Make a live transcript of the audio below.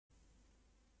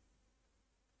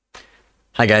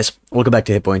Hi guys, welcome back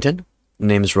to Hitpointed. My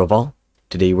name is Raval.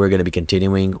 Today we're going to be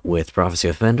continuing with Prophecy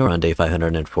of Pendor on day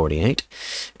 548.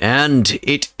 And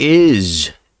it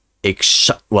is,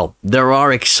 there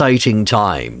are exciting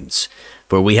times,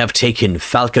 for we have taken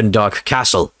Falcondark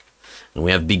Castle, and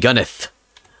we have begunneth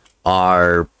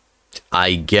our,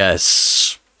 I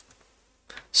guess,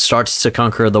 starts to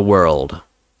conquer the world.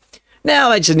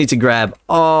 Now I just need to grab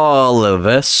all of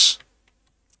this.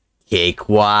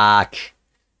 Cakewalk.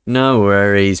 No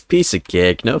worries, piece of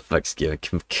cake, no fucks given.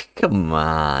 Come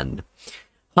on.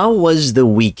 How was the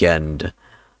weekend?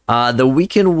 The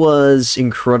weekend was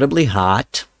incredibly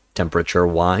hot,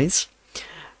 temperature-wise.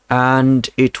 And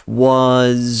it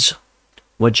was,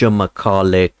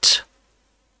 whatchamacallit,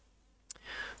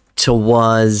 it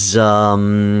was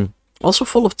also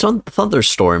full of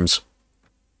thunderstorms.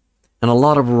 And a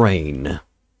lot of rain.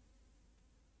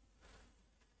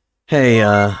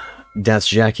 Hey, that's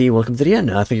Jackie. Welcome to the end.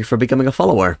 Thank you for becoming a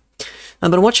follower. I've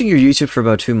been watching your YouTube for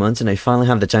about 2 months, and I finally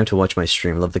have the time to watch my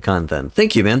stream. Love the content.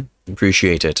 Thank you, man.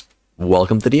 Appreciate it.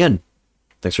 Welcome to the end.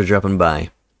 Thanks for dropping by.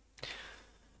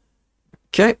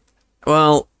 Okay.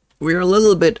 Well, we're a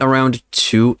little bit around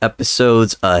 2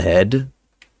 episodes ahead.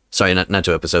 Sorry, not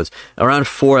 2 episodes. Around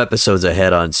 4 episodes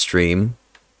ahead on stream.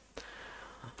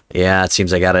 Yeah, it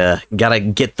seems I gotta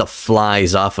get the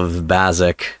flies off of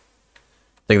Basic.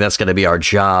 I think that's going to be our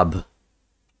job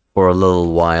for a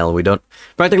little while.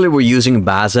 Practically we're using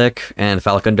Basic and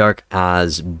Falcondark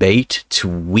as bait to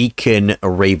weaken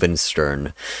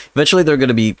Ravenstern. Eventually they're going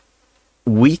to be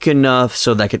weak enough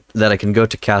so that I can go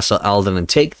to Castle Alden and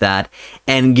take that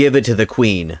and give it to the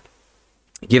Queen.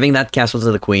 Giving that castle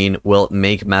to the Queen will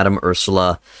make Madame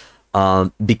Ursula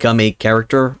become a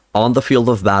character on the field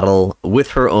of battle with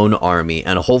her own army,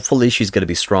 and hopefully she's going to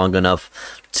be strong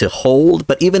enough to hold.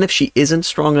 But even if she isn't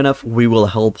strong enough, we will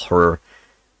help her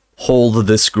hold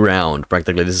this ground.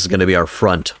 Practically, this is going to be our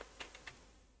front.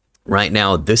 Right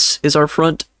now, this is our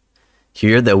front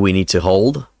here that we need to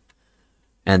hold.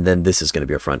 And then this is going to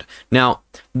be our front. Now,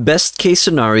 best case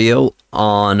scenario,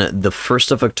 on the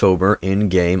 1st of October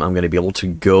in-game, I'm going to be able to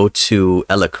go to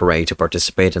Elicray to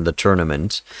participate in the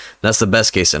tournament. That's the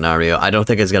best case scenario. I don't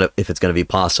think it's going to be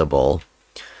possible.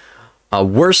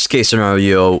 Worst case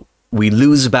scenario, we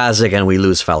lose Basic and we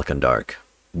lose Falcondark.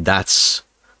 That's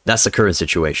the current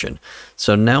situation.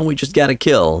 So now we just gotta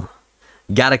kill.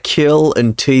 Gotta kill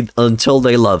until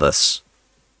they love us.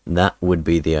 That would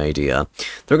be the idea.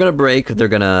 They're gonna break,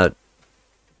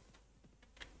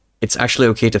 It's actually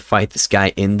okay to fight this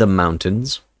guy in the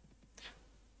mountains.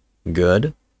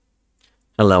 Good.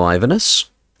 Hello, Ivanus.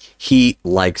 He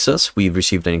likes us. We've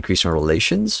received an increase in our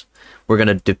relations. We're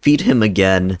gonna defeat him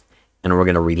again, and we're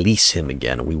gonna release him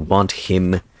again. We want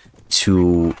him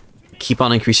to keep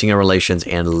on increasing our relations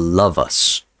and love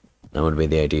us. That would be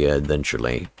the idea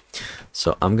eventually.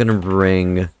 So I'm gonna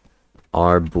bring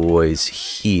our boys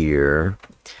here.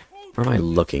 What am I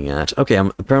looking at? Okay,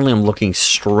 apparently I'm looking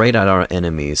straight at our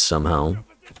enemies somehow.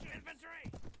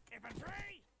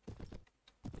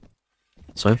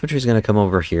 So infantry is going to come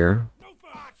over here.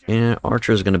 And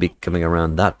archer is going to be coming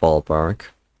around that ballpark.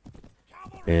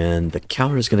 And the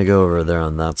cavalry is going to go over there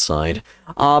on that side.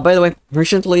 By the way,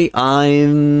 recently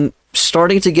I'm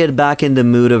starting to get back in the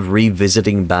mood of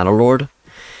revisiting Bannerlord.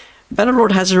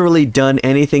 Bannerlord hasn't really done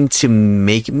anything to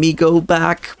make me go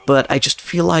back, but I just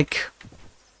feel like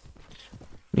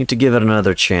I need to give it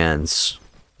another chance.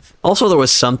 Also, there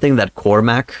was something that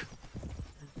Cormac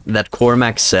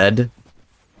said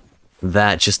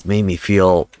that just made me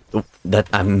feel that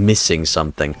I'm missing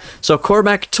something. So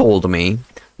Cormac told me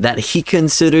that he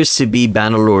considers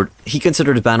Bannerlord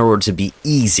to be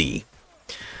easy.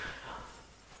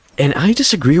 And I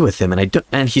disagree with him,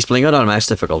 and he's playing it on max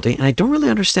difficulty, and I don't really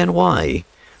understand why.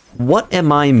 What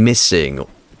am I missing?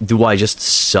 Do I just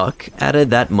suck at it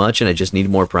that much and I just need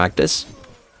more practice?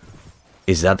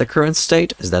 Is that the current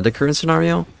state? Is that the current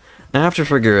scenario? I have to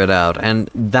figure it out,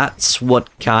 and that's what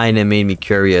kind of made me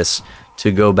curious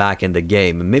to go back in the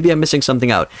game. Maybe I'm missing something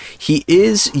out. He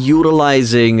is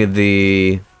utilizing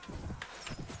the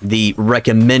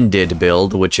recommended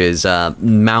build, which is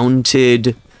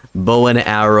mounted bow and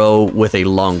arrow with a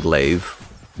long glaive.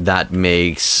 That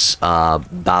makes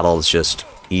battles just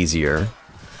easier.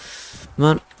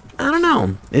 But I don't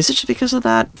know. Is it just because of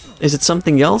that? Is it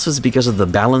something else? Is it because of the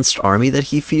balanced army that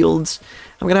he fields?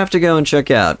 I'm gonna have to go and check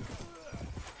out.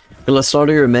 Let's start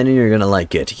your menu, you're gonna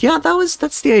like it. Yeah,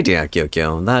 that's the idea,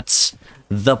 Kyokyo. That's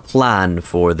the plan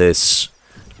for this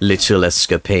little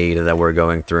escapade that we're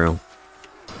going through.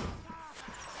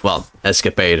 Well,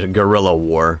 escapade, guerrilla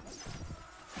war.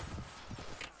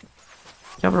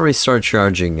 Cavalry start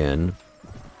charging in.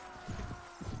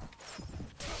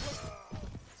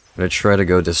 gonna try to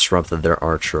go disrupt their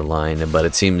archer line, but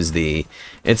it seems the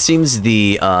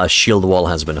shield wall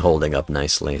has been holding up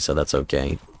nicely, so that's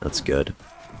okay. That's good.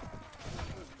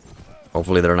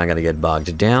 Hopefully they're not gonna get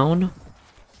bogged down.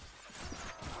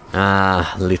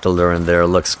 Ah, Lethal Durin there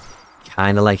looks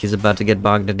kind of like he's about to get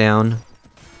bogged down.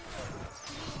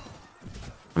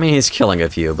 I mean, he's killing a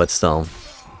few, but still.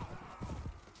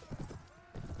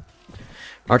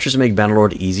 Archers make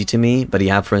Bannerlord easy to me, but you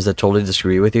have friends that totally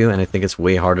disagree with you, and I think it's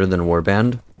way harder than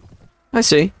Warband. I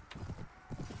see.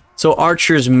 So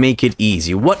archers make it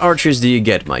easy. What archers do you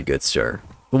get, my good sir?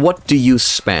 What do you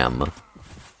spam?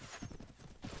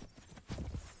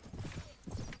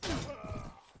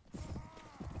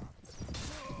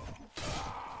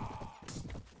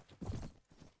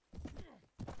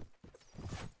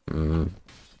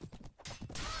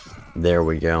 There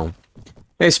we go.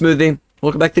 Hey, Smoothie.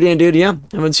 Welcome back to the end, dude. Yeah,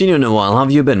 haven't seen you in a while. How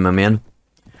have you been, my man?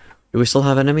 Do we still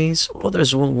have enemies? Oh,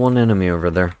 there's one enemy over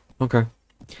there. Okay.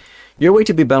 Your way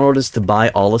to be Bannerlord is to buy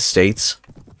all estates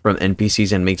from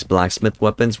NPCs and makes blacksmith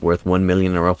weapons worth 1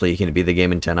 million, and roughly you can beat the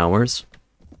game in 10 hours.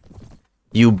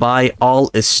 You buy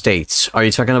all estates. Are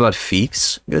you talking about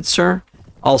fiefs, good sir?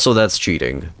 Also, that's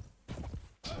cheating.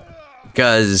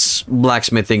 Because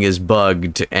blacksmithing is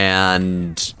bugged,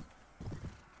 and...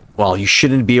 well, you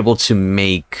shouldn't be able to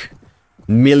make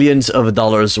millions of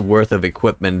dollars worth of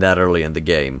equipment that early in the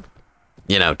game.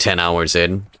 You know, 10 hours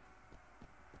in.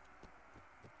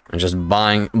 And just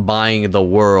buying the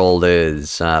world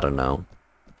is, I don't know,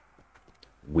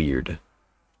 weird.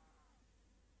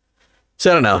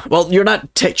 So I don't know. Well, you're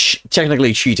not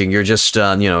technically cheating. You're just,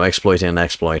 you know, exploiting an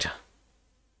exploit.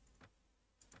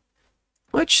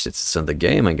 Which, since it's in the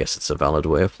game, I guess it's a valid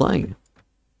way of playing.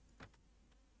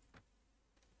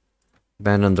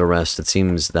 Abandon the rest. It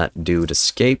seems that dude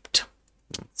escaped.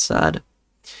 That's sad.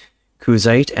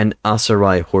 Kuzite and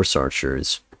Asarai horse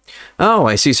archers. Oh,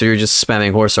 I see. So you're just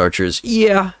spamming horse archers.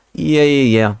 Yeah.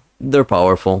 They're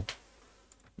powerful.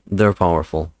 They're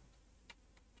powerful.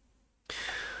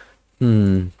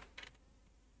 But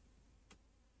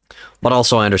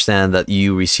also I understand that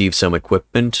you receive some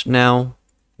equipment now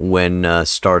when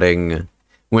joining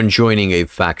a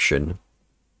faction.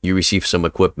 You receive some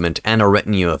equipment and a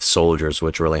retinue of soldiers,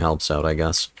 which really helps out, I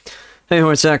guess. Hey,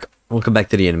 Hortzak. Welcome back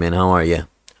to the end, man. How are you?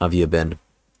 How have you been?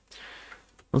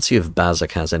 Let's see if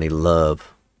Bazak has any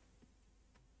love.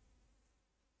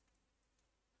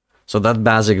 So that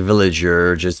Bazak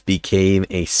villager just became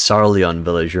a Sarleon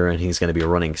villager, and he's going to be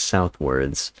running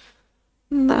southwards.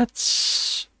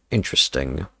 That's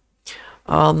interesting.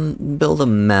 Build a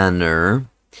manor.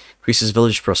 Increases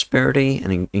village prosperity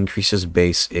and increases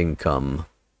base income.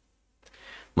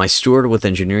 My steward with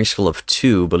engineering skill of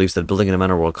 2 believes that building a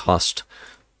manor will cost...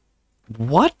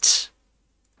 what?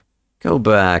 Go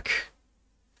back.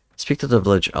 Speak to the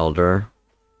village elder.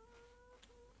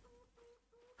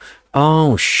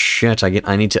 Oh shit,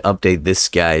 I need to update this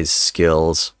guy's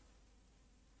skills.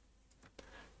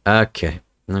 Okay.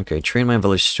 Train my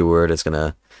village steward. It's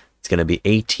gonna be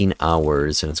 18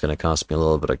 hours and it's gonna cost me a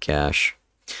little bit of cash.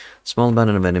 Small band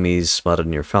of enemies spotted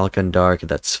near Falcondark.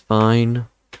 That's fine.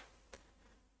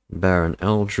 Baron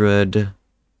Eldred.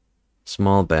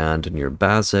 Small band near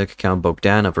Bazak. Count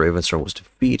Bogdan of Ravenstorm was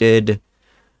defeated.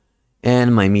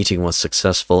 And my meeting was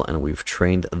successful, and we've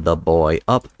trained the boy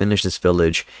up. Finish this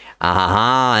village.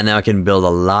 Aha! And now I can build a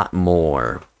lot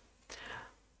more.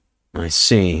 I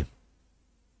see.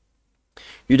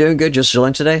 You doing good? Just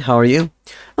chilling today? How are you?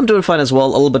 I'm doing fine as well.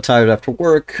 A little bit tired after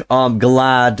work. I'm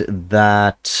glad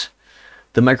that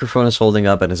the microphone is holding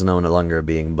up and is no longer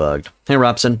being bugged. Hey,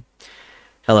 Robson.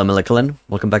 Hello, Miliculin.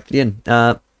 Welcome back to the end.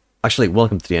 Actually,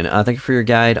 welcome to the end. Thank you for your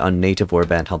guide on native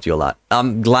Warband. Helped you a lot.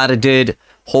 I'm glad it did.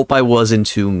 Hope I wasn't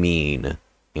too mean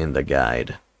in the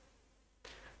guide.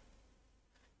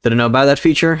 Didn't know about that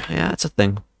feature? Yeah, it's a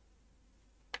thing.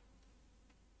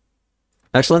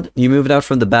 Excellent. You moved out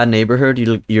from the bad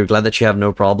neighborhood. You're glad that you have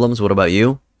no problems. What about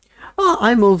you?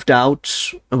 I moved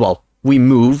out. Well, we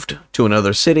moved to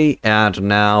another city, and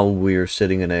now we're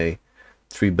sitting in a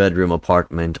 3-bedroom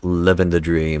apartment, living the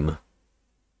dream.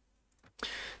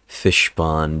 Fish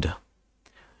pond.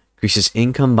 Increases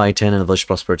income by 10 and village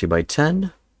prosperity by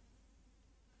 10.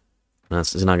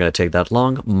 That's not going to take that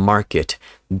long. Market.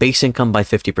 Base income by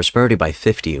 50, prosperity by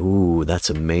 50. Ooh, that's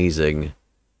amazing.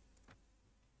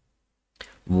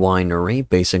 Winery.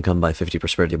 Base income by 50,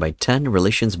 prosperity by 10.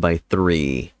 Relations by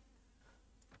 3.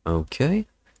 Okay.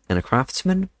 And a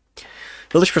craftsman.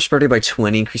 Village prosperity by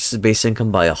 20. Increases base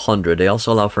income by 100. They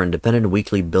also allow for independent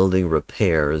weekly building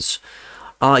repairs.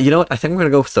 You know what? I think I'm going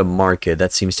to go with the market.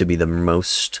 That seems to be the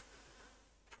most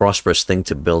prosperous thing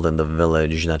to build in the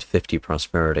village, that 50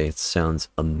 prosperity. It sounds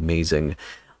amazing.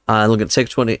 Look, it takes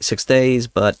 26 days,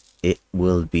 but it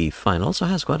will be fine. Also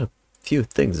has quite a few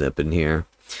things up in here.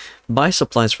 Buy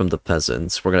supplies from the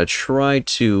peasants. We're going to try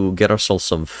to get ourselves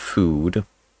some food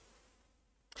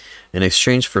in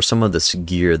exchange for some of this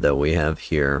gear that we have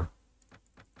here.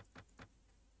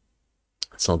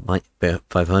 So I might pay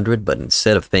 500, but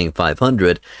instead of paying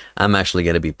 500, I'm actually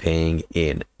going to be paying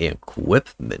in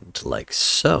equipment, like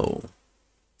so.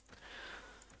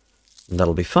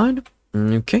 That'll be fine.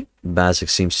 Okay, basic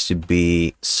seems to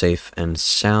be safe and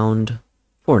sound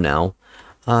for now.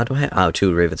 Do I have... Oh,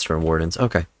 2 Ravenstorm Wardens.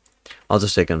 Okay, I'll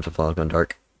just take them to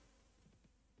Falcondark.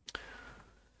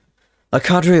 A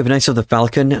cadre of Knights of the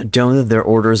Falcon donate their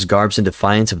orders garbs in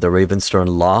defiance of the Ravenstorn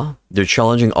law. They're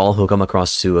challenging all who come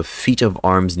across to a feat of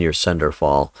arms near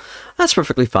Cinderfall. That's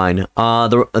perfectly fine.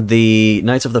 The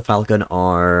Knights of the Falcon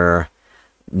are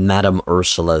Madame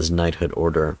Ursula's knighthood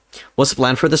order. What's the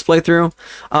plan for this playthrough?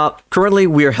 Currently,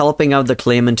 we are helping out the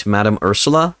claimant Madame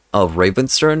Ursula of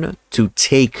Ravensturn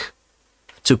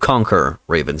to conquer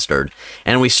Ravensturn.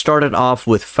 And we started off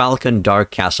with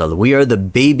Falcondark Castle. We are the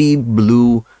baby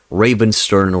blue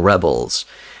Ravensturn rebels,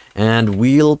 and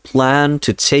we'll plan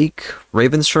to take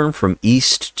Ravensturn from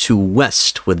east to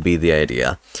west would be the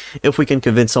idea. If we can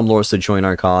convince some lords to join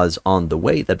our cause on the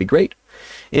way, that'd be great.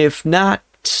 If not,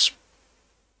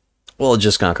 we'll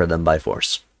just conquer them by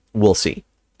force. We'll see.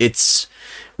 It's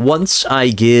once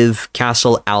I give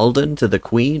Castle Alden to the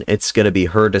queen, it's gonna be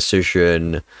her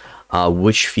decision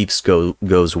which fiefs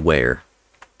goes where.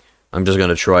 I'm just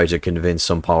gonna try to convince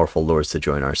some powerful lords to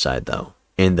join our side though,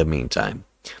 in the meantime.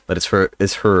 But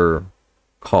it's her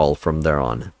call from there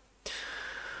on.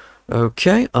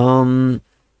 Okay, so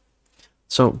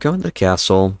go in the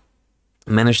castle,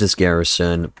 manage this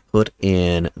garrison, put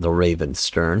in the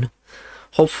Ravensturn.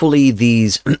 Hopefully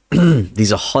these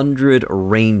these 100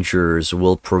 rangers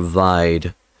will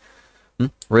provide...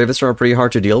 Ravensturn are pretty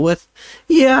hard to deal with?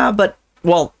 Yeah, but,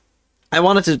 well, I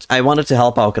wanted to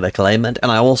help out a claimant, and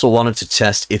I also wanted to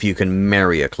test if you can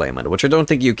marry a claimant, which I don't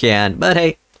think you can, but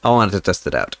hey, I wanted to test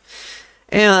it out.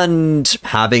 And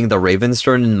having the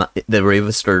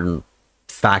Ravensturn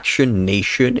faction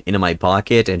nation in my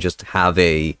pocket and just have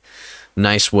a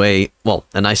nice way, well,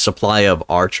 a nice supply of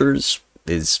archers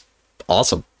is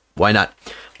awesome. Why not?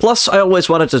 Plus, I always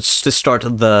wanted to start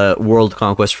the world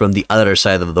conquest from the other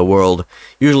side of the world.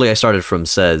 Usually I started from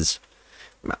Sez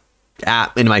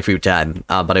in my free time,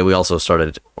 but we also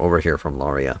started over here from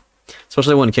Loria.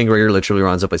 Especially when King Gregor literally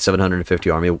runs up a 750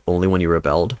 army only when you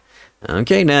rebelled.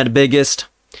 Okay, not biggest,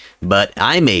 but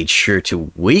I made sure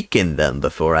to weaken them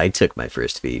before I took my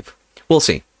first fief. We'll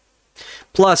see.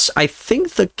 Plus, I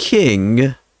think the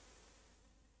king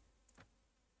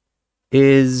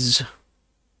is...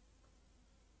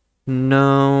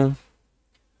 No.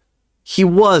 He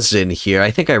was in here.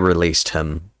 I think I released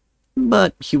him,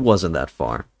 but he wasn't that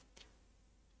far.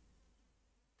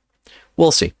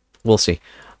 We'll see. We'll see.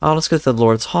 Let's go to the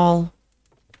Lord's Hall.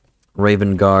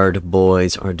 Raven Guard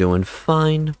boys are doing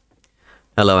fine.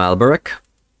 Hello, Alberic.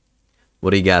 What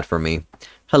do you got for me?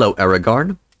 Hello,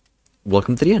 Aragorn.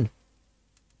 Welcome to the inn.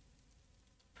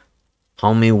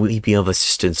 How may we be of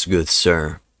assistance, good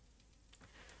sir?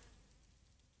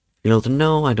 Field,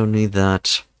 no, I don't need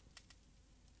that.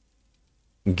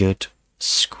 Get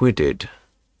squidded,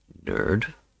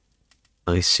 nerd.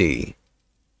 I see.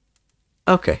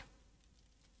 Okay.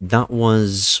 That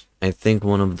was, I think,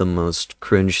 one of the most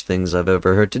cringe things I've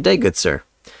ever heard today, good sir.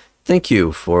 Thank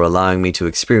you for allowing me to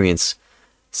experience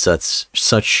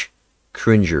such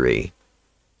cringery.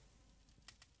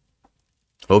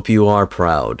 Hope you are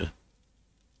proud.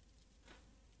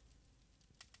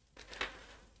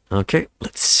 Okay,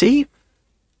 let's see.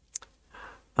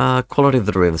 Quality of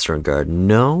the Ravensturn Guard.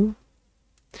 No.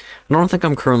 I don't think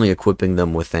I'm currently equipping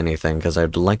them with anything, because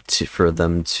I'd like for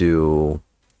them to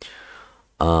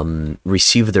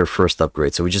receive their first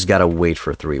upgrade, so we just gotta wait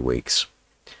for 3 weeks.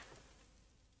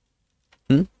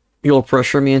 You'll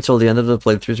pressure me until the end of the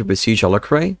playthrough to besiege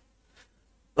Alacray?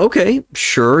 Okay,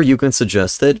 sure, you can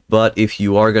suggest it, but if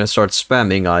you are gonna start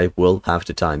spamming, I will have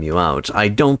to time you out. I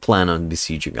don't plan on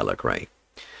besieging Alacray.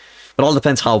 It all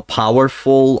depends how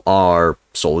powerful our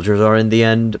soldiers are in the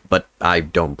end, but I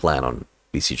don't plan on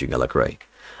besieging Alacray.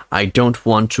 I don't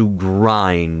want to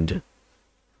grind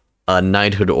a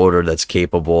knighthood order that's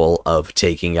capable of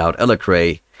taking out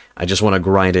Alacray. I just want to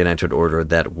grind a knighthood order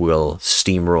that will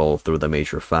steamroll through the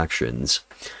major factions.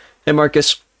 Hey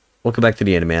Marcus, welcome back to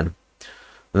the end, man.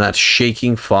 And that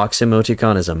shaking fox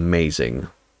emoticon is amazing.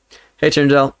 Hey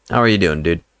Tyndall, how are you doing,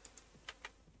 dude?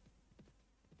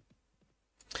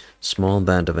 Small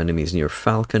band of enemies near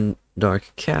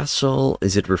Falcondark Castle.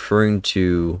 Is it referring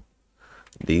to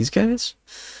these guys?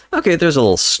 Okay, there's a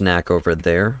little snack over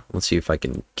there. Let's see if I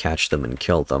can catch them and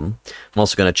kill them. I'm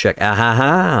also going to check...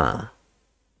 Ahaha!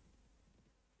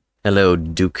 Hello,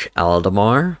 Duke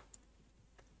Aldemar.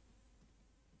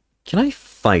 Can I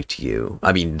fight you?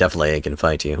 I mean, definitely I can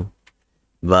fight you.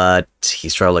 But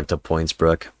he's traveling to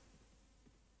Pointsbrook.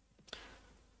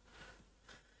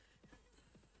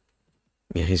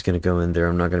 Yeah, he's going to go in there.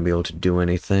 I'm not going to be able to do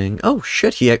anything. Oh,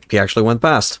 shit, he actually went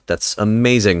past. That's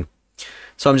amazing.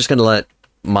 So I'm just going to let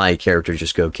my character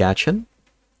just go catch him.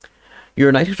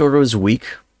 Your Knighthood Order is weak.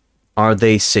 Are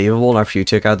they savable after you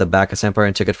take out the Bacchus Empire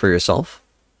and take it for yourself?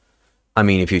 I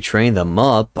mean, if you train them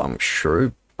up, I'm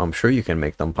sure you can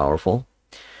make them powerful.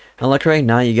 And like right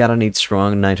now, you gotta need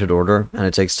strong Knighthood Order, and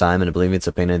it takes time, and believe me, it's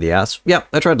a pain in the ass. Yeah,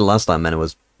 I tried it last time, and it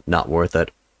was not worth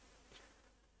it.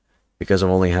 Because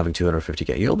I'm only having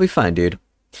 250k. You'll be fine, dude.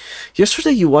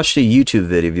 Yesterday, you watched a YouTube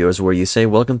video of yours where you say,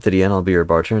 "Welcome to the end, I'll be your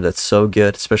bartender." That's so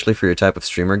good, especially for your type of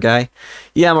streamer guy.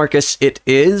 Yeah, Marcus, it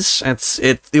is.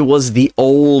 It was the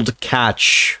old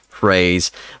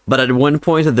catchphrase, but at one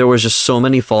point, there was just so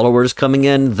many followers coming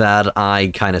in that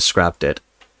I kind of scrapped it.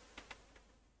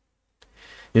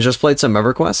 You just played some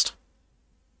EverQuest?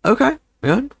 Okay,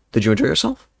 good. Did you enjoy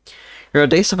yourself? You're at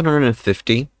day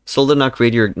 750. Still did not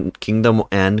create your kingdom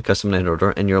and custom Knighthood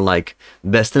Order, and you're like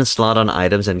best in slot on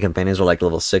items, and companions are like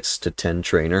level 6 to 10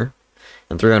 trainer,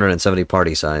 and 370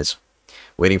 party size.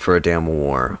 Waiting for a damn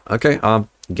war. Okay, I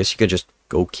guess you could just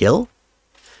go kill?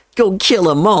 Go kill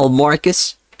them all,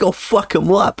 Marcus! Go fuck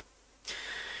them up!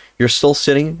 You're still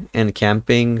sitting and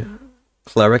camping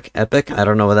Cleric Epic. I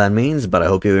don't know what that means, but I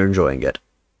hope you're enjoying it.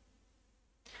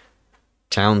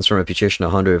 Towns from reputation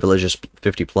 100, villages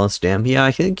 50 plus. Damn, yeah,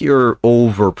 I think you're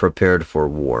over prepared for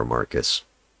war, Marcus.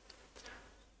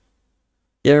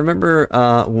 Yeah, remember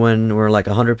when we're like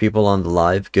 100 people on the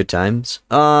live? Good times.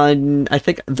 I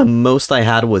think the most I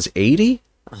had was 80.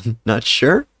 I'm not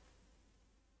sure.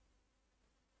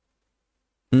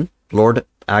 Lord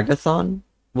Agathon?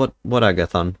 What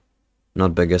Agathon?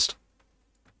 Not biggest.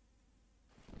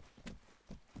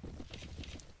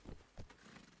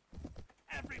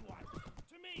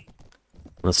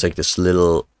 Let's take this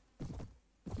little,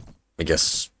 I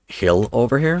guess, hill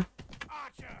over here.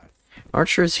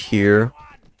 Archers here.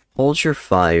 Hold your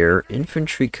fire.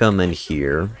 Infantry come in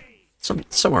here.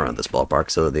 Somewhere around this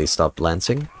ballpark so they stop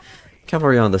lancing.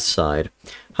 Cavalry on the side.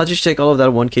 How did you take all of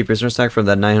that 1k prisoner stack from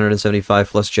that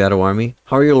 975 plus Shadow army?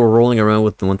 How are you rolling around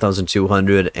with the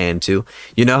 1,202?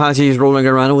 You know how he's rolling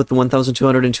around with the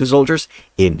 1,202 soldiers?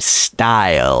 In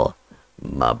style,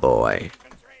 my boy.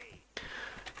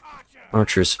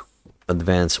 Archers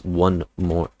advance one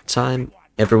more time.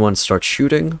 Everyone start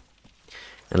shooting.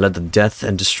 And let the death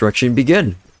and destruction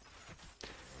begin.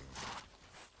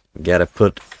 Gotta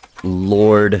put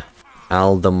Lord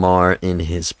Aldemar in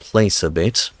his place a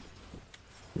bit.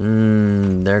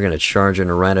 They're gonna charge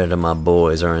in right into my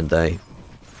boys, aren't they?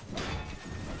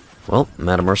 Well,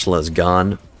 Madame Ursula is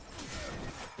gone.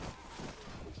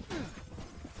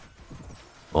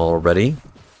 Already.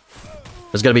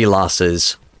 There's gonna be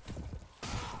losses.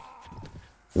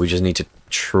 We just need to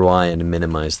try and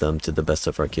minimize them to the best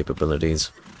of our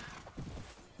capabilities.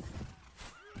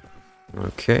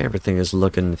 Okay, everything is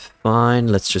looking fine.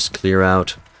 Let's just clear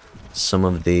out some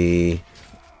of the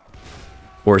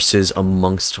horses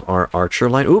amongst our archer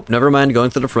line. Oop, never mind,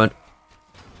 going to the front.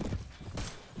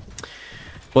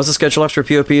 What's the schedule after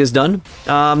PvP is done?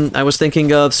 I was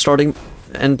thinking of starting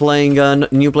and playing a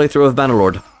new playthrough of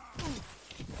Bannerlord.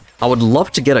 I would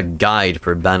love to get a guide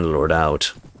for Bannerlord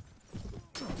out.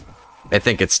 I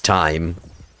think it's time.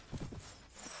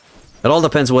 It all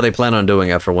depends what they plan on doing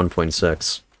after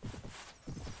 1.6.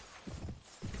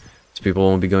 These people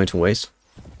won't be going to waste.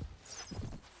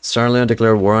 Starleon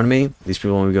declared war on me. These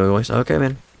people won't be going to waste. Okay,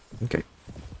 man. Okay.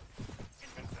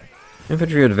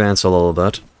 Infantry advance a little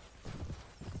bit.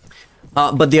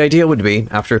 But the idea would be,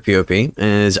 after POP,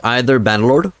 is either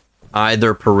Bannerlord,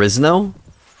 either Perisno,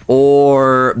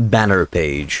 or Banner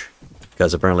Page.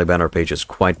 Because apparently Banner Page is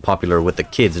quite popular with the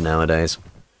kids nowadays.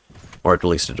 Or at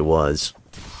least it was.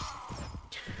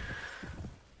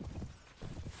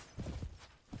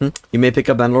 You may pick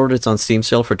up Bannerlord, it's on Steam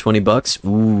sale for 20 bucks.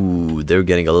 Ooh, they're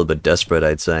getting a little bit desperate,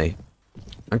 I'd say.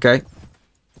 Okay.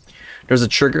 There's a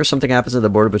trigger, something happens at the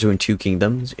border between two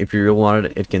kingdoms. If you really want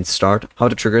it, it can start. How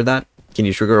to trigger that? Can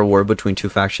you trigger a war between two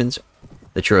factions?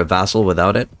 That you're a vassal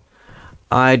without it?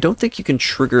 I don't think you can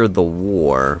trigger the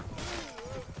war.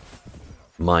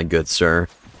 My good sir.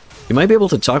 You might be able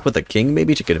to talk with the king,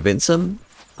 maybe, to convince him?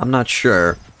 I'm not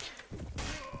sure.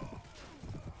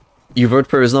 You vote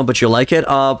Perisno, but you like it?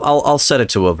 I'll set it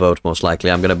to a vote, most likely.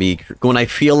 I'm gonna be... When I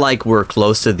feel like we're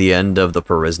close to the end of the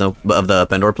Perisno... of the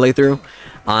Pendor playthrough,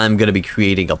 I'm gonna be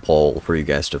creating a poll for you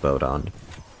guys to vote on.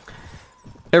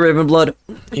 Hey, Ravenblood.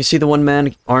 You see the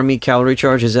one-man army cavalry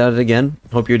charge is at it again?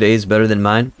 Hope your day is better than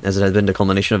mine, as it has been the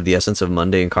culmination of the essence of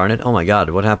Monday incarnate. Oh my god,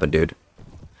 what happened, dude?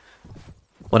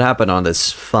 What happened on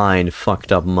this fine,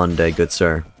 fucked up Monday, good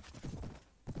sir?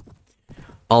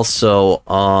 Also,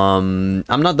 I'm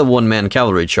not the one-man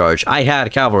cavalry charge. I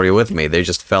had cavalry with me, they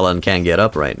just fell and can't get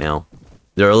up right now.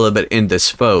 They're a little bit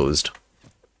indisposed.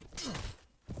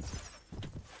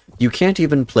 You can't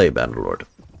even play Bannerlord.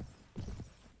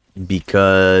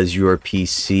 Because your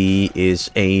PC is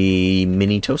a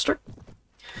mini toaster?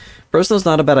 Personal's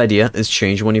not a bad idea. It's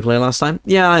changed when you played last time.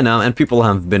 Yeah, I know, and people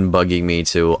have been bugging me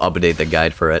to update the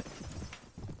guide for it.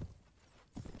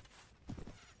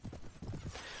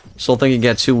 Still think you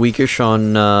get too weakish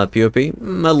on POP?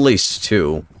 At least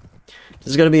 2.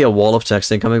 There's gonna be a wall of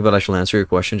text incoming, but I shall answer your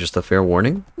question, just a fair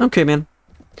warning. Okay, man.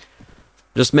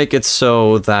 Just make it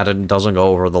so that it doesn't go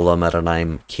over the limit and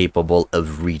I'm capable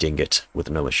of reading it with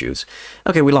no issues.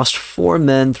 Okay, we lost 4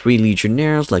 men, 3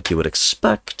 legionnaires, like you would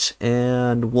expect,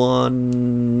 and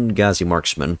 1 Ghazi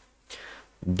marksman.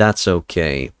 That's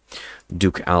okay.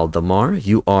 Duke Aldamar,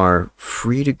 you are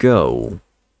free to go.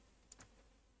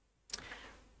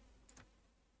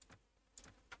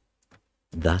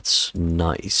 That's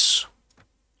nice.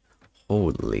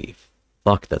 Holy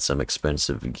fuck, that's some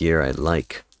expensive gear I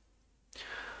like.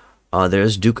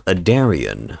 There's Duke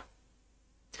Adarian.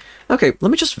 Okay, let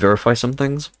me just verify some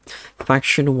things.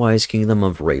 Faction-wise Kingdom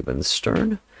of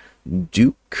Ravenstern.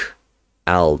 Duke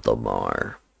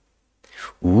Aldamar.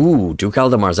 Ooh, Duke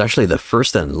Aldamar is actually the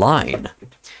first in line.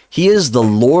 He is the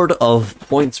Lord of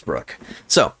Pointsbrook.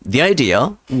 So, the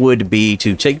idea would be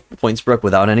to take Pointsbrook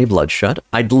without any bloodshed.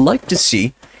 I'd like to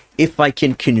see if I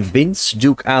can convince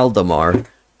Duke Aldamar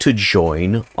to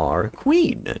join our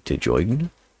queen, to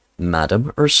join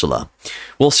Madame Ursula.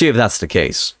 We'll see if that's the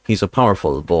case. He's a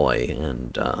powerful boy,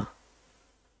 and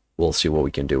we'll see what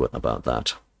we can do about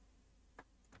that.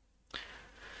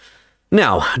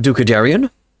 Now, Duke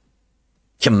Adarian.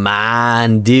 Come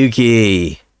on,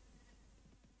 Dukey.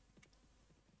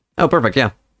 Oh, perfect,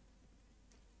 yeah.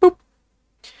 Boop.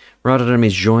 Routed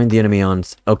enemies join the enemy on...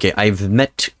 Okay, I've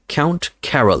met Count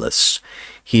Carolus.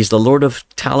 He's the Lord of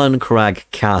Taloncrag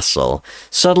Castle.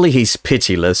 Suddenly he's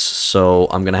pitiless, so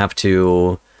I'm gonna have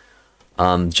to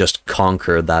just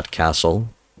conquer that castle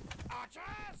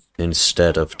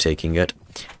instead of taking it.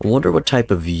 I wonder what type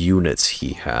of units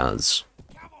he has.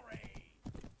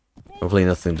 Hopefully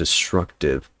nothing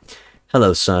destructive.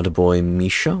 Hello, sad boy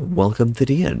Misha. Welcome to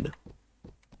the inn.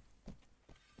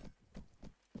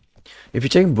 If you're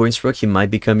taking Pointsbrook, he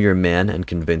might become your man and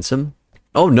convince him.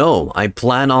 Oh no, I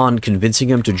plan on convincing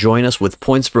him to join us with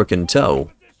Pointsbrook in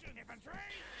tow.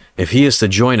 If he is to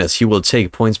join us, he will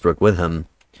take Pointsbrook with him.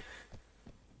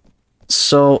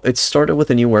 So, it started with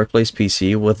a new workplace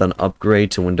PC with an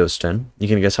upgrade to Windows 10. You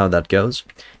can guess how that goes.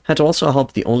 Had to also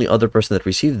help the only other person that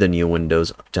received the new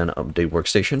Windows 10 update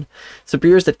workstation.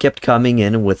 Superiors that kept coming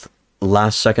in with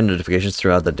last-second notifications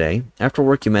throughout the day. After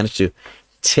work, you managed to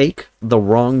take the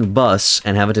wrong bus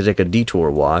and have to take a detour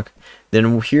walk.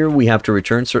 Then here we have to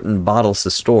return certain bottles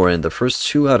to store, and the first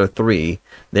 2 out of 3,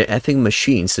 their effing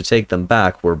machines to take them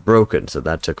back were broken, so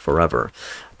that took forever.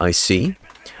 I see.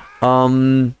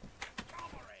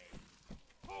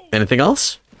 Anything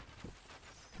else?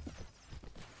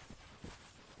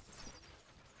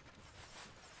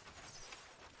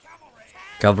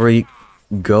 Cavalry,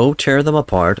 go tear them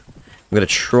apart. I'm gonna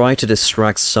try to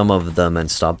distract some of them and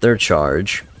stop their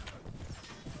charge.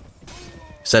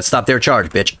 Said stop their charge,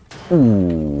 bitch.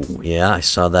 Ooh, yeah, I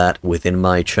saw that within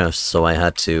my chest, so I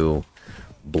had to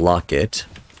block it.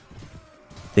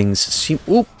 Things seem...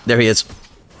 Ooh, there he is.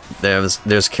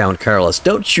 There's Count Carlos.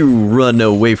 Don't you run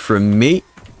away from me,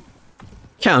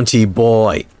 County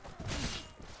boy.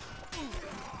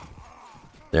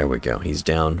 There we go, he's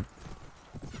down.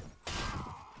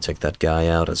 Take that guy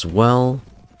out as well.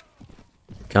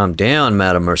 Calm down,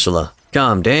 Madame Ursula.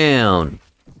 Calm down.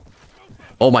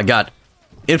 Oh my god.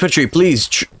 Infantry, please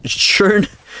churn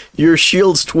your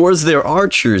shields towards their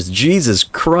archers. Jesus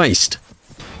Christ.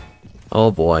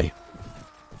 Oh boy.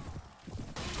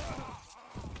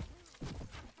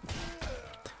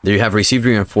 They have received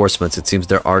reinforcements. It seems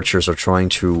their archers are trying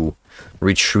to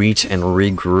retreat and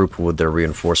regroup with their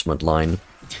reinforcement line.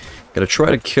 Gonna try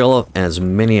to kill as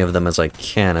many of them as I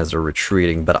can as they're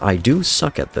retreating, but I do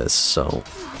suck at this, so...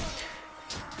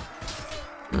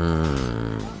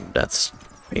 that's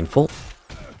painful.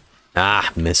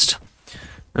 Ah, missed.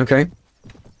 Okay.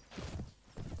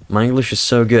 My English is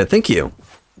so good. Thank you.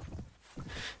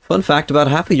 Fun fact, about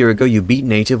half a year ago, you beat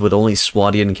native with only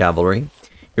Swadian cavalry.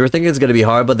 You were thinking it's going to be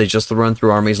hard, but they just run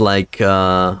through armies like,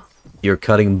 you're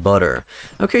cutting butter.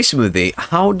 Okay, Smoothie,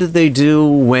 how did they do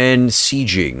when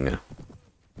sieging?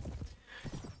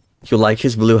 You like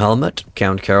his blue helmet?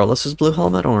 Count Carolus's blue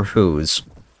helmet, or whose?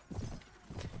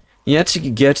 You had to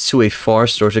get to a far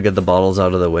store to get the bottles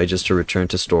out of the way just to return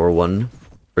to store one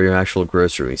for your actual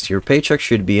groceries. Your paycheck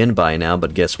should be in by now,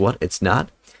 but guess what? It's not.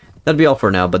 That'd be all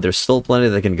for now, but there's still plenty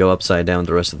that can go upside down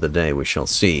the rest of the day. We shall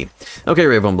see. Okay,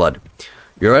 Ravenblood.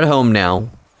 You're at home now.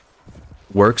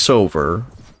 Work's over.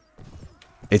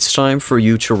 It's time for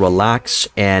you to relax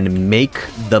and make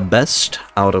the best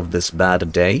out of this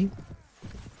bad day.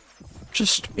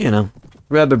 Just, you know,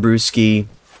 grab a brewski,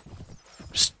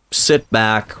 sit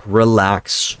back,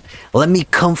 relax. Let me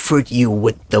comfort you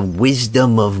with the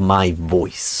wisdom of my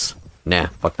voice. Nah,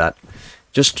 fuck that.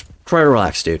 Just try to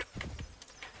relax, dude.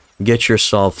 Get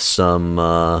yourself some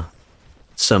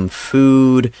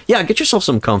food. Yeah, get yourself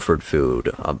some comfort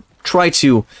food. Try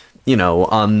to, you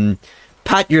know,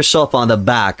 pat yourself on the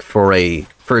back for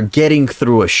getting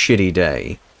through a shitty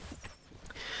day.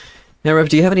 Now, Rev,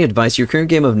 do you have any advice? Your current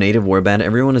game of native Warband,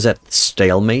 everyone is at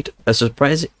stalemate.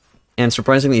 Surprisingly,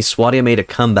 Swadia made a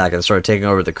comeback and started taking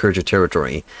over the Kurja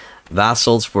territory.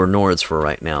 Vassals for Nords for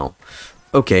right now.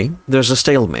 Okay, there's a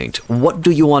stalemate. What do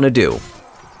you want to do?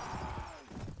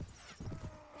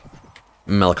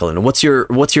 Melkalin,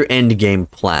 what's your end game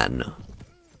plan?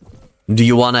 Do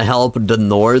you want to help the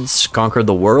Nords conquer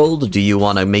the world? Do you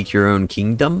want to make your own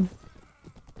kingdom?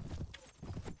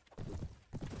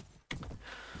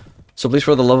 So please,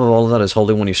 for the love of all that is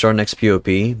holding, when you start next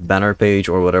POP, banner page,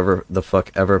 or whatever the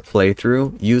fuck ever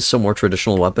playthrough, use some more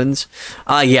traditional weapons.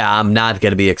 Yeah, I'm not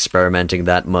gonna be experimenting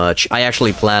that much. I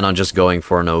actually plan on just going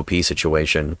for an OP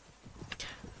situation.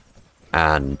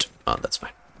 And, that's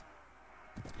fine.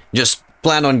 Just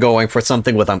plan on going for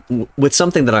something with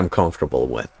something that I'm comfortable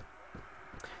with.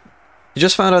 You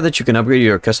just found out that you can upgrade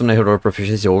your custom knighthood or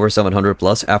proficiency over 700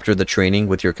 plus after the training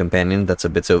with your companion. That's a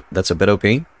bit OP.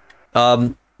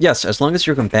 Yes, as long as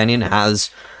your companion has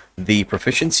the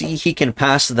proficiency, he can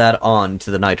pass that on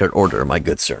to the knighthood order, my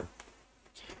good sir.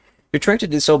 You're trying to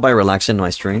do so by relaxing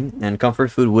my stream, and comfort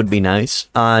food would be nice.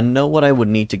 Know what I would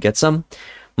need to get some?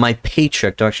 My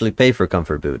paycheck to actually pay for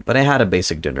comfort food, but I had a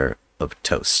basic dinner of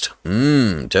toast.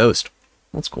 Toast.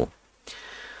 That's cool.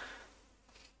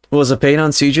 Was it pain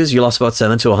on sieges? You lost about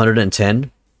 7 to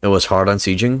 110. It was hard on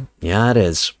sieging? Yeah, it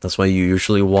is. That's why you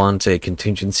usually want a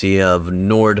contingency of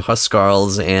Nord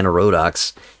Huskarls and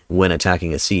Rodox when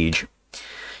attacking a siege. You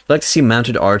like to see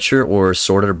mounted archer or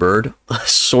sword or bird?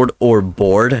 Sword or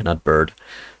board, not bird.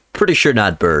 Pretty sure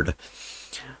not bird.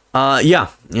 Yeah,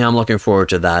 I'm looking forward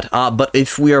to that. But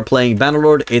if we are playing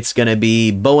Bannerlord, it's gonna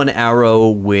be bow and arrow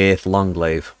with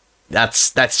Longglaive.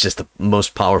 That's just the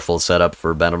most powerful setup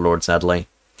for Bannerlord, sadly.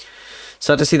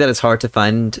 Sad to see that it's hard to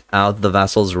find out the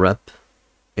vassal's rep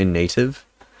in native.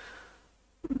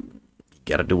 You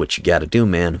gotta do what you gotta do,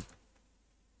 man.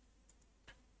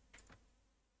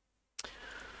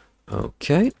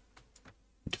 Okay.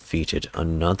 Defeated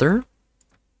another.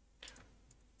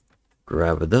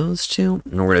 Grab those two.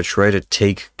 And we're gonna try to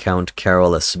take Count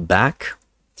Carolus back.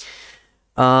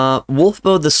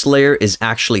 Wolfbow the Slayer is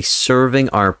actually serving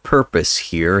our purpose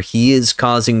here. He is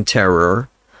causing terror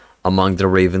among the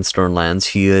Ravenstone lands.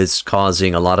 He is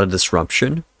causing a lot of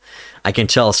disruption. I can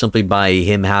tell simply by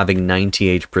him having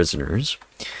 98 prisoners.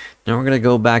 Now we're going to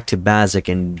go back to Bazak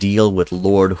and deal with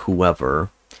Lord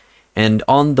whoever. And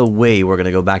on the way, we're going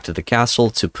to go back to the castle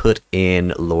to put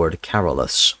in Lord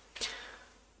Carolus.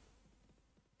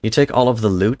 You take all of the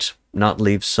loot, not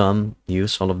leave some,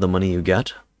 use all of the money you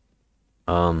get.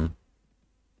 Oh,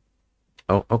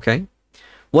 okay.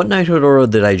 What knighthood order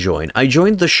did I join? I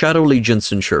joined the Shadow Legion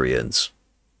Centurions.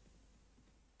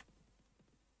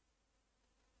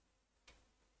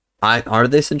 Are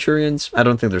they Centurions? I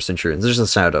don't think they're Centurions. There's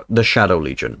the Shadow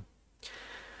Legion.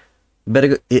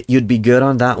 You'd be good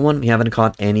on that one. You haven't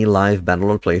caught any live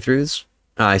Bannerlord playthroughs?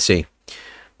 I see.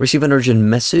 Receive an urgent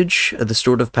message. The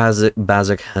Steward of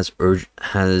Bazak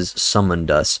has summoned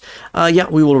us. Yeah,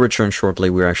 we will return shortly.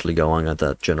 We're actually going at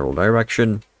that general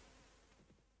direction.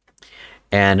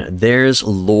 And there's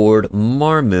Lord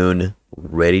Marmoon,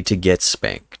 ready to get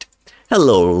spanked.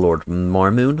 Hello, Lord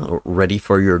Marmoon. Ready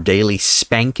for your daily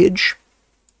spankage?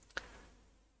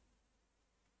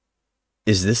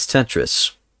 Is this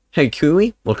Tetris? Hey,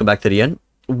 Kui, welcome back to the end.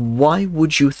 Why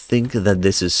would you think that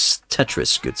this is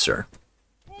Tetris, good sir?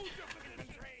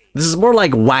 This is more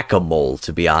like whack-a-mole,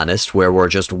 to be honest, where we're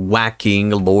just whacking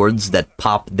lords that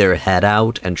pop their head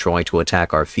out and try to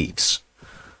attack our fiefs.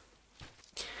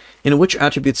 In which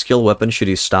attribute skill weapon should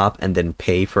you stop and then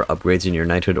pay for upgrades in your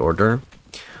knighthood order?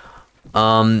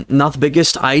 Not the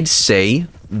biggest. I'd say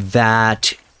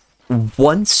that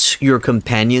once your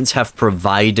companions have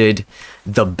provided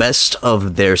the best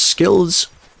of their skills,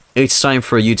 it's time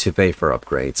for you to pay for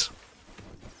upgrades.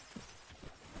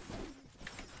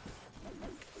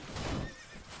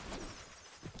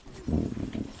 Ooh,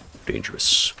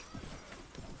 dangerous.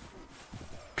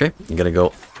 Okay, I'm gonna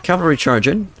go cavalry charge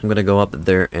in. I'm gonna go up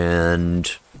there and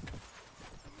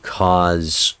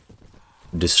cause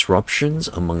disruptions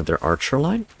among their archer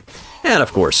line. And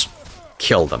of course,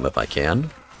 kill them if I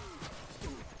can.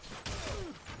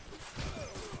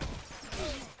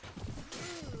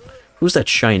 Who's that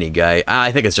shiny guy?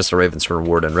 I think it's just a Ravensford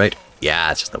Warden, right?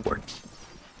 Yeah, it's just a Warden.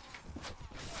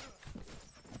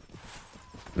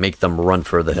 Make them run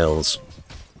for the hills.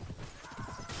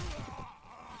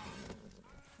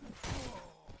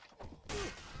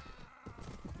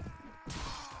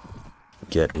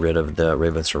 Get rid of the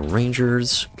Ravensford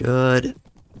Rangers. Good.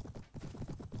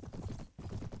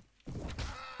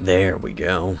 There we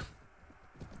go.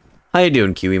 How you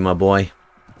doing, Kiwi, my boy?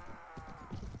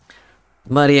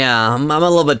 But yeah, I'm a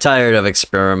little bit tired of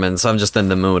experiments. I'm just in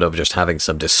the mood of just having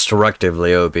some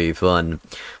destructively OP fun.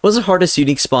 What's the hardest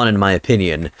unique spawn in my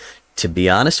opinion? To be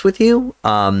honest with you,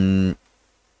 Igrim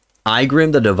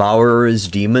the Devourer's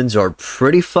demons are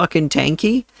pretty fucking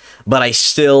tanky, but I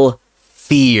still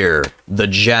fear the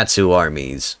Jatsu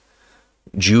armies.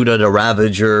 Judah the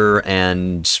Ravager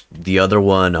and the other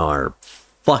one are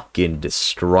fucking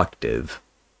destructive.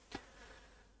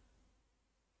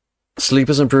 Sleep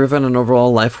is improving and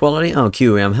overall life quality? Oh,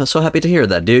 Q, I'm so happy to hear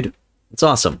that, dude. It's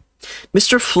awesome.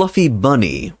 Mr. Fluffy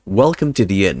Bunny, welcome to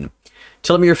the inn.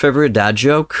 Tell me your favorite dad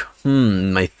joke.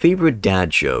 My favorite dad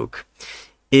joke.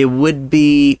 It would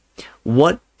be,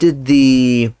 what did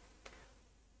the...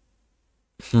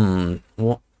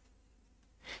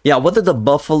 what did the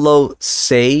buffalo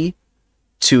say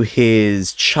to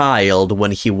his child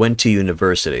when he went to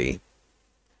university?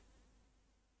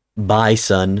 Bye,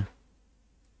 son.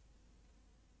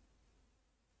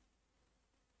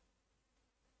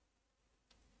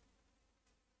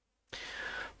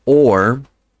 Or,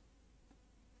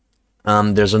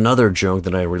 there's another joke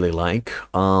that I really like.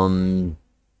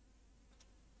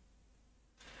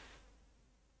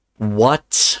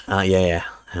 What? Yeah.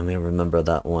 Let me remember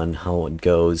that one, how it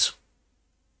goes.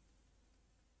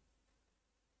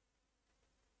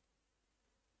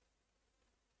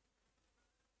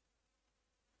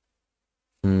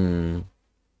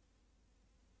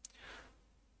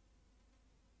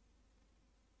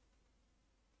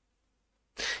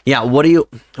 Yeah, what do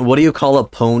you call a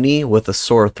pony with a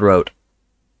sore throat?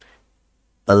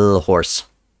 A little horse.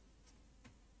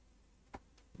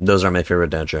 Those are my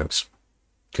favorite dad jokes.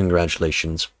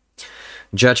 Congratulations.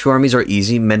 Jatsu armies are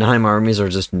easy. Menheim armies are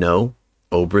just no.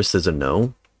 Obrist is a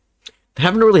no. They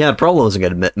haven't really had problems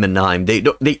against Menheim.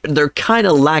 They're kind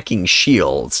of lacking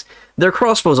shields. Their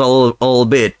crossbows are all a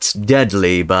bit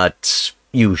deadly, but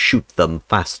you shoot them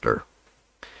faster.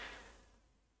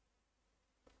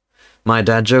 My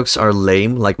dad jokes are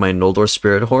lame, like my Noldor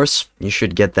Spirit Horse. You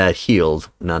should get that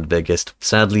healed, not biggest.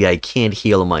 Sadly, I can't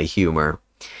heal my humor.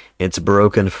 It's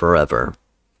broken forever.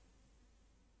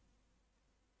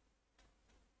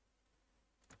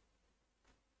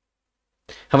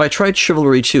 Have I tried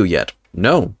Chivalry 2 yet?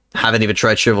 No, haven't even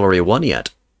tried Chivalry 1 yet.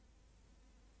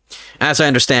 As I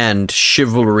understand,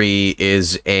 Chivalry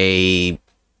is a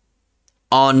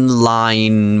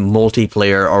online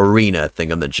multiplayer arena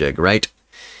thingamajig, right?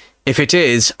 If it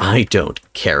is, I don't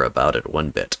care about it one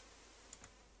bit.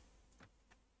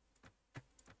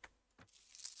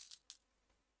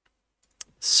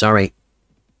 Sorry.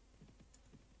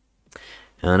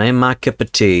 And I'm my cup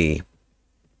of tea.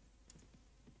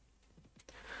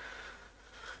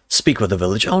 Speak with the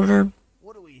village elder.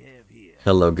 What do we have here?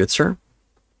 Hello, good sir.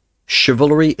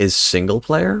 Chivalry is single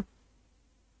player?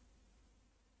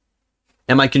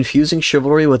 Am I confusing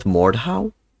Chivalry with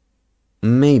Mordhau?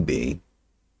 Maybe.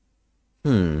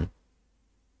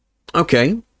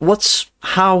 Okay,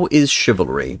 how is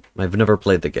Chivalry? I've never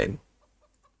played the game.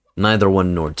 Neither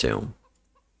 1 nor 2.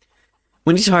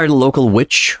 We need to hire a local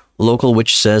witch. Local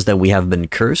witch says that we have been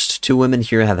cursed. 2 women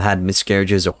here have had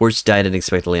miscarriages, a horse died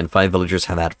unexpectedly, and 5 villagers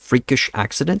have had freakish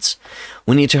accidents.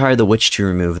 We need to hire the witch to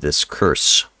remove this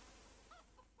curse.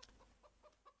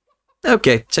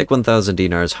 Okay, take 1,000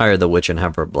 dinars, hire the witch, and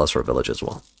have her bless her village as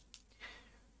well.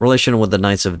 Relation with the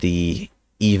Knights of the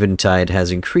Eventide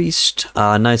has increased.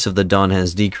 Knights of the Dawn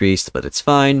has decreased, but it's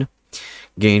fine.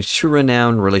 Gained 2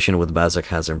 renown. Relation with Bazak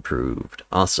has improved.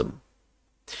 Awesome.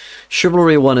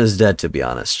 Chivalry 1 is dead, to be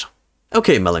honest.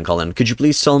 Okay, Melancholan, could you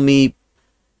please tell me,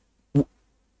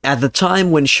 at the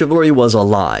time when chivalry was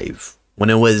alive, when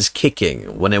it was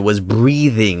kicking, when it was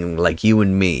breathing like you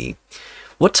and me,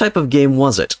 what type of game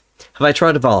was it? Have I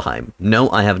tried Valheim? No,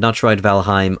 I have not tried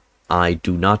Valheim. I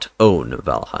do not own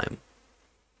Valheim.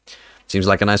 Seems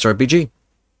like a nice RPG.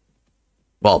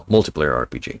 Well, multiplayer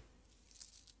RPG.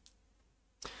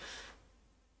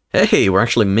 Hey, we're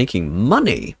actually making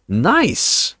money.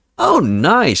 Nice. Oh,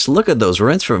 nice. Look at those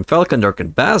rents from Falcondark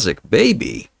and Basic,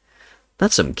 baby.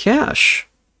 That's some cash.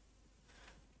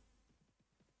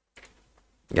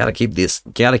 Gotta keep this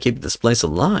place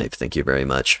alive. Thank you very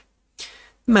much.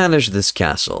 Manage this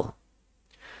castle.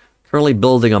 Currently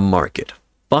building a market.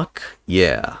 Fuck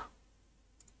yeah.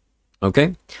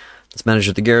 Okay. Let's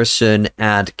manage the garrison.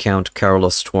 Add Count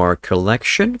Carlos to our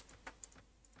collection.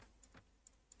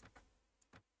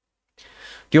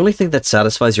 The only thing that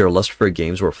satisfies your lust for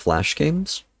games were flash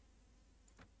games?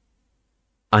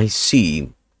 I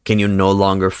see. Can you no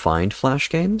longer find flash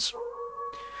games?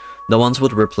 The ones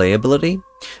with replayability?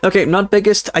 Okay, not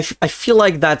biggest. I feel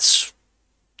like that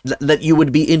you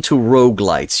would be into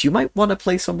roguelites. You might want to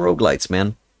play some roguelites,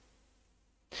 man.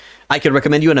 I could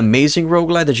recommend you an amazing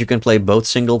roguelite that you can play both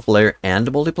single player and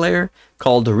multiplayer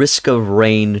called Risk of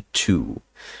Rain 2.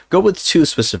 Go with 2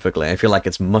 specifically. I feel like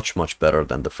it's much, much better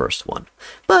than the first one.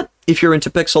 But if you're into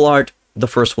pixel art, the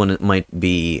first one might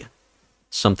be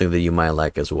something that you might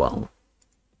like as well.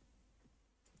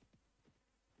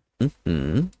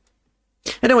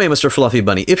 Anyway, Mr. Fluffy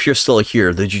Bunny, if you're still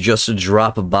here, did you just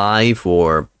drop by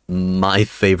for my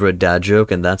favorite dad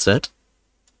joke and that's it?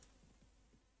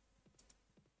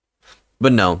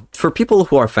 But no, for people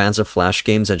who are fans of flash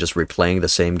games and just replaying the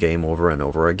same game over and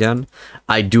over again,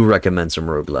 I do recommend some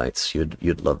roguelites.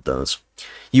 You'd love those.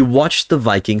 You watched the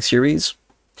Viking series?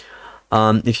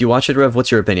 If you watch it, Rev, what's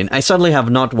your opinion? I certainly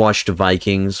have not watched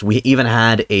Vikings. We even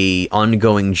had a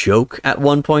ongoing joke at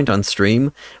one point on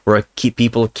stream where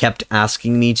people kept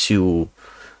asking me to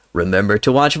remember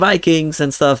to watch Vikings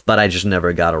and stuff, but I just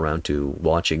never got around to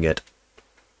watching it.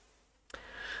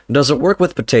 Does it work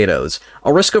with potatoes?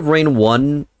 A Risk of Rain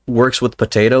 1 works with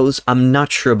potatoes. I'm not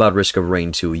sure about Risk of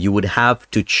Rain 2. You would have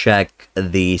to check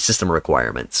the system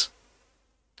requirements.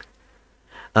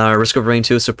 Risk of Rain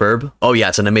 2 is superb. Oh yeah,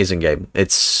 it's an amazing game.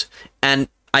 And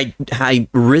I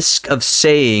risk of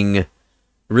saying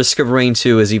Risk of Rain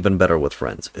 2 is even better with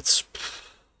friends. It's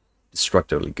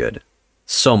destructively good.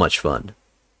 So much fun.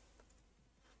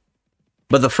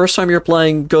 But the first time you're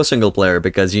playing, go single player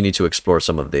because you need to explore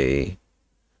some of the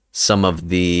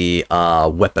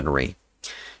weaponry.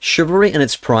 Chivalry in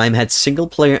its prime had single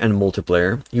player and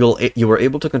multiplayer. You were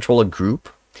able to control a group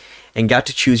and got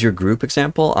to choose your group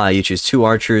example. You choose 2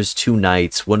 archers, 2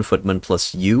 knights, 1 footman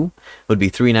plus you would be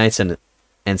 3 knights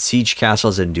and siege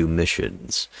castles and do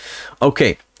missions.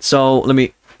 Okay, so let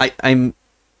me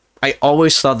I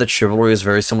always thought that Chivalry was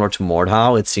very similar to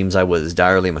Mordhau. It seems I was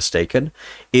direly mistaken.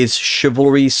 Is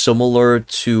Chivalry similar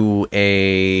to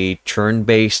a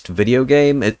turn-based video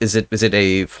game? Is it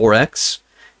a 4X?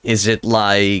 Is it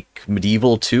like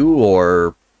Medieval 2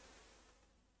 or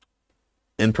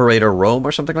Imperator Rome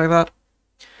or something like that?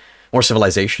 Or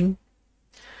Civilization?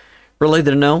 Really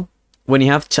didn't know. When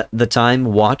you have the time,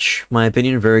 watch, my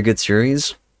opinion, very good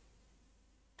series.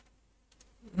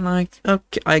 Like,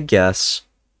 okay, I guess.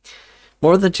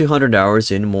 More than 200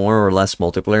 hours in more or less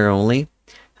multiplayer only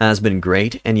has been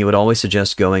great, and you would always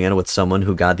suggest going in with someone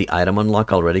who got the item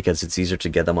unlock already because it's easier to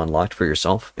get them unlocked for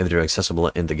yourself if they're accessible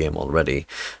in the game already.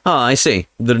 Oh, I see.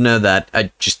 Didn't know that.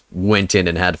 I just went in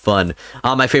and had fun.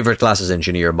 My favorite class is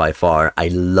Engineer by far. I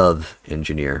love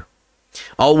Engineer.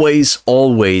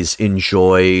 Always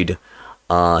enjoyed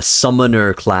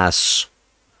Summoner classes.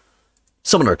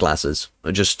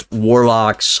 Just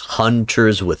warlocks,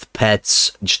 hunters with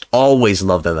pets. Just always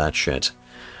loved that shit.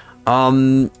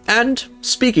 And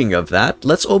speaking of that,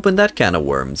 let's open that can of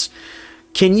worms.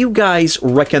 Can you guys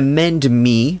recommend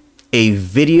me a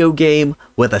video game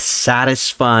with a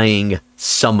satisfying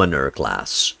summoner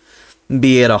class?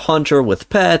 Be it a hunter with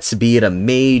pets, be it a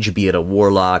mage, be it a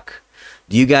warlock.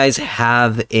 Do you guys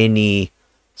have any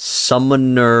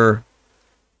summoner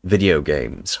video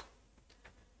games?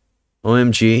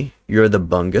 OMG, you're the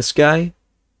Bungus guy?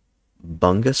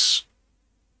 Bungus?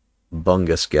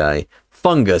 Bungus guy.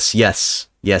 Fungus, yes.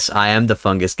 Yes, I am the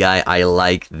Fungus guy. I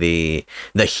like the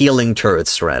healing turret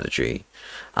strategy.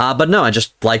 But no, I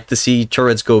just like to see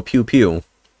turrets go pew-pew.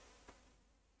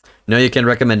 No, you can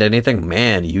recommend anything?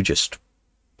 Man, you just...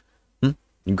 Your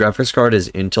graphics card is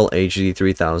Intel HD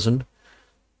 3000?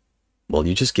 Well,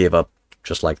 you just gave up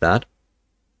just like that.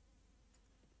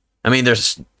 I mean,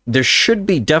 there's there should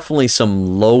be definitely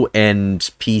some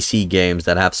low-end PC games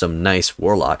that have some nice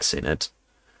warlocks in it.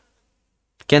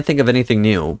 Can't think of anything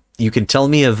new. You can tell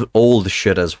me of old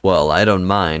shit as well. I don't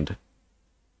mind.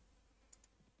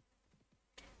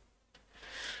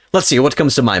 Let's see, what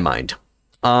comes to my mind?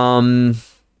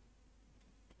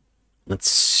 Let's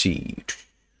see.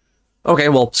 Okay,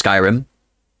 well, Skyrim.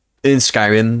 In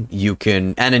Skyrim, you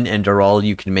can, and in Endor,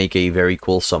 you can make a very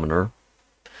cool summoner.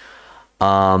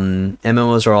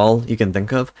 MMOs are all you can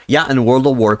think of. Yeah, in World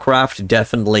of Warcraft,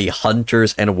 definitely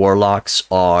Hunters and Warlocks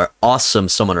are awesome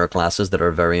summoner classes that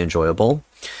are very enjoyable.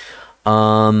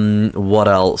 What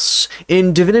else?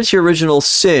 In Divinity Original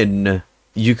Sin,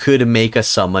 you could make a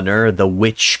summoner. The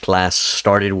Witch class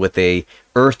started with a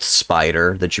Earth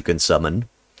Spider that you can summon.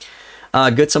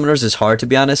 Good summoners is hard, to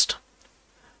be honest.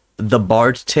 The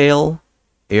Bard Tale,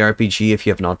 ARPG, if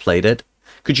you have not played it.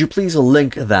 Could you please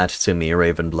link that to me,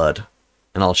 Ravenblood?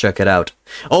 And I'll check it out.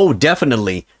 Oh,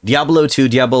 definitely. Diablo 2,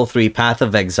 Diablo 3, Path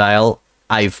of Exile.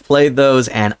 I've played those,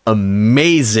 and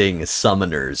amazing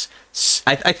summoners.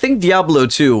 I think Diablo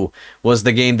 2 was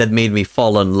the game that made me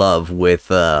fall in love with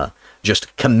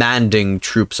just commanding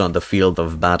troops on the field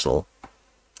of battle.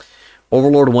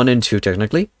 Overlord 1 and 2,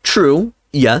 technically. True.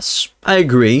 Yes, I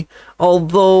agree.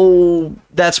 Although,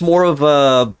 that's more of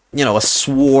a, you know, a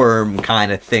swarm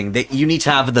kind of thing. That you need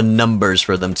to have the numbers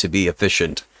for them to be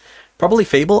efficient. Probably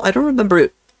Fable? I don't remember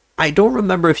it. I don't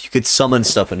remember if you could summon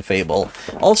stuff in Fable.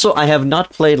 Also, I have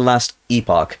not played Last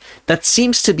Epoch. That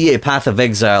seems to be a Path of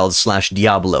Exile /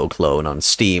 Diablo clone on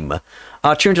Steam.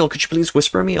 Chirngel, could you please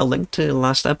whisper me a link to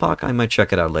Last Epoch? I might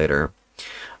check it out later.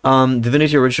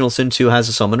 Divinity Original Sin 2 has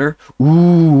a summoner.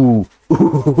 Ooh.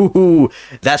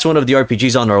 That's one of the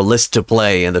RPGs on our list to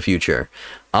play in the future.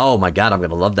 Oh my god, I'm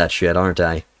gonna love that shit, aren't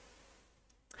I?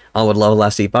 I would love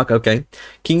Last Epoch, okay.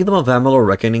 Kingdom of Amalur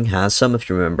Reckoning has some, if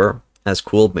you remember. Has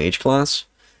cool mage class.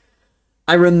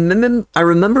 I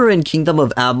remember in Kingdom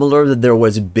of Amalur that there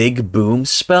was big boom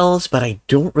spells, but I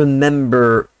don't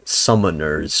remember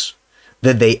summoners.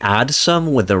 Did they add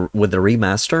some with the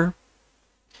remaster?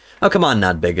 Oh, come on,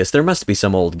 not biggest. There must be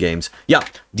some old games. Yeah,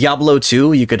 Diablo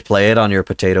 2, you could play it on your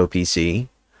potato PC.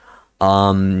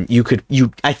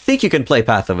 I think you can play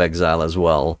Path of Exile as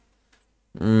well.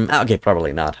 Okay,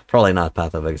 probably not. Probably not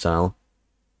Path of Exile.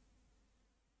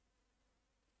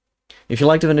 If you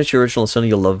like Divinity Original Sin,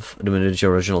 you'll love Divinity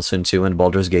Original Sin 2, and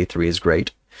Baldur's Gate 3 is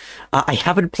great. I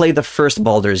haven't played the first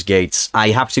Baldur's Gates. I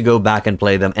have to go back and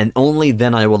play them, and only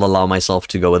then I will allow myself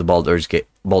to go with Baldur's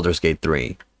Gate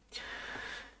 3.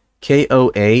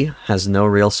 KOA has no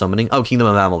real summoning. Oh, Kingdom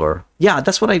of Amalur. Yeah,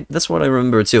 that's what I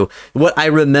remember too. What I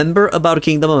remember about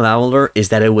Kingdom of Amalur is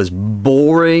that it was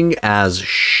boring as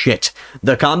shit.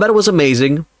 The combat was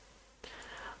amazing,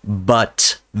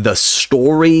 but the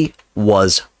story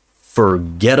was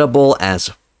forgettable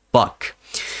as fuck.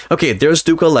 Okay, there's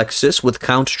Duke Alexis with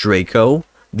Count Draco.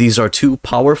 These are two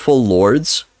powerful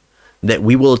lords that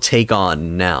we will take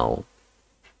on now.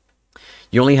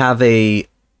 You only have a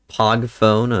Pog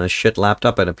phone, a shit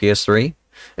laptop, and a PS3.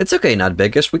 It's okay, not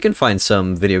biggest. We can find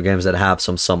some video games that have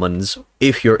some summons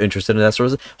if you're interested in that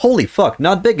sort of thing. Holy fuck,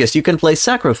 not biggest. You can play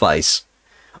Sacrifice.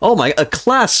 Oh my, a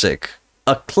classic.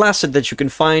 A classic that you can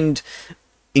find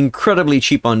incredibly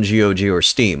cheap on GOG or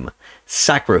Steam.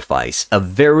 Sacrifice, a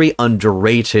very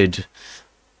underrated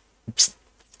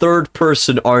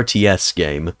third-person RTS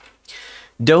game.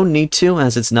 Don't need to,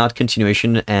 as it's not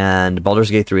continuation, and Baldur's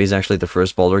Gate 3 is actually the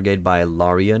first Baldur's Gate by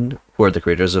Larian, who are the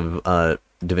creators of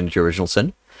Divinity Original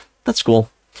Sin. That's cool.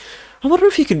 I wonder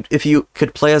if you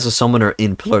could play as a summoner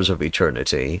in Pillars of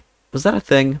Eternity. Was that a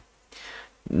thing?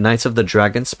 Knights of the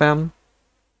Dragon spam?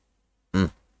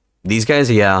 These guys,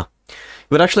 yeah.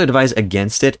 You would actually advise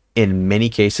against it in many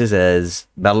cases, as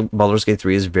Baldur's Gate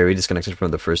 3 is very disconnected from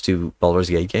the first two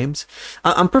Baldur's Gate games.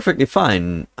 I'm perfectly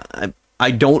fine. I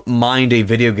don't mind a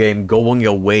video game going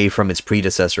away from its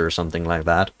predecessor or something like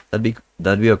that.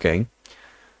 That'd be okay.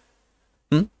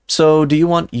 So, do you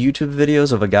want YouTube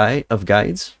videos of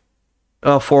guides?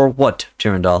 For what,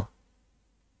 Tyrandal?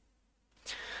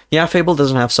 Yeah, Fable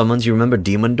doesn't have summons. You remember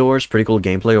Demon Doors? Pretty cool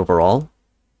gameplay overall.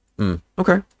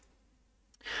 Okay.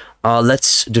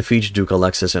 Let's defeat Duke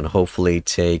Alexis and hopefully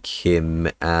take him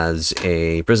as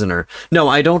a prisoner. No,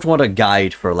 I don't want a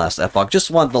guide for Last Epoch. Just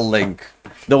want the link.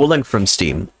 The link from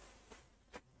Steam.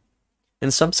 In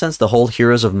some sense, the whole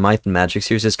Heroes of Might and Magic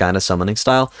series is kind of summoning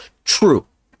style. True.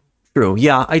 True.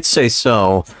 Yeah, I'd say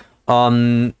so.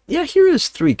 Yeah, Heroes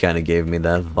 3 kind of gave me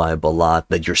that vibe a lot,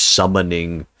 that you're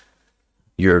summoning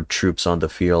your troops on the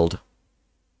field.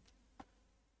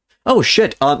 Oh,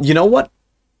 shit. You know what?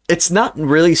 It's not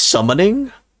really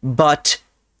summoning, but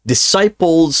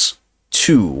Disciples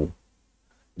 2.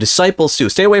 Disciples 2.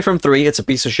 Stay away from 3. It's a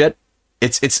piece of shit.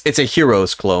 It's a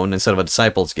Heroes clone instead of a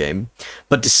Disciples game.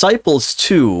 But Disciples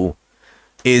 2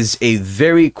 is a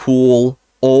very cool,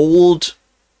 old,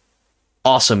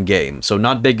 awesome game. So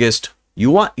not biggest.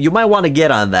 You might want to get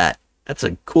on that. That's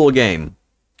a cool game.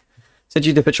 Send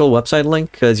you the official website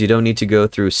link because you don't need to go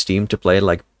through Steam to play it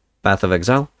like Path of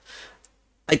Exile.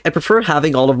 I prefer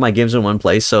having all of my games in one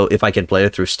place, so if I can play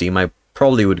it through Steam, I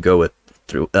probably would go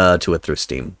through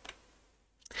Steam.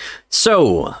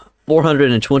 So,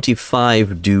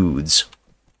 425 dudes.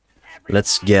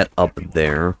 Let's get up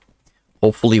there.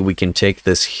 Hopefully we can take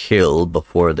this hill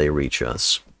before they reach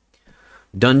us.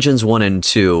 Dungeons 1 and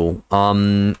 2.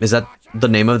 Is that the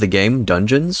name of the game?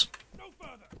 Dungeons?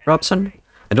 Robson?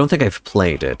 I don't think I've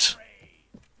played it.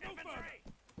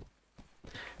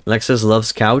 Lexus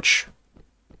loves couch.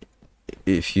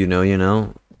 If you know, you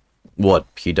know. What?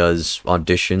 He does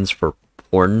auditions for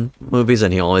porn movies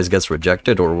and he always gets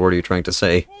rejected? Or what are you trying to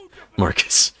say,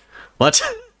 Marcus? What?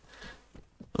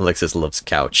 Alexis loves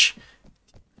couch.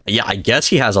 Yeah, I guess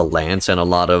he has a lance and a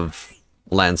lot of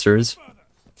lancers.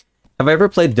 Have I ever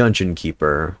played Dungeon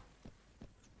Keeper?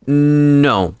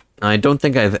 No. I don't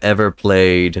think I've ever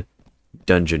played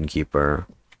Dungeon Keeper.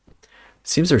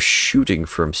 Seems they're shooting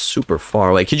from super far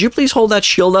away. Could you please hold that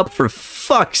shield up for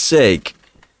fuck's sake?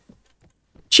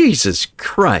 Jesus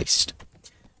Christ.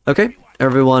 Okay,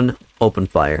 everyone, open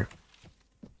fire.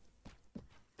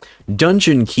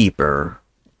 Dungeon Keeper.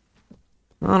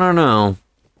 I don't know.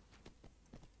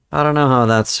 I don't know how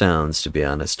that sounds, to be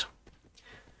honest.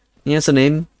 Yeah, it's a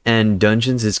name, and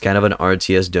Dungeons is kind of an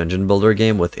RTS dungeon builder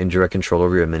game with indirect control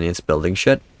over your minions building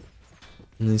shit.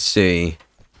 Let's see.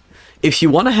 If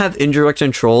you want to have indirect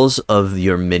controls of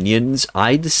your minions,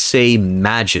 I'd say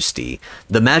Majesty.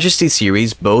 The Majesty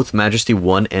series, both Majesty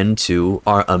 1 and 2,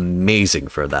 are amazing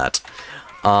for that.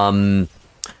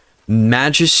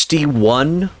 Majesty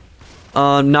 1,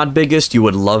 not biggest, you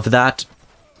would love that.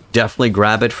 Definitely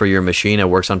grab it for your machine, it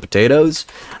works on potatoes.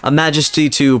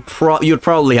 Majesty 2, you'd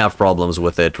probably have problems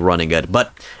with it running it,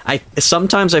 but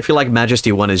sometimes I feel like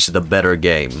Majesty 1 is the better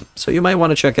game, so you might want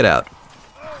to check it out.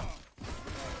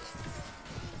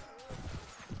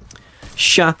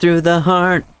 Shot through the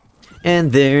heart,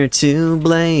 and they're to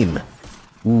blame.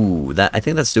 Ooh, I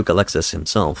think that's Duke Alexis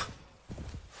himself.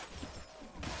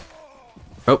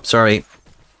 Oh, sorry.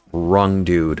 Wrong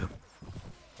dude.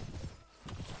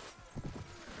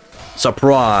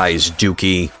 Surprise,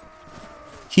 Dookie.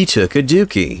 He took a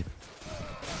dookie.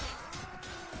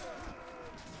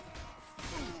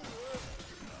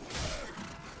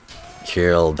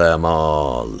 Kill them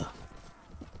all.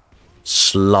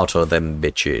 Slaughter them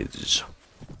bitches.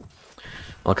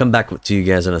 I'll come back to you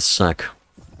guys in a sec.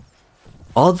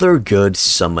 Other good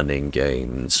summoning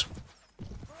games.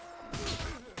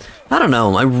 I don't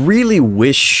know, I really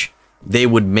wish they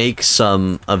would make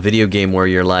a video game where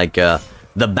you're like the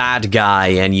bad guy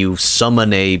and you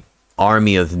summon a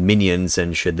army of minions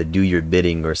and shit that do your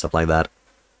bidding or stuff like that.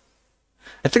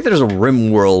 I think there's a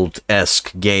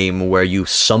RimWorld-esque game where you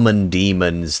summon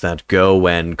demons that go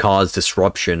and cause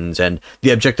disruptions, and the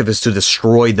objective is to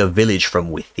destroy the village from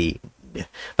within. But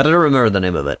I don't remember the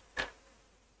name of it.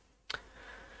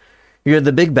 You're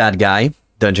the big bad guy,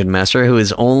 Dungeon Master, who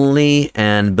is only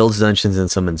and builds dungeons and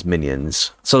summons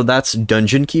minions. So that's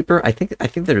Dungeon Keeper. I think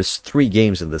there's 3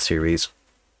 games in the series.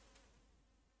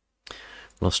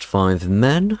 Lost 5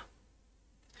 men.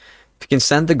 If you can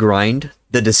stand the grind,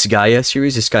 the Disgaea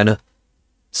series is kind of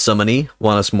summony.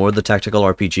 Want us more the tactical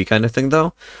RPG kind of thing,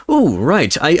 though? Ooh,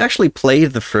 right. I actually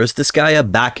played the first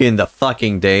Disgaea back in the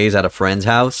fucking days at a friend's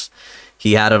house.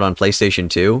 He had it on PlayStation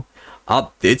 2.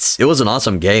 It was an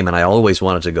awesome game, and I always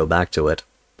wanted to go back to it.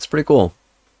 It's pretty cool.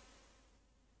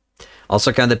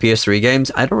 Also, kind of the PS3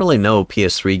 games. I don't really know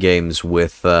PS3 games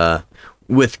with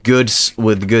good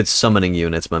summoning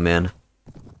units, my man.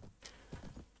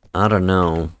 I don't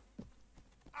know.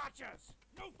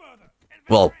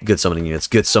 Well, good summoning units,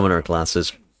 good summoner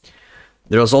classes.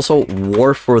 There was also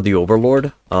War for the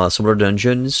Overlord, similar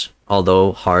dungeons,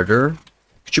 although harder.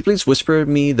 Could you please whisper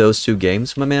me those 2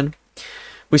 games, my man?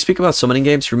 We speak about summoning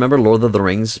games. Remember Lord of the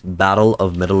Rings, Battle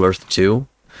of Middle-earth 2?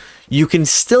 You can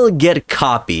still get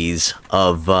copies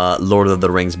of Lord of the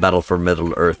Rings, Battle for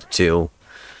Middle-earth 2.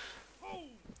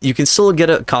 You can still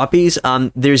get copies.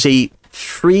 There's a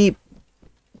free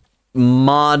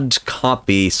mod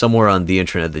copy somewhere on the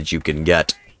internet that you can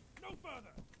get.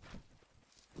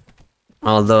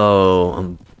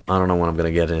 Although, I don't know when I'm going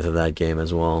to get into that game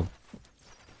as well.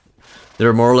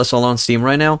 They're more or less all on Steam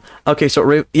right now? Okay,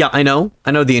 so, yeah, I know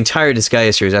the entire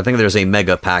Disgaea series. I think there's a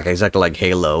mega pack, exactly like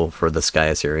Halo, for the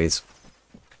Disgaea series.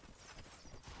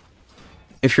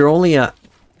 if you're only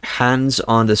hands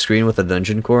on the screen with a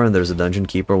dungeon core and there's a dungeon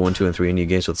keeper 1, 2, and 3 and you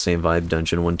games with the same vibe,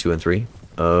 dungeon 1, 2, and 3.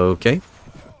 Okay.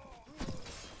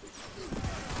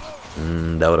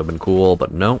 That would have been cool,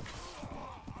 but no.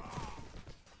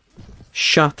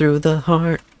 Shot through the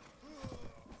heart.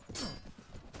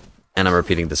 And I'm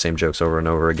repeating the same jokes over and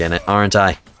over again, aren't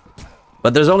I?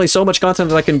 But there's only so much content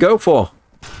that I can go for.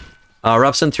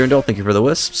 Robson, Tyrndal, thank you for the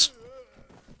wisps.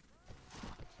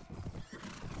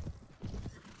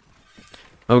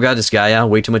 Oh god, this guy, yeah,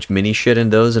 way too much mini shit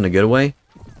in those in a good way.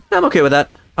 I'm okay with that.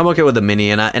 I'm okay with the mini,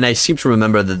 and I seem to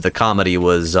remember that the comedy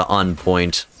was on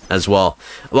point as well.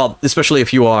 Well, especially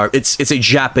if you are, it's a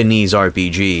Japanese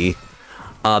RPG.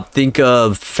 Think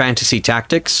of Fantasy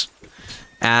Tactics,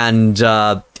 and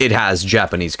it has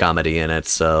Japanese comedy in it,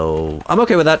 so I'm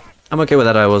okay with that. I'm okay with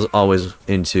that. I was always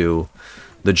into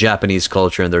the Japanese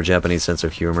culture and their Japanese sense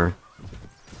of humor.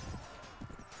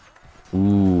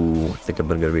 Ooh, I think I'm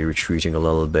going to be retreating a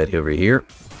little bit over here.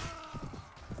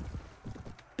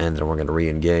 And then we're going to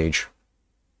re-engage.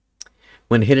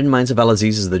 When Hidden Mines of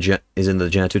Al-Aziz is in the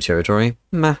Jatu territory,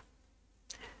 meh.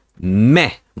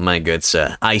 Meh, my good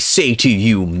sir. I say to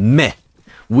you, meh.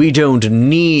 We don't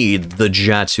need the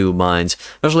Jatu mines.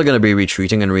 I'm actually going to be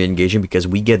retreating and re-engaging because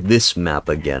we get this map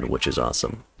again, which is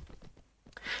awesome.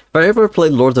 If I ever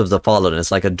played Lords of the Fallen,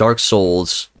 it's like a Dark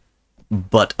Souls,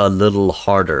 but a little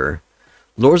harder.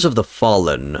 Lords of the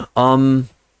Fallen,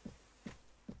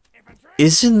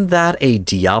 isn't that a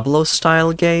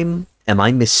Diablo-style game? Am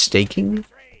I mistaken?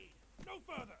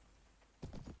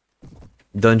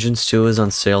 Dungeons 2 is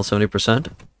on sale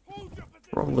 70%.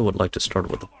 Probably would like to start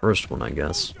with the first one, I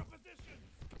guess.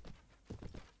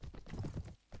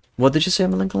 What did you say,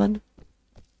 Melancholan?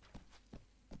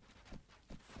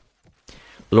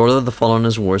 Lord of the Fallen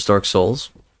is worse Dark Souls?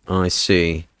 Oh, I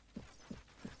see.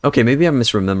 Okay, maybe I'm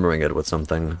misremembering it with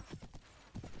something.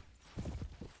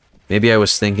 Maybe I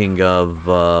was thinking of,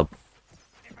 I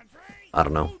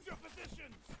don't know.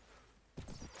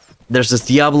 There's this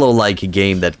Diablo-like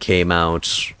game that came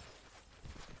out.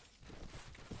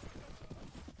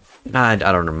 I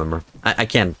don't remember. I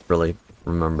can't really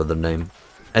remember the name.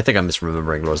 I think I'm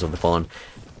misremembering Lords of the Fallen.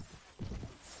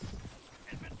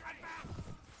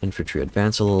 Infantry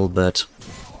advance a little bit.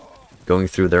 Going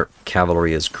through their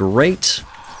cavalry is great.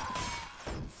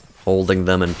 Holding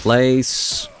them in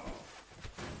place.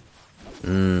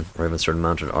 Ravensword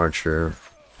mounted archer.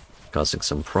 Causing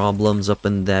some problems up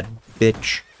in that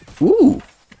bitch. Ooh!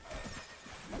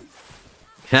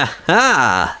 Ha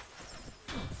ha!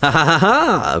 Ha ha ha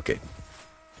ha! Okay.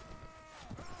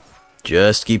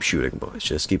 Just keep shooting, boys.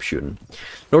 Just keep shooting.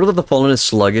 Lord of the Fallen is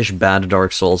sluggish, bad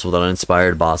Dark Souls with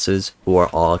uninspired bosses who are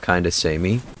all kind of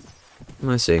samey.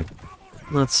 I see.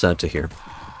 That's sad to hear.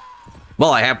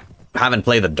 Well, I haven't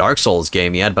played the Dark Souls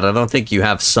game yet, but I don't think you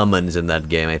have summons in that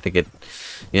game. I think it,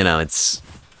 you know, it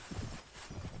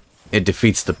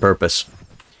defeats the purpose.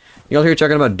 Y'all here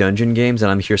talking about dungeon games, and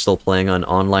I'm here still playing an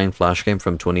online flash game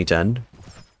from 2010.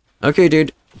 Okay,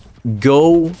 dude.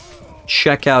 Go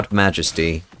check out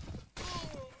Majesty.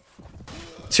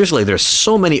 Seriously, there's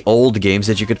so many old games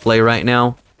that you could play right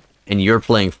now, and you're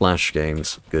playing flash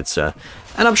games. Good stuff.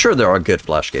 And I'm sure there are good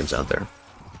flash games out there.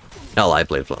 Hell, I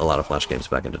played a lot of flash games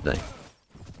back in the day.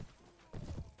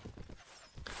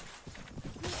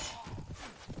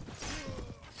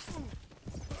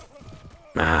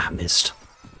 Ah, missed.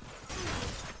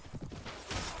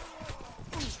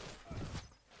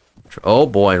 Oh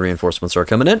boy, reinforcements are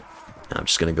coming in. I'm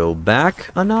just gonna go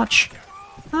back a notch.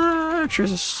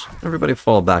 Just everybody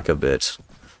fall back a bit.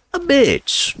 A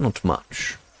bit, not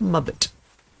much. A bit.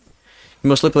 You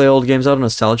mostly play old games out of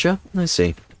nostalgia? I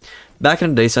see. Back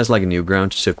in the day, sounds like a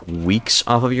Newground took weeks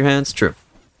off of your hands. True.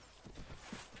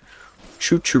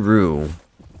 Choo-choo-roo.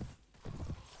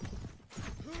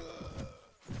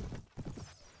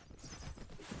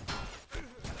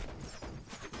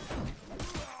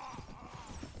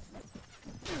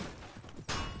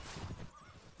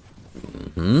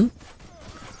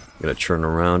 Gonna turn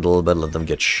around a little bit, let them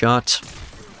get shot.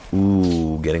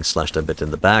 Ooh, getting slashed a bit in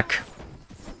the back.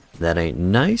 That ain't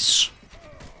nice.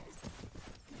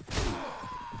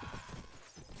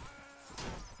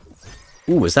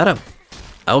 Ooh, is that a...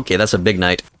 Okay, that's a big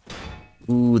knight.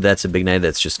 Ooh, that's a big knight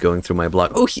that's just going through my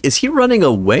block. Oh, is he running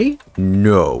away?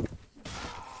 No.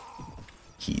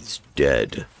 He's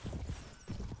dead.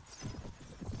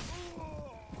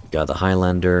 Got the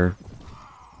Highlander.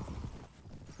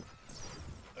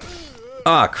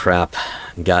 Ah, crap.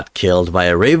 Got killed by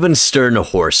a Ravenstern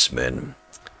horseman.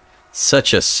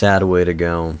 Such a sad way to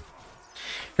go.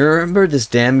 You remember this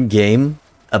damn game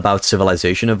about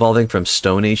civilization evolving from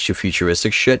Stone Age to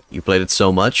futuristic shit? You played it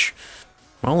so much.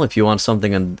 Well, if you want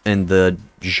something in the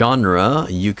genre,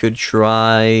 you could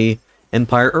try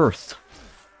Empire Earth.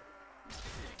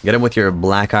 Get him with your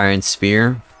Black Iron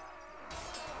Spear.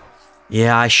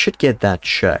 Yeah, I should get that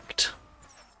checked.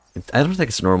 I don't think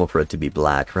it's normal for it to be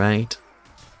black, right?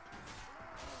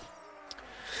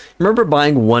 Remember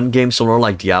buying one game similar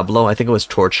like Diablo? I think it was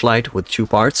Torchlight with 2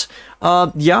 parts.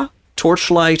 Yeah.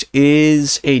 Torchlight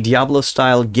is a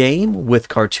Diablo-style game with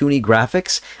cartoony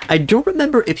graphics. I don't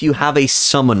remember if you have a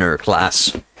summoner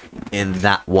class in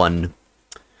that one.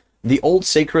 The old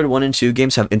Sacred 1 and 2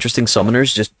 games have interesting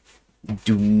summoners, just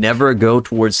do never go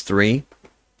towards 3.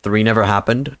 3 never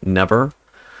happened. Never.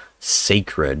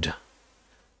 Sacred.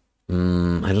 I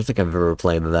don't think I've ever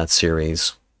played that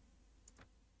series.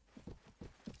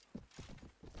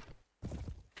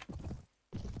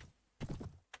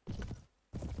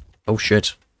 Oh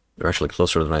shit. They're actually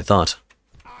closer than I thought.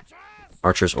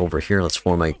 Archers over here. Let's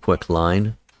form a quick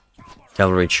line.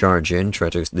 Cavalry charge in. Try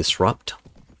to disrupt.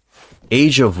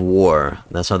 Age of War.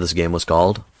 That's how this game was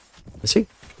called. Let's see.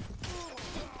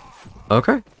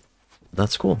 Okay.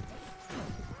 That's cool.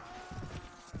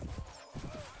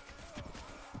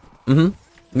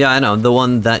 Yeah, I know. The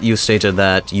one that you stated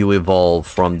that you evolve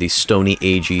from the Stony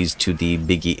Ages to the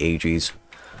Biggie Ages.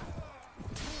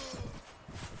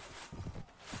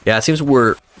 Yeah, it seems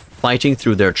we're fighting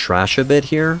through their trash a bit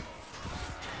here.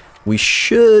 We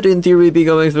should, in theory, be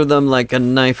going through them like a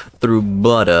knife through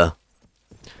butter.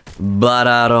 But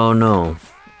I don't know.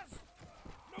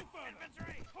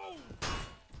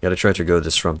 Gotta try to go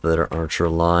disrupt their archer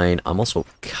line. I'm also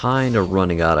kind of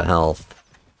running out of health.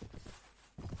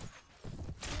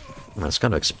 I was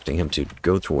kind of expecting him to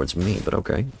go towards me, but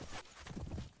okay.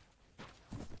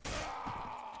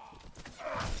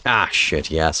 Ah, shit,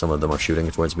 yeah, some of them are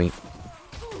shooting towards me.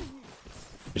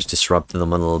 Just disrupt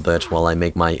them a little bit while I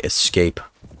make my escape.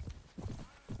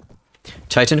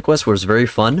 Titan Quest was very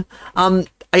fun.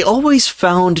 I always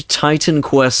found Titan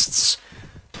Quest's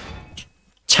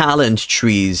talent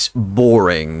trees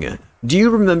boring. Do you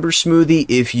remember, Smoothie,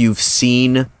 if you've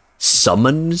seen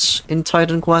summons in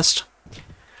Titan Quest?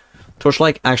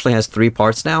 Torchlight actually has 3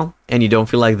 parts now, and you don't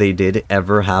feel like they did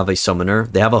ever have a summoner.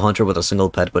 They have a hunter with a single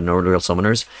pet, but no real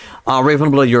summoners.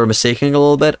 Ravenblood, you're mistaking a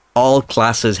little bit. All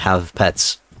classes have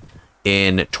pets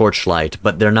in Torchlight,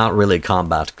 but they're not really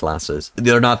combat classes.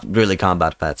 They're not really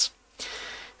combat pets.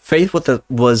 Faith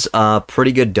was a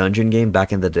pretty good dungeon game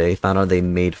back in the day. Found out they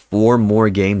made 4 more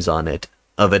games on it.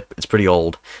 It's pretty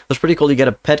old. It's pretty cool. You get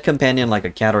a pet companion like a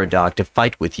cat or a dog to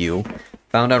fight with you.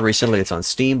 Found out recently it's on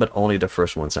Steam, but only the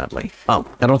first one, sadly. Oh,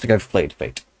 I don't think I've played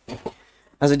Fate.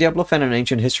 As a Diablo fan and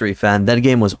ancient history fan, that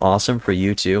game was awesome for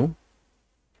you too.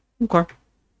 Okay.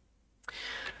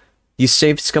 You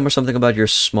saved Scum or something about your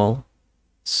small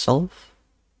self?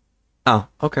 Oh,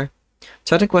 okay.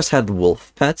 Titan Quest had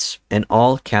wolf pets, and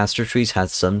all caster trees had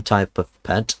some type of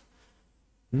pet.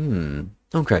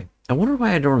 Okay. I wonder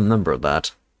why I don't remember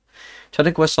that.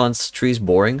 Titan Quest on trees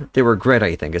boring. They were great,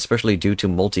 I think, especially due to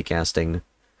multicasting.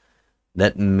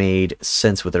 That made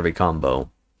sense with every combo.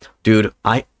 Dude,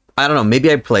 I don't know,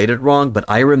 maybe I played it wrong, but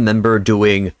I remember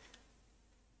doing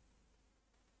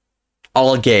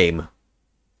all game.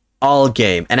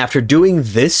 And after doing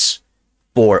this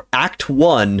for Act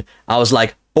 1, I was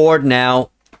like, bored now.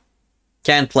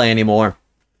 Can't play anymore.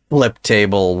 Flip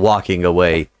table, walking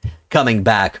away. Coming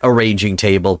back, arranging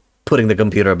table. Putting the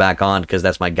computer back on, because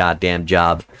that's my goddamn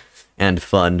job. And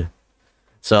fun.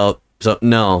 So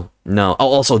no. Oh,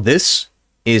 also, this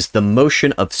is the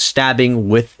motion of stabbing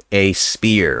with a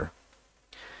spear.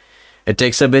 It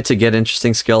takes a bit to get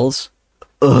interesting skills.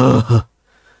 Ugh.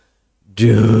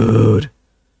 Dude.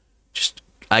 Just,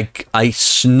 I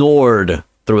snored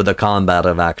through the combat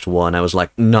of Act 1. I was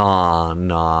like, nah,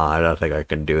 I don't think I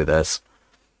can do this.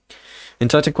 In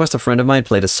Titan Quest, a friend of mine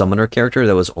played a summoner character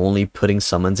that was only putting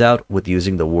summons out with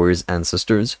using the warrior's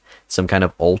ancestors, some kind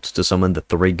of ult to summon the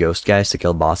 3 ghost guys to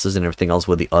kill bosses, and everything else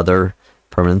with the other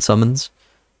permanent summons.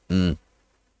 And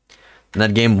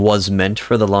that game was meant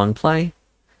for the long play.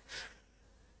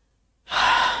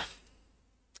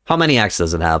 How many acts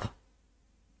does it have?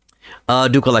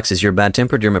 Duke Alexis, you're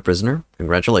bad-tempered, you're my prisoner.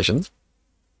 Congratulations.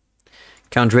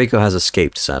 Count Draco has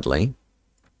escaped, sadly.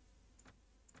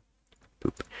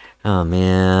 Boop. Oh,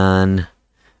 man.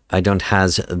 I don't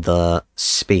has the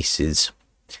spaces.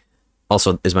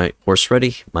 Also, is my horse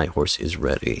ready? My horse is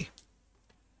ready.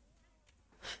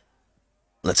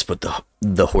 Let's put the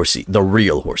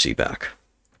real horsey back.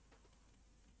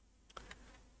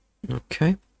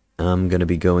 Okay. I'm gonna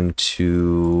be going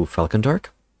to Falcondark.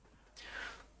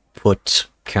 Put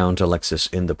Count Alexis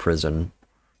in the prison.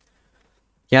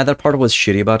 Yeah, that part was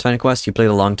shitty about Titan Quest. You played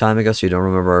a long time ago, so you don't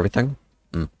remember everything.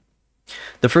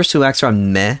 The first two acts are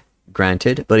meh,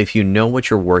 granted, but if you know what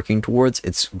you're working towards,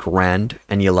 it's grand,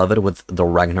 and you love it with the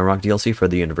Ragnarok DLC for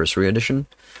the Anniversary Edition.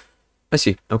 I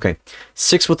see, okay.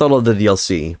 6 with all of the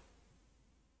DLC.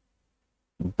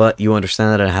 But you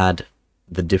understand that it had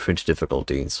the different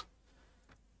difficulties.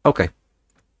 Okay.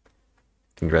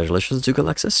 Congratulations, Duke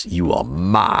Alexis. You are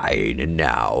mine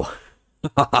now.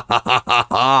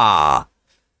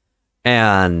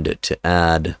 And to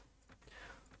add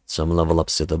some level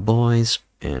ups to the boys,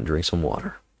 and drink some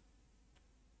water.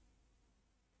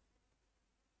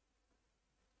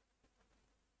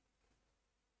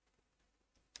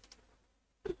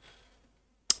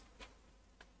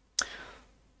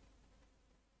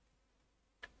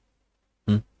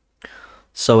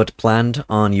 So it planned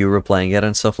on you replaying it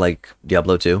and stuff like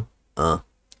Diablo 2?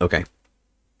 Okay.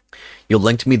 You'll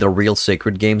link to me the real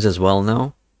Sacred games as well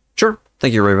now? Sure.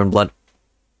 Thank you, Ravenblood.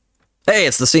 Hey,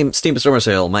 it's the Steam Summer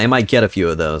Sale. I might get a few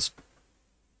of those.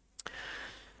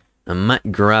 I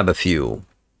might grab a few.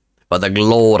 For the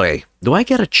glory. Do I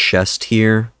get a chest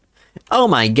here? Oh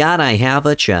my god, I have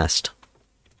a chest.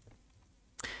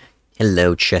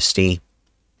 Hello, chesty.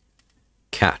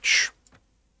 Catch.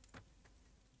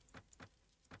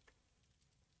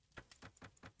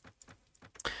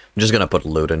 I'm just gonna put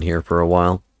loot in here for a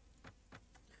while.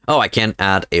 Oh, I can't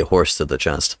add a horse to the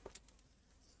chest.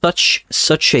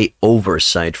 Such a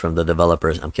oversight from the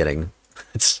developers. I'm kidding.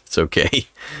 It's okay.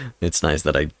 It's nice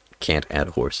that I can't add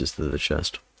horses to the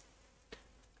chest.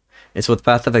 It's what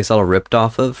Path of Exile ripped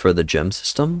off of for the gem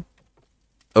system.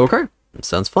 Okay, that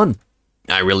sounds fun.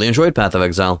 I really enjoyed Path of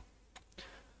Exile.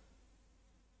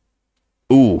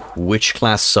 Ooh, witch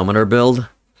class summoner build?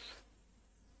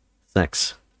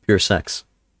 Sex. Pure sex.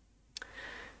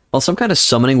 Well, some kind of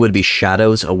summoning would be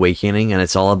Shadow's Awakening, and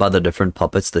it's all about the different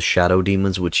puppets, the shadow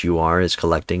demons, which you are, is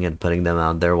collecting and putting them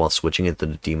out there while switching it to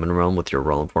the demon realm with your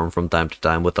realm form from time to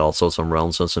time, with also some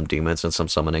realms and some demons and some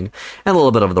summoning, and a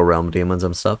little bit of the realm demons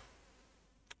and stuff.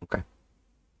 Okay.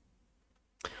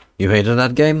 You hated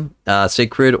that game?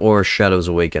 Sacred or Shadow's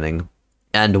Awakening?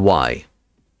 And why?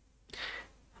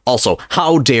 Also,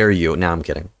 how dare you? Nah, I'm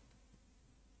kidding.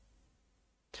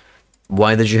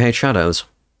 Why did you hate Shadows?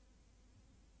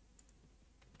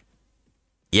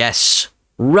 Yes,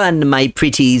 run, my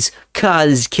pretties,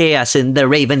 cause chaos in the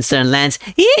Ravenstern lands.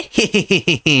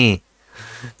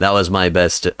 That was my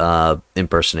best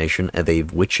impersonation of a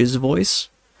witch's voice.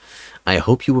 I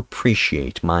hope you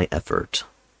appreciate my effort.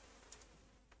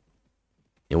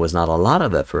 It was not a lot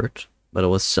of effort, but it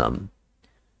was some.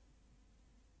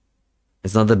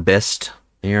 It's not the best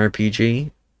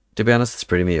ARPG. To be honest, it's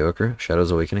pretty mediocre.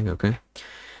 Shadow's Awakening, okay.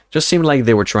 Just seemed like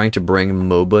they were trying to bring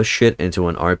MOBA shit into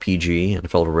an RPG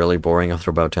and felt really boring after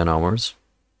about 10 hours.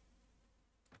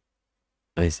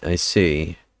 I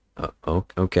see. Oh,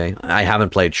 okay. I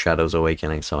haven't played Shadow's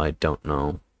Awakening, so I don't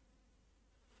know.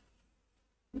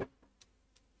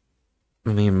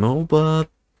 I mean, MOBA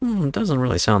doesn't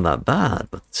really sound that bad,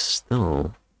 but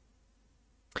still.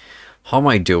 How am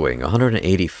I doing?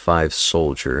 185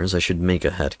 soldiers. I should make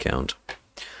a head count.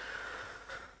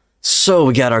 So,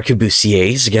 we got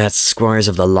arquebusiers, we got squires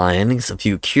of the lion, a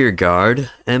few Kierguard,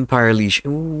 Empire Leash.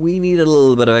 We need a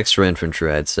little bit of extra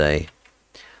infantry, I'd say.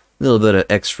 A little bit of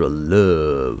extra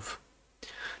love.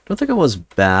 Don't think it was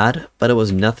bad, but it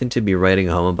was nothing to be writing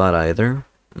home about either.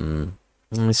 Let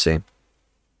me see.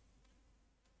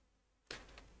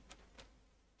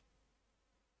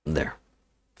 There.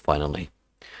 Finally.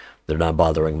 They're not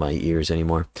bothering my ears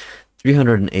anymore.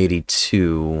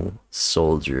 382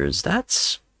 soldiers.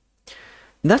 That's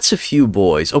a few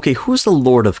boys. Okay, who's the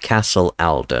Lord of Castle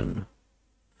Alden?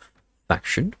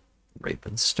 Faction.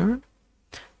 Ravenstern.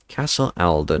 Castle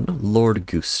Alden. Lord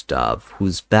Gustav,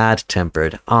 who's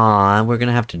bad-tempered. Ah, we're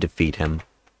gonna have to defeat him.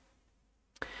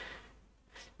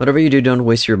 Whatever you do, don't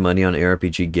waste your money on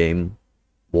ARPG game.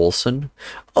 Wolson?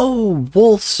 Oh,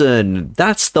 Wolson!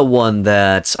 That's the one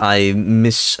that I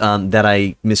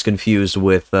misconfused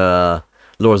with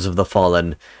Lords of the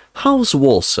Fallen. How's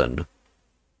Wolson?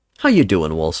 How you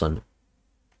doing, Wolson?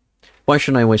 Why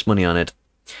shouldn't I waste money on it?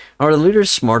 Are the leaders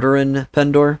smarter in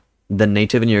Pendor than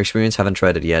native in your experience? Haven't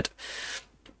tried it yet.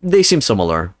 They seem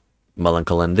similar,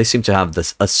 Melancholan. They seem to have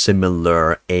a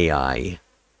similar AI.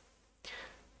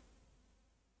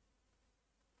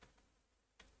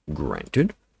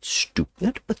 Granted,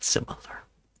 stupid, but similar.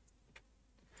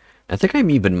 I think I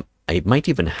might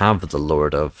even have the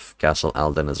Lord of Castle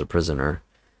Alden as a prisoner,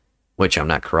 which I'm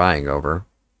not crying over.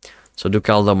 So Duke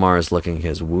Aldemar is licking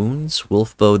his wounds.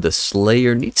 Wolfbow the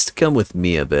Slayer needs to come with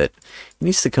me a bit. He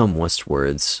needs to come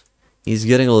westwards. He's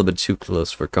getting a little bit too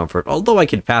close for comfort, although I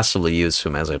could passively use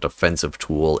him as a defensive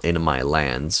tool in my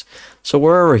lands. So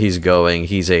wherever he's going,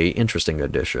 he's a interesting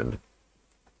addition.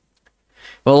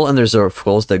 Well, and there's, of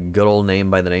course, the good old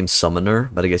name by the name Summoner,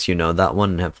 but I guess you know that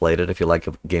one and have played it if you like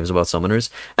games about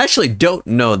summoners. I actually don't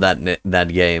know that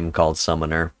game called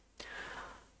Summoner.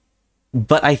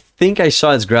 But I think I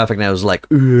saw its graphic and I was like,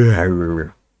 a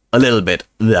little bit.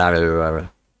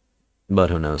 But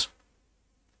who knows.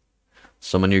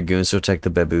 Summon your goons to attack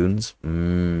the baboons.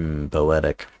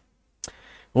 Poetic.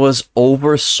 Was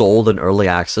oversold in early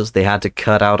access. They had to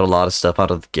cut out a lot of stuff out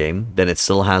of the game. Then it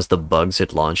still has the bugs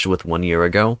it launched with 1 year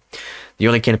ago. You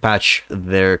only can patch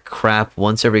their crap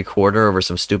once every quarter over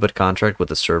some stupid contract with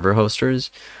the server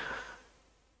hosters.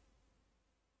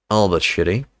 All but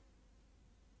shitty.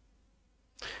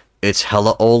 It's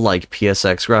hella old like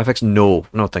PSX graphics.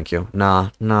 No, thank you. Nah,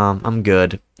 I'm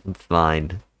good. I'm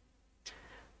fine.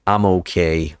 I'm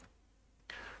okay.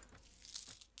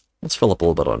 Let's fill up a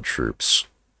little bit on troops.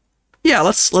 Yeah,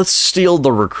 let's steal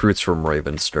the recruits from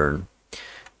Ravenstern.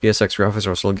 PSX graphics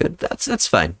are still good. That's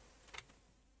fine.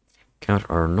 Count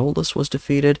Arnoldus was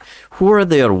defeated. Who are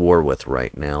they at war with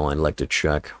right now? I'd like to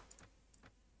check.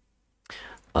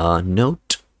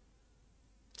 Note.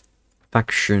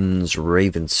 Factions,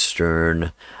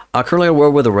 Ravenstern. Currently at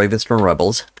war with the Ravenstern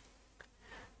rebels.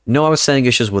 No, I was saying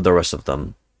issues with the rest of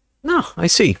them. No, I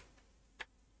see.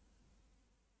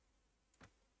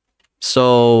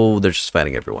 So, they're just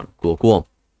fighting everyone. Cool.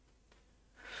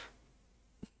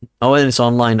 Oh, and it's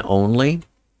online only.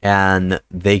 And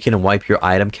they can wipe your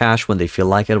item cache when they feel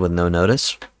like it with no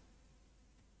notice.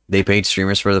 They paid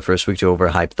streamers for the first week to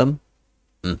overhype them.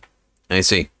 I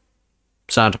see.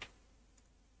 Sad.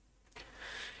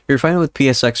 You're fine with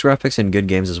PSX graphics and good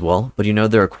games as well, but you know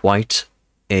there are quite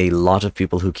a lot of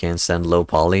people who can't stand low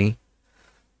poly.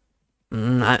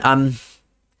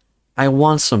 I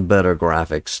want some better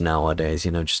graphics nowadays,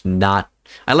 you know, just not...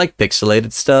 I like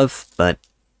pixelated stuff, but,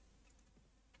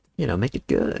 you know, make it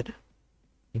good.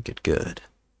 Make it good.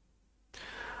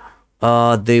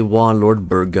 They want Lord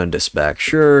Burgundus back.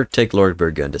 Sure, take Lord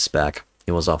Burgundus back.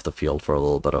 He was off the field for a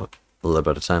little bit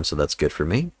of time, so that's good for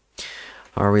me.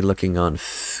 How are we looking on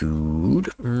food?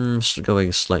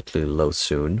 Going slightly low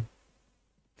soon.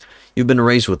 You've been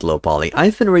raised with low poly.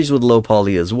 I've been raised with low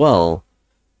poly as well,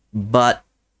 but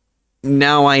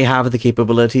now I have the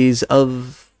capabilities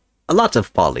of a lot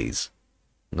of polys.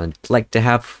 And I'd like to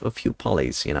have a few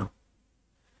polys, you know.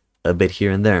 A bit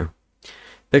here and there.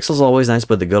 Pixel's always nice,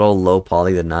 but the good old low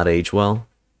poly did not age well.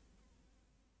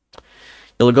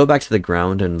 You'll go back to the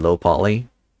ground in low poly.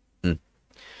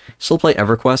 Still play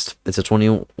EverQuest. It's a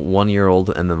 21-year-old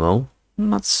MMO.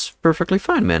 That's perfectly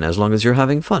fine, man, as long as you're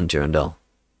having fun, Tyrandel.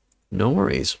 No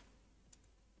worries.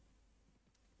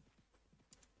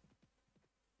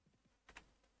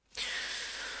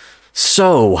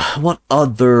 So, what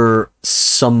other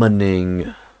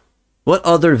summoning... What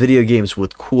other video games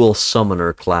with cool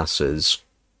summoner classes?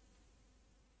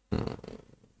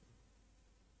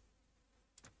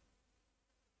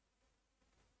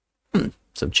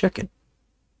 Some chicken.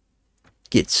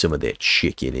 Get some of that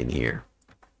chicken in here.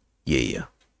 Yeah.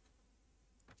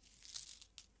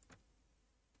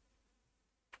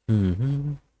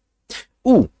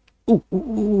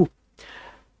 Ooh.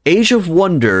 Age of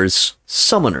Wonders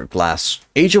Summoner class.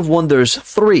 Age of Wonders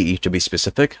 3, to be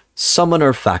specific.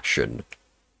 Summoner faction.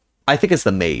 I think it's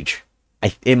the mage.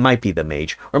 It might be the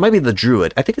mage. Or it might be the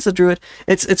druid. I think it's the druid.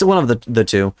 It's one of the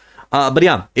two. But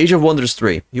yeah, Age of Wonders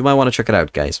 3. You might want to check it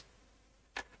out, guys.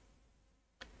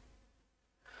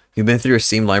 You've been through your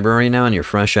Steam library now and you're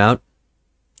fresh out?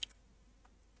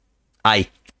 At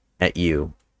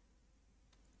you.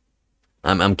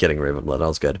 I'm kidding, Ravenblood.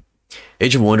 All's good.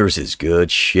 Age of Wonders is good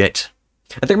shit.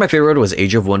 I think my favorite was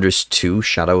Age of Wonders 2,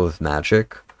 Shadow of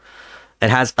Magic. It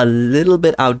has a little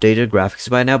bit outdated graphics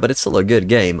by now, but it's still a good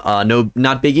game. No,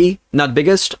 not Biggie, not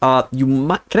biggest. You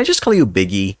might. Can I just call you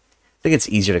Biggie? I think it's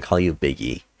easier to call you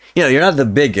Biggie. You know, you're not the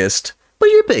biggest, but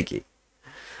you're Biggie.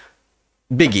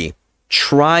 Biggie.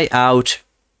 Try out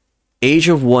Age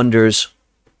of Wonders,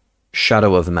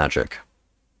 Shadow of Magic.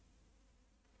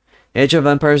 Age of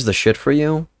Empires the shit for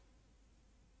you?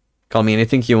 Call me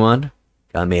anything you want.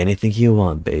 Call me anything you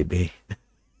want, baby.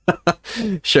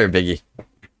 Sure, Biggie.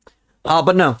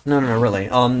 But no, really.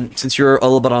 Since you're a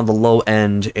little bit on the low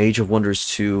end, Age of Wonders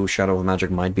 2, Shadow of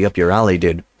Magic might be up your alley,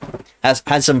 dude. Has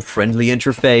some friendly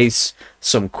interface,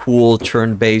 some cool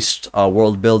turn-based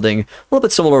world building, a little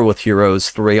bit similar with Heroes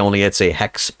 3, only it's a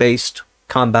hex-based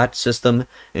combat system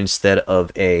instead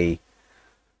of a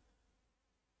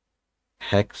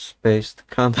hex-based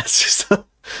combat system.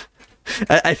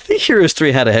 I think Heroes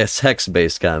 3 had a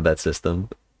hex-based combat system.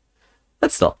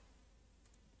 That's still.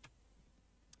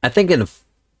 I think in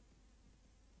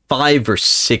 5 or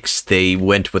 6 they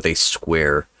went with a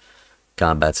square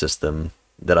combat system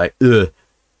that I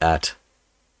at.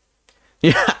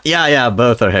 Yeah,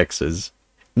 both are hexes.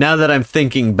 Now that I'm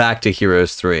thinking back to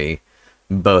Heroes 3,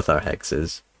 both are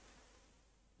hexes.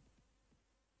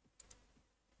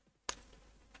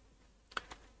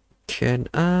 Can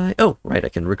I... Oh, right, I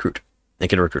can recruit. I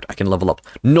can level up.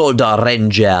 Nolda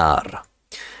Ranger!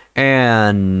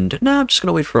 And... No, I'm just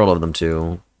gonna wait for all of them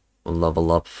to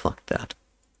level up. Fuck that.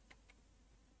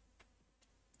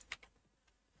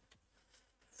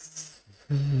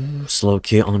 Slow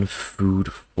kit on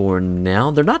food for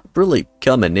now. They're not really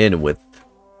coming in with...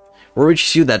 Where would you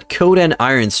see that Codan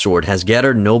Ironsword has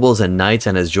gathered nobles and knights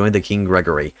and has joined the King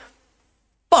Gregory?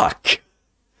 Fuck!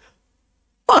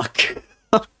 Fuck!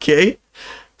 Okay.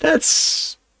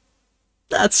 That's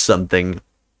something.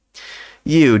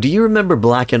 Do you remember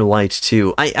Black and White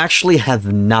 2? I actually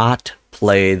have not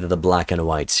played the Black and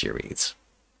White series.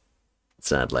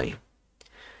 Sadly.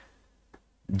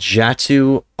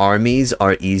 Jatu armies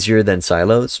are easier than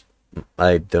silos.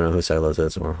 I don't know who silos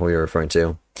is or who you're referring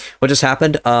to. What just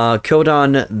happened?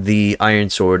 Codan the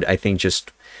Ironsword, I think,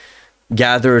 just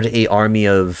gathered a army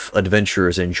of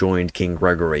adventurers and joined King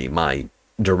Gregory, my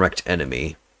direct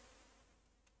enemy.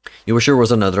 You were sure it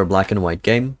was another Black and White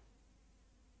game?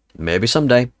 Maybe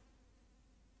someday.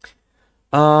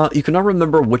 You cannot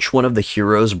remember which one of the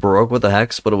heroes broke with the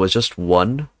hex, but it was just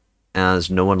one, as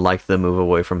no one liked the move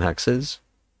away from hexes.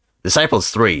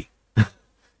 Disciples 3.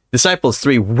 Disciples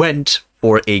 3 went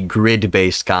for a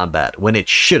grid-based combat when it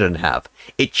shouldn't have.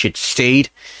 It should stayed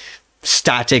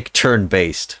static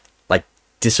turn-based, like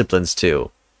Disciplines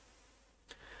 2.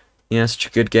 Yeah, such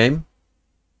a good game.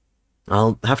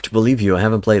 I'll have to believe you, I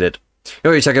haven't played it.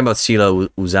 Oh, you're talking about Sila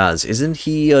Uzaz. Isn't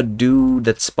he a dude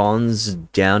that spawns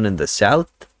down in the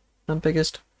south? I'm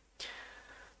biggest.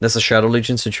 That's the Shadow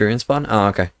Legion Centurion spawn? Oh,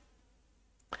 okay.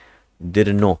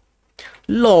 Didn't know.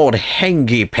 Lord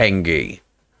Hengy Pengy,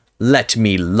 let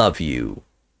me love you.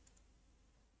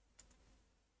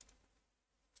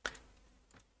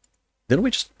 Didn't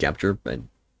we just capture...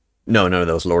 No,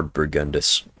 that was Lord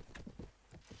Burgundus.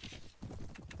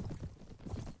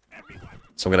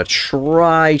 So I'm gonna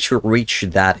try to reach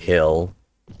that hill.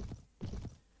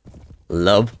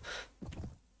 Love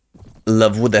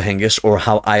with the Hengist, or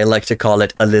how I like to call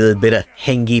it, a little bit of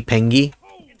hengy pengy.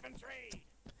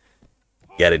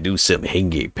 Gotta do some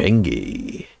hengy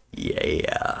pengy.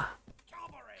 Yeah.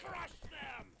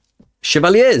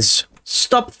 Chevaliers,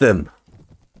 stop them.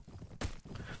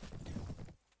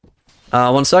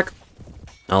 One sec.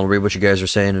 I'll read what you guys are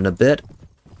saying in a bit.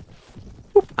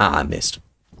 I missed.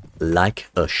 Like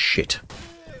a shit.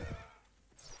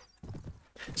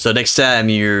 So next time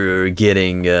you're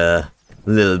getting a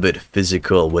little bit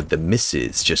physical with the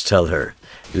missus, just tell her,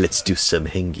 let's do some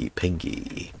hengy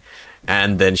pengy.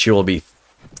 And then she will be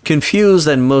confused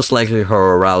and most likely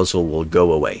her arousal will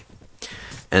go away.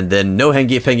 And then no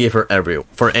hengy pengy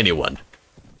for anyone.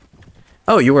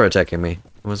 Oh, you were attacking me.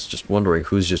 I was just wondering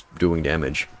who's just doing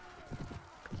damage.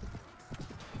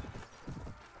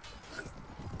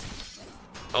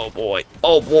 Oh boy,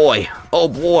 oh boy, oh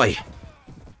boy.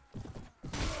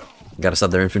 Gotta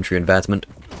stop their infantry advancement.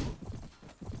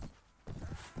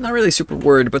 Not really super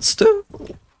worried, but still.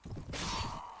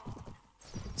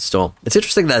 It's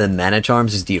interesting that the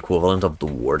Man-at-Arms is the equivalent of the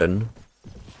Warden.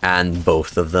 And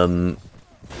both of them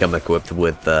come equipped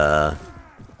with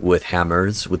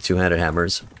hammers, with two-handed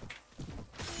hammers.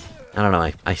 I don't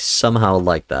know, I somehow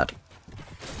like that.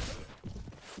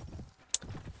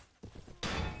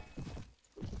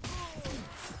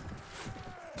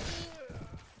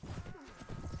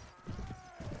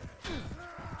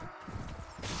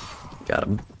 Got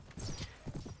him.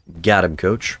 Got him,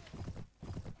 coach.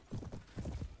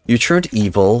 You turned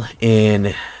evil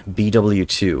in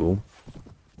BW2.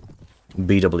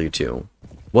 BW2.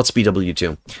 What's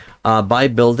BW2? By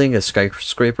building a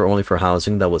skyscraper only for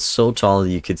housing that was so tall that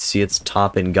you could see its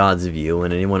top in God's view,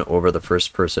 and anyone over the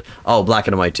first person... Oh, Black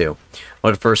and White 2.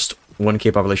 When the first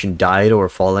 1K population died or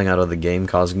falling out of the game,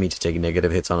 causing me to take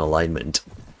negative hits on alignment.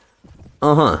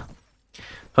 Uh-huh.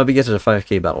 Hope you get to the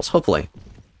 5K battles. Hopefully.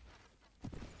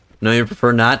 No, you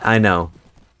prefer not? I know.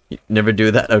 You never do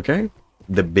that? Okay.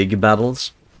 The big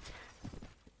battles.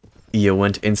 You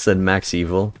went instant max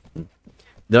evil.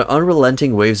 The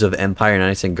unrelenting waves of Empire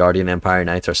Knights and Guardian Empire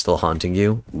Knights are still haunting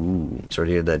you. Ooh, sorry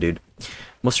to hear that, dude.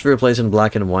 Most of your plays in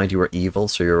Black and White, you were evil,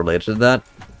 so you're related to that.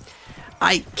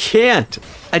 I can't.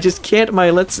 I just can't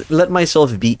let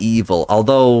myself be evil.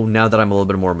 Although, now that I'm a little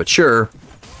bit more mature,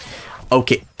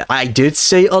 Okay, I did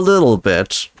say a little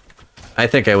bit. I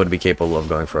think I would be capable of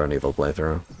going for an evil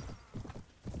playthrough.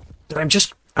 I'm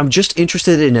just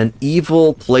interested in an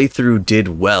evil playthrough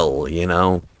did well, you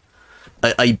know?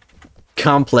 A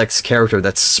complex character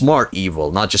that's smart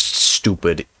evil, not just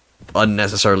stupid,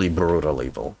 unnecessarily brutal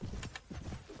evil.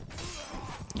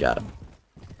 Got him.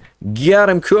 Got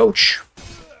him, coach!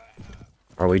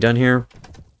 Are we done here?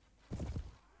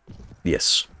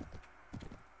 Yes.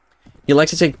 You like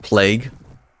to take Plague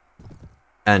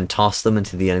and toss them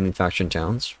into the enemy faction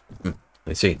towns?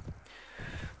 I see.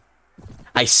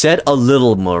 I said a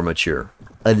little more mature.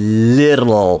 A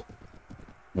little.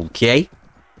 Okay?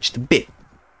 Just a bit.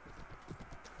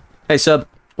 Hey, sub.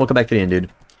 Welcome back to the end, dude.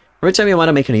 Every time you want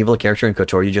to make an evil character in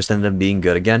KOTOR, you just end up being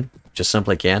good again. Just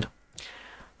simply can't.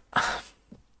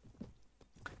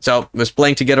 So, I was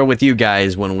playing together with you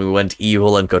guys when we went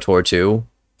evil in KOTOR 2.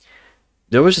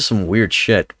 There was just some weird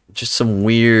shit. Just some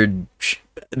weird...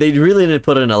 They really didn't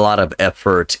put in a lot of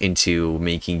effort into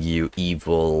making you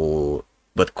evil,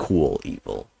 but cool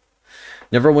evil.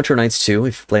 Neverwinter Nights 2,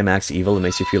 if you play max evil, it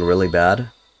makes you feel really bad.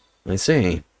 I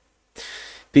see.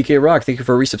 PK Rock, thank you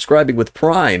for resubscribing with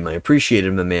Prime. I appreciate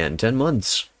it, my man. 10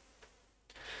 months.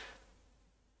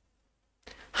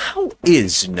 How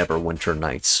is Neverwinter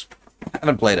Nights? I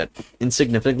haven't played it.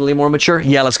 Insignificantly more mature?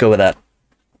 Yeah, let's go with that.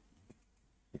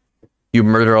 You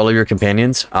murder all of your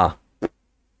companions? Ah.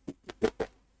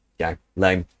 Yeah,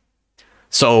 lame.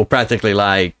 So, practically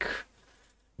like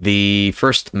the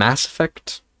first Mass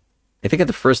Effect? I think at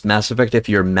the first Mass Effect, if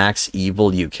you're max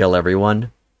evil, you kill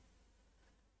everyone.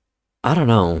 I don't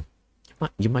know.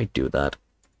 You might do that.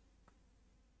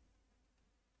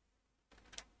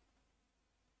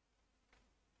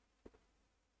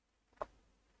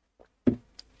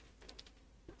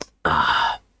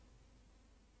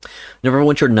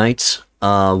 Neverwinter Nights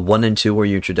 1 and 2 were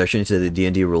your introduction to the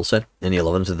D&D rule set, and you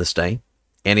love them to this day.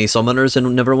 Any summoners in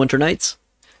Neverwinter Nights?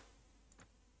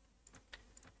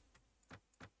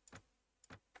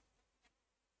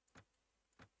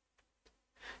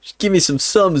 Just give me some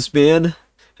subs, man.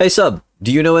 Hey, sub,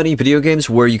 do you know any video games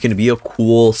where you can be a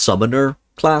cool summoner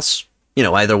class? You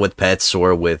know, either with pets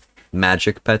or with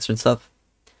magic pets and stuff.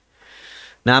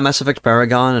 Now, Mass Effect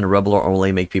Paragon and Rebel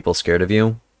only make people scared of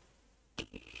you.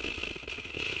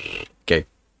 Okay.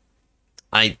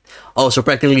 Oh, so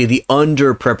practically the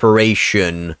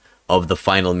under-preparation of the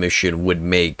final mission would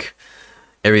make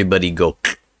everybody go...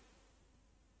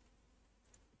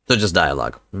 So just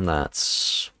dialogue.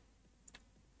 That's...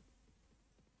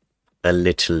 a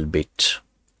little bit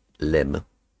lame.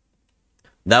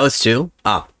 That was 2?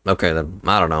 Ah, okay then.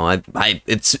 I don't know.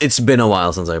 It's been a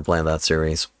while since I played that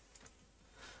series.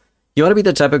 You want to be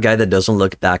the type of guy that doesn't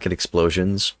look back at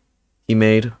explosions he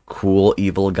made? Cool,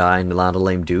 evil guy, not a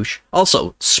lame douche.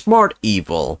 Also, smart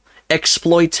evil.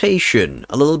 Exploitation.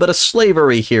 A little bit of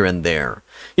slavery here and there.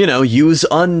 You know, use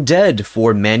undead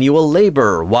for manual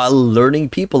labor while learning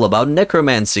people about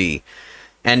necromancy.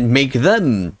 And make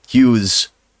them use...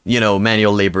 you know,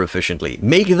 manual labor efficiently.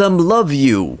 Make them love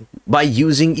you by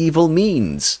using evil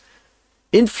means.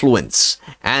 Influence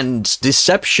and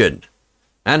deception.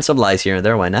 And some lies here and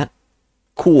there, why not?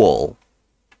 Cool.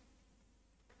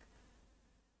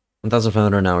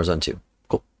 1,500 hours on 2.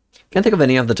 Cool. Can't think of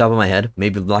any off the top of my head.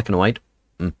 Maybe black and white?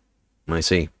 I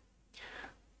see.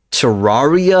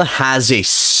 Terraria has a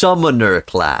summoner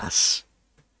class.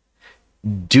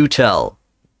 Do tell,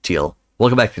 Teal.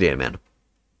 Welcome back to the end, man.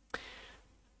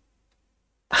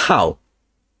 How?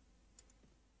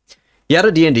 You had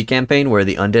a D&D campaign where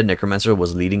the undead necromancer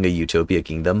was leading a utopia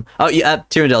kingdom. Oh, yeah,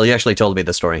 Tyrandel, you actually told me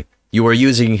the story. You were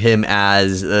using him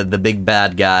as the big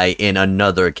bad guy in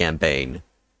another campaign.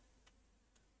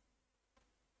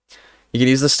 You can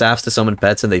use the staffs to summon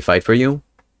pets and they fight for you?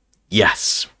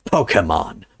 Yes,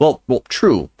 Pokemon. Well,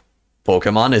 true.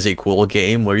 Pokemon is a cool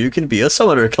game where you can be a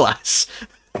summoner class.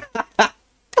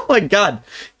 Oh my god.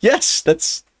 Yes,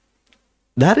 that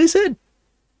is it.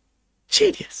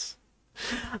 Genius.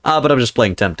 But I'm just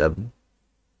playing Temtem.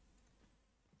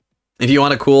 If you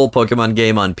want a cool Pokemon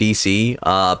game on PC,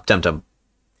 Temtem.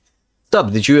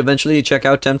 Stub, did you eventually check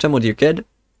out Temtem with your kid?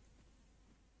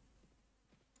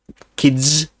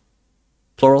 Kids.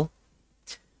 Plural.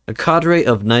 A cadre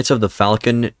of Knights of the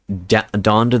Falcon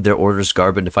donned their orders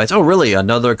garb into fights. Oh, really?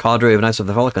 Another cadre of Knights of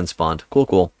the Falcon spawned. Cool,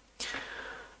 cool.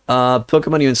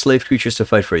 Pokemon, you enslave creatures to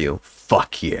fight for you.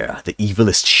 Fuck yeah. The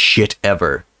evilest shit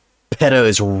ever. PETA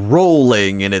is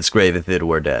rolling in its grave if it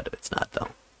were dead. It's not, though.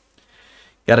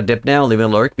 Gotta dip now. Leave it a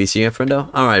lurk. Be seeing you,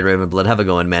 friendo. Alright, Ravenblood. Have a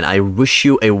go on, man. I wish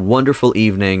you a wonderful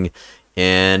evening,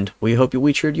 and we hope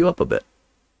we cheered you up a bit.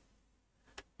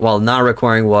 While not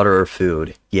requiring water or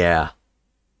food. Yeah.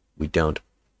 We don't.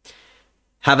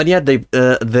 Haven't yet.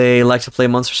 They like to play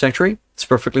Monster Sanctuary. It's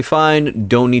perfectly fine.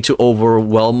 Don't need to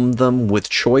overwhelm them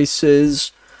with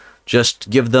choices.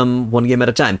 Just give them one game at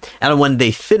a time. And when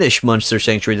they finish Monster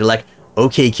Sanctuary, they're like,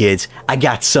 okay, kids, I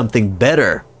got something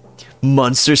better.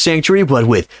 Monster Sanctuary, but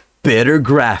with better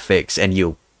graphics. And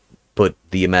you put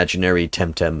the imaginary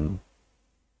Temtem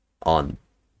on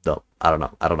the... I don't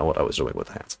know what I was doing with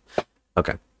the hands.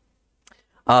 Okay.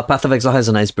 Path of Exile has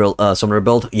a nice build, summoner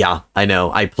build. Yeah, I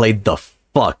know. I played the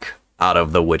fuck out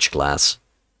of the Witch class.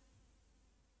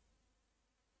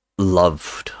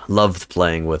 Loved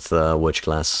playing with Witch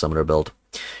class summoner build.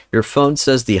 Your phone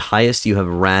says the highest you have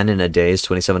ran in a day is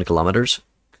 27 kilometers.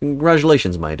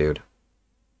 Congratulations, my dude.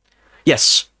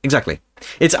 Yes, exactly.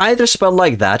 It's either spelled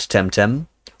like that, Temtem,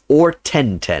 or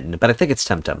 1010, but I think it's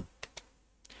Temtem.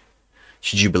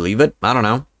 Should you believe it? I don't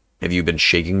know. Have you been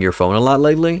shaking your phone a lot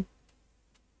lately?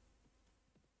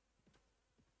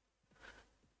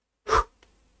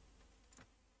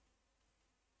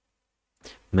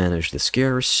 Manage this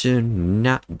garrison.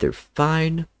 Nah, they're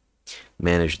fine.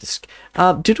 Manage this.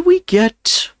 Did we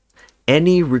get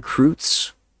any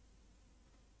recruits?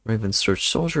 Raven Search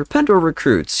Soldier. Pendor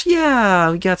recruits.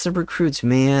 Yeah, we got some recruits,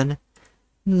 man.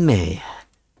 Man.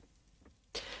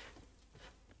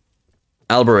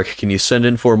 Alberic, can you send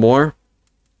in for more?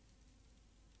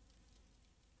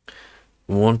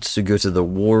 Want to go to the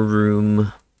war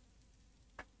room?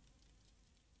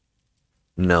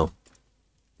 No.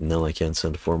 No, I can't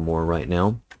send for more right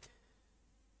now.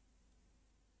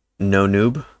 No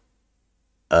noob.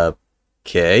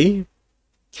 Okay.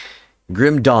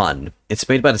 Grim Dawn. It's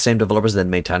made by the same developers that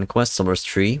made Titan Quest, Summer's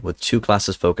Tree, with 2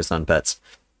 classes focused on pets.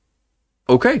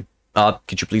 Okay.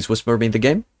 Could you please whisper me the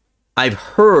game? I've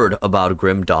heard about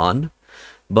Grim Dawn,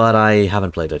 but I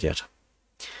haven't played it yet.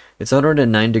 It's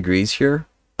 109 degrees here,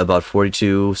 about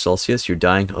 42 Celsius. You're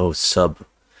dying. Oh, sub.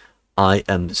 I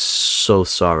am so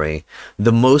sorry.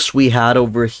 The most we had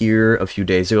over here a few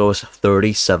days ago was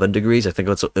 37 degrees. I think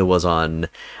it was on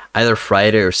either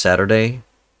Friday or Saturday.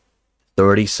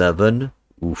 37.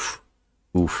 Oof.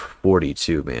 Oof.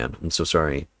 42, man. I'm so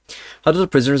sorry. How do the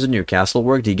prisoners in your castle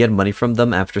work? Do you get money from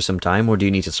them after some time, or do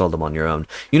you need to sell them on your own?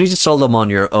 You need to sell them on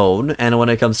your own, and when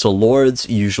it comes to lords,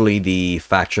 usually the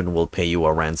faction will pay you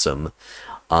a ransom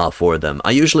for them.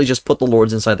 I usually just put the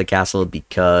lords inside the castle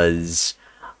because...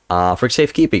 for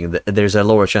safekeeping, there's a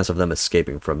lower chance of them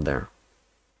escaping from there.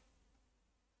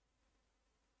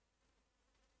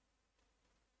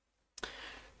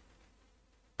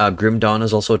 Grim Dawn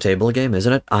is also a table game,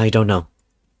 isn't it? I don't know.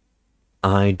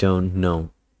 I don't know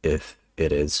if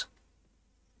it is.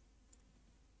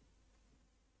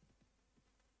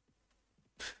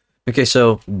 Okay,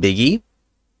 so, Biggie,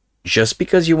 just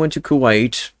because you went to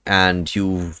Kuwait and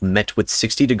you've met with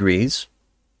 60 degrees...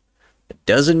 it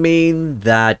doesn't mean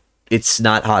that it's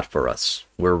not hot for us.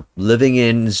 We're living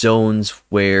in zones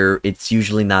where it's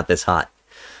usually not this hot.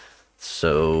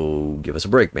 So, give us a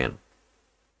break, man.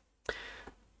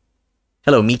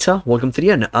 Hello, Mita. Welcome to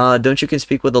the end. Don't you can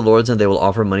speak with the lords and they will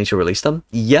offer money to release them?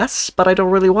 Yes, but I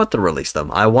don't really want to release them.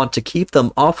 I want to keep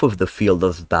them off of the field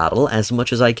of battle as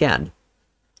much as I can.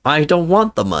 I don't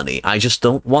want the money. I just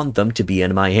don't want them to be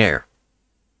in my hair.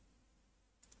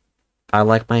 I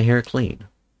like my hair clean.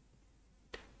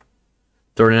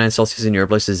 39 Celsius in your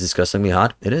place is disgustingly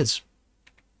hot. It is.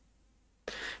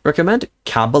 Recommend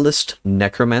Kabbalist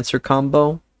Necromancer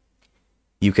combo.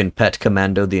 You can pet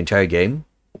commando the entire game.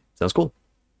 Sounds cool.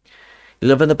 You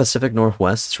live in the Pacific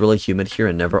Northwest. It's really humid here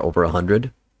and never over 100.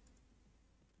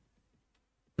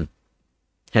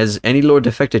 Has any lord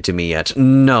defected to me yet?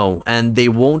 No, and they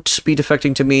won't be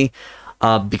defecting to me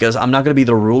because I'm not going to be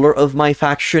the ruler of my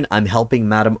faction. I'm helping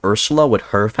Madame Ursula with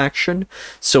her faction.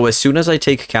 So as soon as I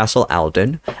take Castle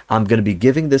Alden, I'm going to be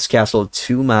giving this castle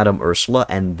to Madame Ursula,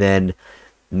 and then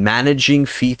managing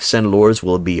fiefs and lords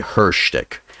will be her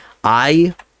shtick.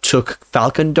 I took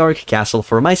Falcondark Castle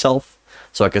for myself,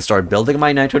 so I could start building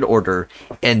my knighthood order,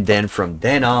 and then from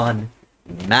then on,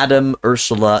 Madame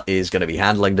Ursula is going to be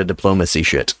handling the diplomacy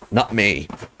shit, not me.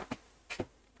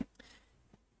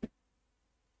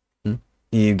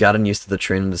 You gotten used to the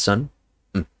train in the sun?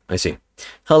 I see.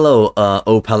 Hello,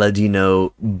 O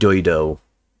Paladino Doido.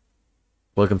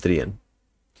 Welcome to the inn.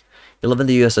 You live in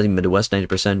the US Midwest,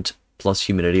 90% plus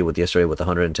humidity with yesterday with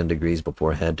 110 degrees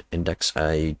before head index.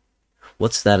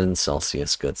 What's that in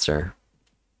Celsius, good sir?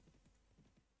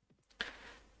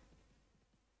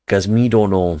 Cause me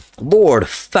don't know. Lord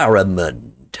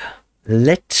Faramond,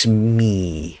 let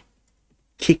me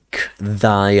kick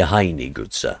thy hiney,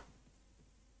 good sir.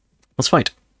 Let's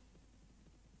fight.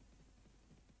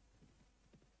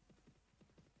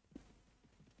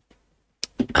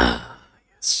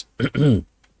 Yes.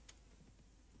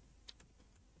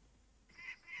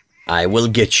 I will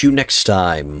get you next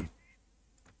time.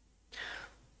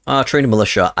 Training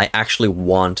militia. I actually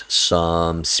want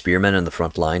some spearmen in the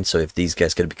front line, so if these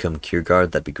guys could become Cure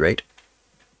Guard, that'd be great.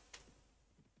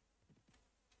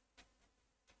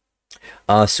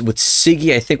 So with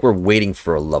Siggy, I think we're waiting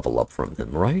for a level up from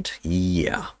him, right?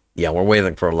 Yeah. Yeah, we're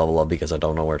waiting for a level up because I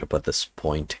don't know where to put this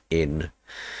point in.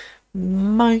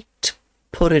 Might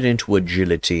put it into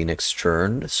agility next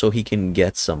turn so he can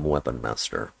get some weapon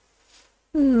master.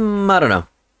 I don't know.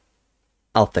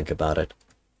 I'll think about it.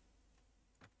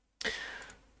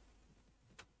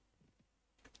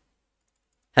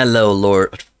 Hello,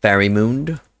 Lord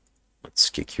Fairymoon. Let's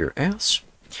kick your ass.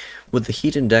 With the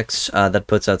heat index, that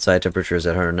puts outside temperatures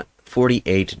at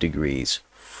 148 degrees.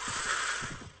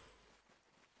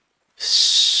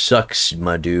 Sucks,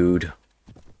 my dude.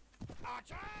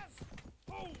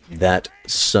 That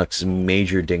sucks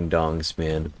major ding-dongs,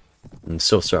 man. I'm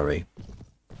so sorry.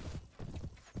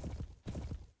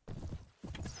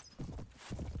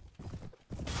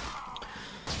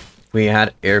 We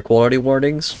had air quality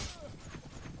warnings.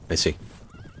 I see.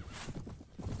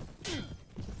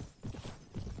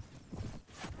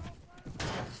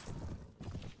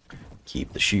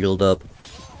 Keep the shield up.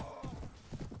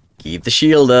 Keep the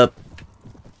shield up.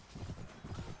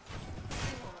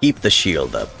 Keep the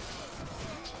shield up.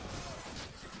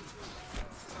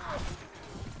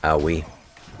 Owie.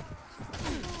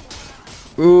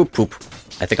 Ooh, poop.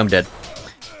 I think I'm dead.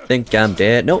 Think I'm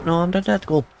dead. No, I'm not dead.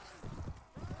 Cool.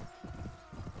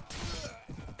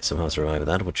 Somehow survived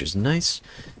that, which is nice.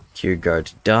 Cure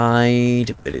Guard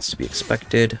died. It is to be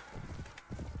expected.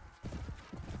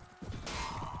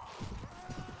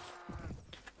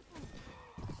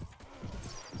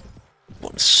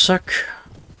 One sec.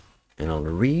 And I'll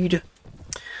read.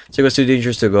 So it was too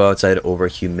dangerous to go outside over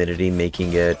humidity,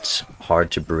 making it hard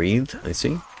to breathe. I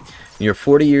see. In your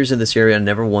 40 years in this area,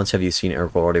 never once have you seen air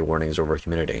quality warnings over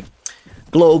humidity.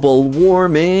 Global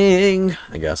warming,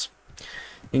 I guess.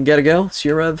 You gotta go. See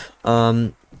you, Rev.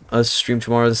 Us stream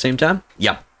tomorrow at the same time?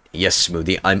 Yep. Yes,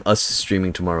 Smoothie. I'm us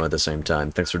streaming tomorrow at the same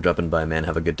time. Thanks for dropping by, man.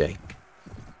 Have a good day.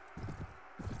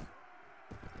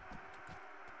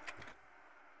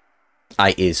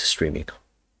 I is streaming.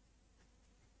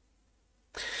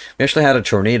 We actually had a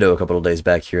tornado a couple of days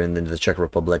back here in the Czech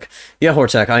Republic. Yeah,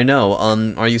 Hortak, I know.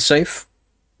 Are you safe?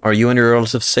 Are you and your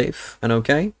relatives safe and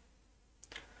okay?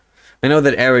 I know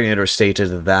that Ariator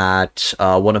stated that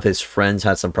one of his friends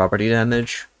had some property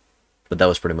damage, but that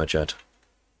was pretty much it.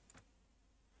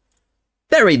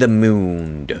 Bury the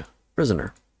Moon.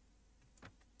 Prisoner.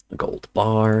 A gold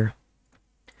bar.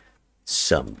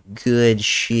 Some good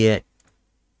shit.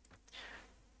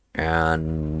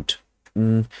 And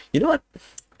you know what?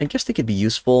 I guess they could be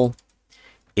useful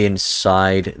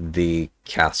inside the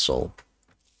castle.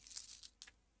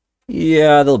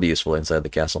 Yeah, they'll be useful inside the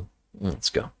castle.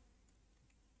 Let's go.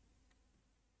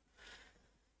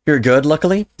 You're good,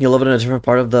 luckily? You live in a different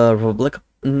part of the Republic?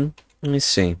 Let me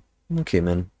see. Okay,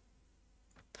 man.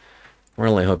 I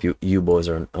really hope you boys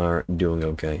are doing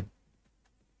okay.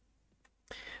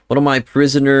 One of my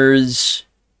prisoners...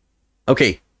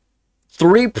 Okay.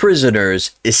 3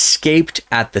 prisoners escaped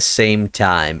at the same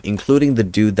time, including the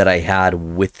dude that I had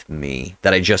with me,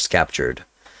 that I just captured.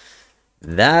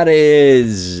 That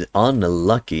is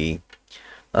unlucky.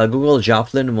 Google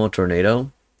Joplin Mo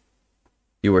Tornado.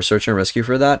 You were search and rescue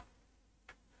for that?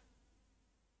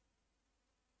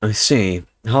 I see.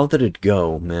 How did it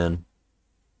go, man?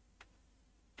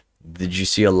 Did you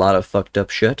see a lot of fucked up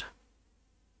shit?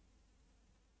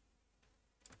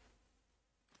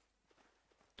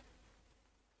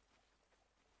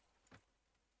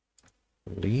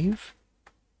 Leave.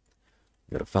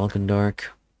 Got a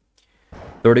Falcondark.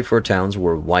 34 towns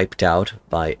were wiped out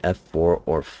by F4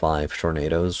 or 5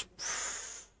 tornadoes.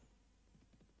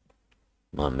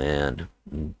 My man.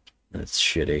 That's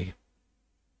shitty.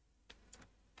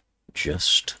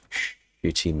 Just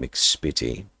shitty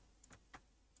McSpitty.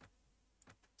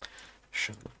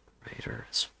 Shaman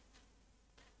Raiders.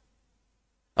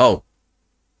 Oh.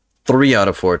 3 out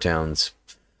of 4 towns.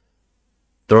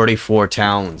 34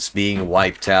 towns being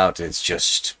wiped out is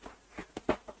just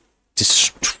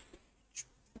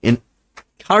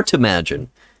hard to imagine.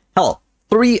 Hell,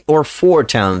 3 or 4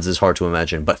 towns is hard to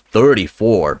imagine, but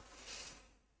 34.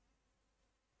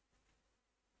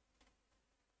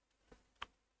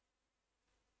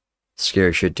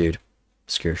 Scary shit, dude.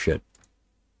 Scary shit.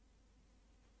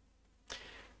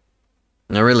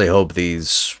 And I really hope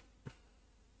these...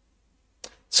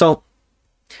 So,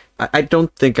 I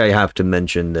don't think I have to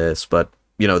mention this, but,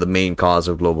 you know, the main cause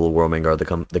of global warming are the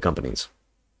companies.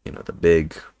 You know, the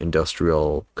big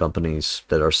industrial companies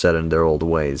that are set in their old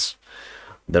ways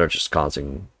that are just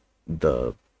causing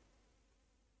the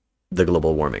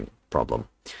global warming problem.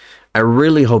 I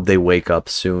really hope they wake up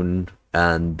soon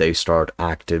and they start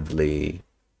actively,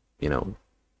 you know,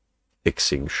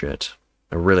 fixing shit.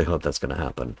 I really hope that's gonna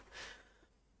happen.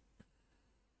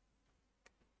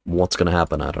 What's gonna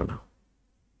happen, I don't know.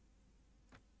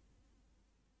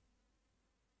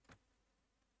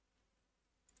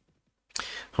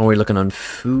 How are we looking on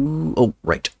food? Oh,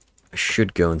 right. I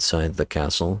should go inside the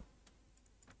castle.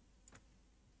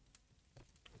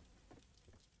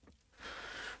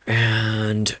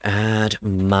 And add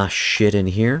my shit in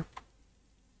here.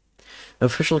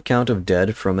 Official count of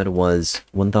dead from it was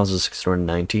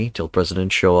 1,690 till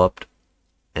President show up.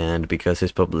 And because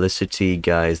his publicity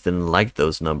guys didn't like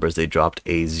those numbers, they dropped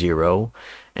a 0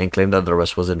 and claimed that the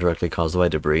rest was indirectly caused by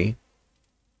debris.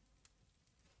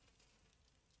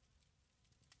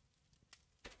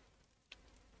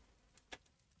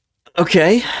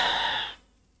 Okay.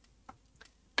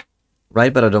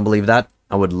 Right, but I don't believe that.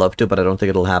 I would love to, but I don't think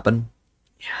it'll happen.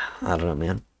 Yeah, I don't know,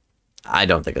 man. I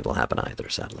don't think it'll happen either,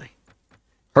 sadly.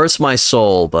 Hurts my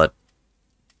soul, but...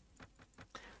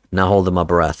 not holding my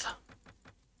breath.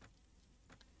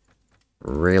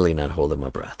 Really not holding my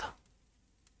breath.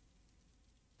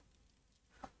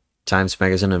 Times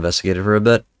Magazine investigated for a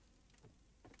bit.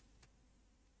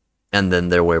 And then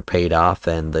they were paid off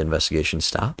and the investigation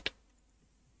stopped.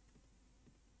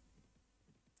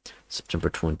 September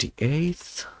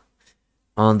 28th.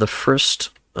 On the 1st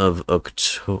of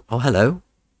October... oh, hello.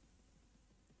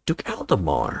 Duke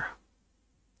Aldemar.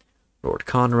 Lord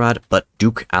Conrad, but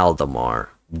Duke Aldemar.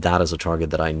 That is a target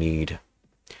that I need.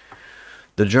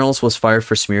 The journalist was fired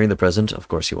for smearing the president. Of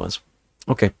course he was.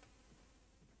 Okay.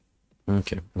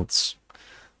 Okay, let's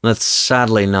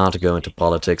sadly not go into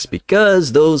politics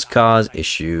because those cause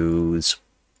issues.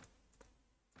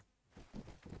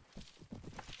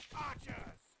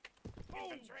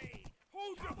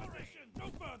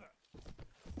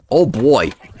 Oh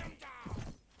boy.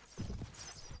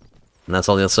 And that's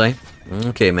all you'll say?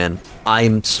 Okay, man.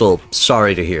 I'm still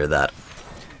sorry to hear that.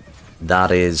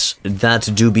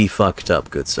 That do be fucked up,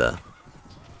 good sir.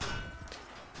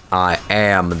 I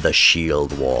am the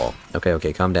shield wall. Okay,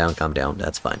 okay, calm down,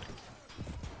 that's fine.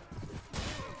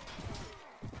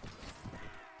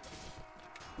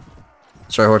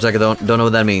 Sorry, Hortek, I don't know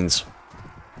what that means.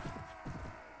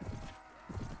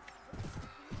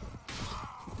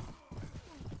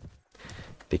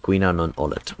 Pequina non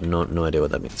olet. No idea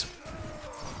what that means.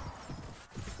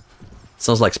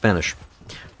 Sounds like Spanish.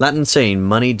 Latin saying,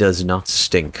 money does not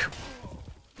stink.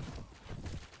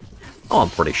 Oh, I'm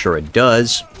pretty sure it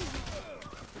does.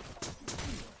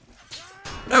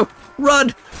 No!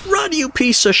 Run! Run, you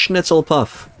piece of schnitzel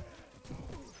puff!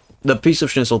 The piece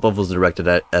of schnitzel puff was directed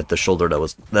at the shoulder that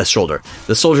was... the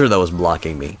soldier that was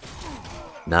blocking me.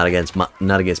 Not against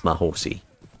my horsey.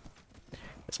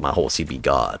 It's my horsey be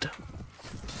God.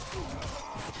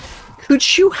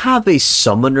 Could you have a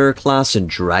summoner class in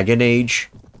Dragon Age?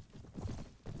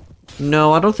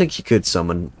 No, I don't think you could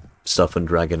summon stuff in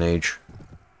Dragon Age.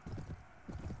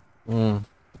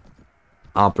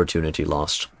 Opportunity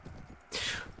lost.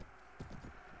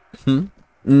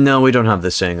 No, we don't have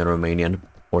this saying in Romanian.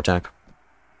 Hortak.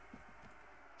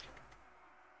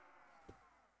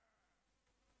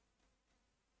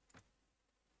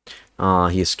 Ah,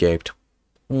 he escaped.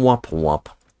 Wop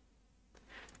wop.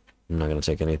 I'm not gonna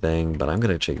take anything, but I'm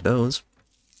gonna take those.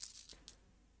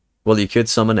 Well, you could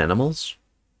summon animals?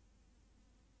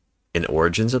 In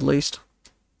Origins, at least?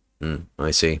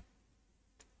 I see.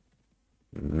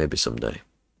 Maybe someday.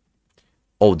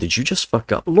 Oh, did you just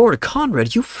fuck up? Lord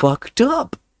Conrad, you fucked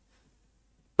up!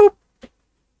 Boop.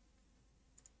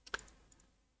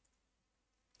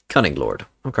 Cunning Lord.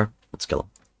 Okay, let's kill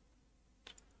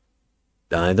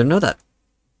him. I didn't know that.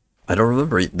 I don't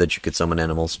remember that you could summon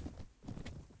animals.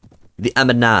 The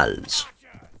Aminals.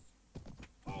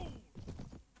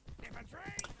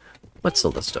 What's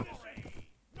the list of?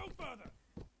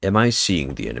 Am I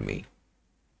seeing the enemy?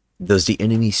 Does the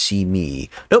enemy see me?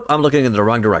 Nope, I'm looking in the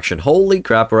wrong direction. Holy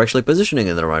crap, we're actually positioning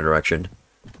in the wrong direction.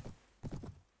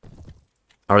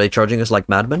 Are they charging us like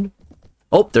madmen?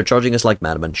 Oh, they're charging us like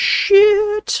madmen.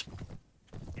 Shit!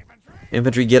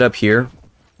 Infantry, get up here.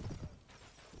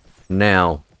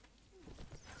 Now.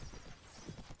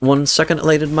 1 second,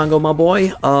 elated Mango, my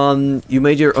boy. You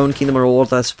made your own Kingdom of War.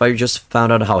 That's if I just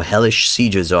found out how hellish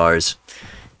sieges are.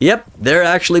 Yep, they're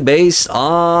actually based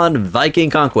on Viking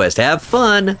conquest. Have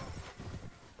fun!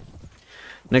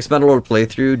 Next Battlelord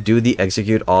playthrough, do the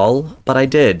execute all. But I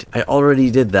did. I already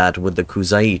did that with the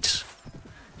Kuzait.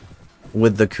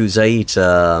 with the Kuzait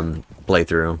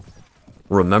playthrough.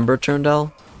 Remember,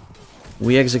 Turndal?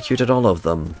 We executed all of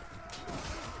them.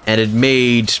 And it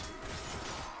made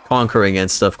conquering and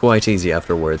stuff quite easy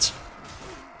afterwards.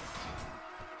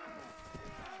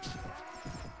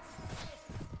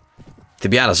 To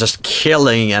be honest, just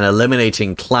killing and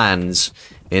eliminating clans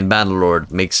in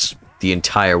Battlelord makes the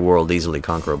entire world easily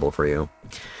conquerable for you.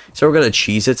 So we're gonna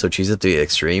cheese it, so cheese it to the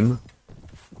extreme.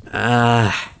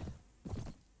 But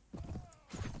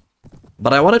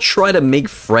I want to try to make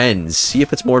friends, see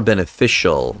if it's more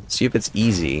beneficial, see if it's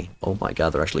easy. Oh my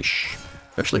god, they're actually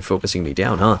focusing me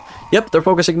down, huh? Yep, they're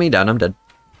focusing me down, I'm dead.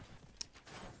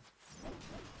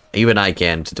 Even I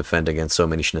can to defend against so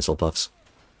many schnitzel puffs.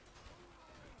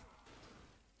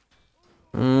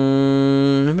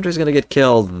 Inventory's gonna get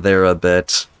killed there a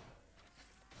bit.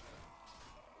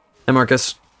 Hey,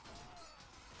 Marcus.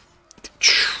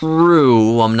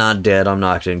 True, I'm not dead, I'm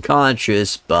knocked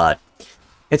unconscious, but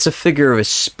it's a figure of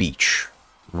speech.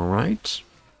 Alright?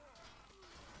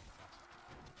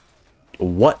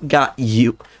 What got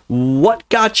you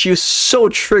so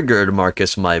triggered,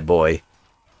 Marcus, my boy?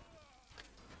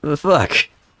 The fuck?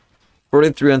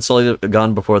 43 unsullied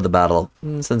gone before the battle.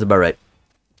 Sounds about right.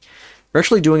 We're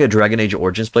actually doing a Dragon Age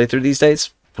Origins playthrough these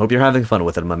days. Hope you're having fun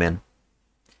with it, my man.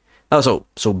 Oh,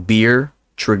 so beer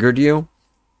triggered you? You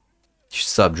should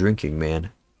stop drinking,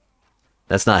 man.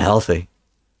 That's not healthy.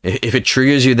 If it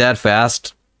triggers you that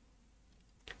fast...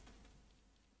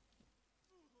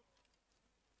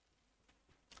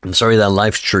 I'm sorry that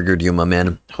life's triggered you, my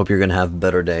man. Hope you're gonna have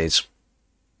better days.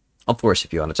 Of course,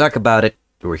 if you want to talk about it,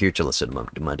 we're here to listen,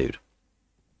 my dude.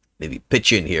 Maybe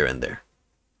pitch in here and there.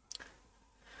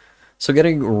 So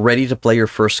getting ready to play your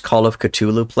first Call of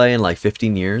Cthulhu play in like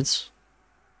 15 years?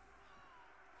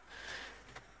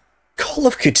 Call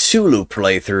of Cthulhu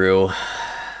playthrough.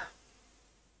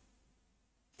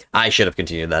 I should have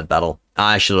continued that battle.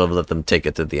 I should have let them take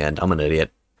it to the end. I'm an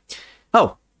idiot.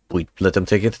 Oh, we let them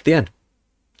take it to the end.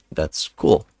 That's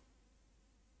cool.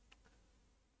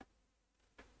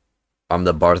 I'm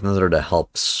the bartender that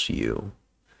helps you.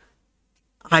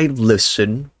 I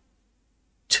listen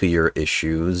to your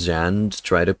issues and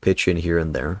try to pitch in here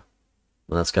and there.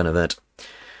 Well, that's kind of it.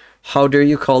 How dare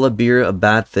you call a beer a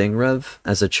bad thing, Rev?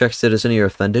 As a Czech citizen, you're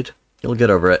offended? You'll get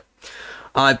over it.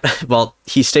 Well,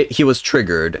 he was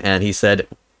triggered, and he said,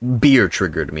 beer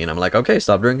triggered me. And I'm like, okay,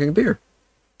 stop drinking beer.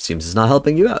 Seems it's not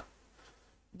helping you out.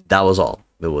 That was all.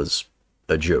 It was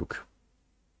a joke.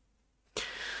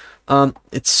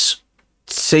 It's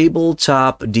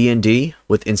tabletop D&D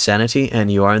with Insanity,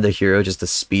 and you are the hero, just a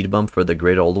speed bump for the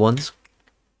great old ones.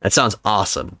 That sounds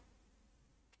awesome.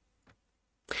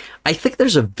 I think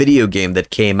there's a video game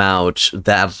that came out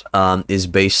that is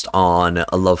based on a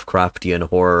Lovecraftian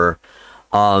horror.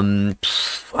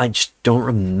 I just don't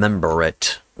remember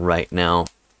it right now.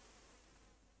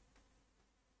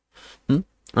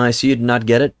 I see you did not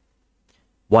get it.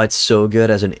 Why it's so good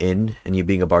as an inn and you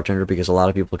being a bartender, because a lot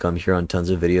of people come here on tons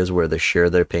of videos where they share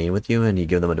their pain with you and you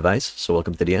give them advice. So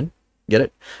welcome to the inn. Get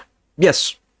it?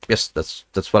 Yes, that's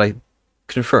what I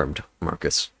confirmed,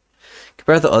 Marcus.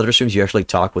 Compared to other streams, you actually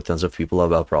talk with tons of people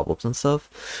about problems and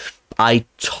stuff. I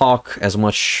talk as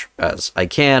much as I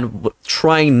can,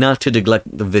 trying not to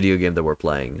neglect the video game that we're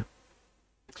playing.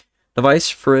 Advice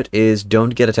for it is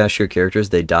don't get attached to your characters.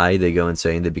 They die, they go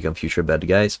insane, they become future bad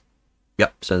guys.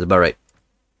 Yep, sounds about right.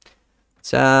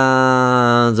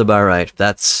 Sounds about right.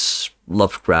 That's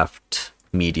Lovecraft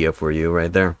media for you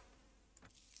right there.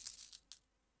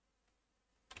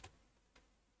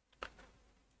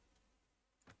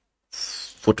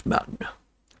 Footman.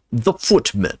 The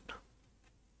footmen.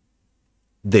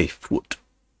 They foot.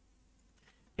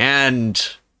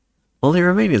 And only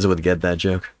Romanians would get that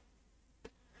joke.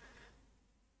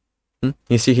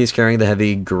 You see he's carrying the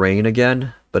heavy grain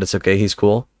again, but it's okay, he's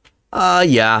cool.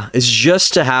 Yeah, it's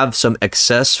just to have some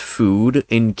excess food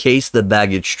in case the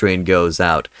baggage train goes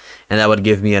out. And that would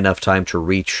give me enough time to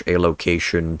reach a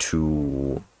location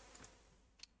to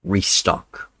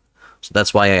restock. So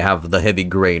that's why I have the heavy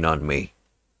grain on me.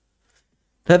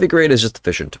 Heavy grain is just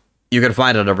efficient. You can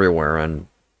find it everywhere, and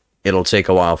it'll take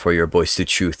a while for your boys to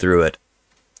chew through it.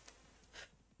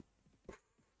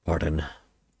 Pardon.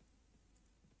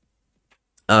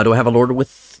 Do I have a lord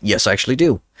with... Yes, I actually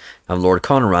do. I have Lord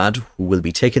Conrad, who will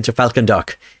be taken to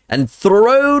Falcondark and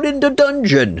thrown into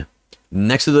dungeon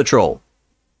next to the troll.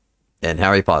 And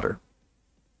Harry Potter,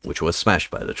 which was smashed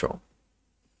by the troll.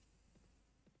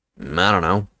 I don't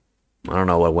know. I don't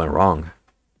know what went wrong.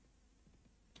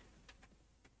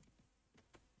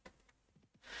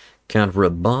 Count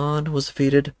Raban was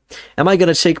defeated. Am I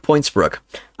going to take Pointsbrook?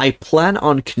 I plan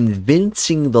on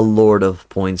convincing the Lord of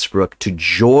Pointsbrook to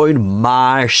join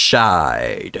my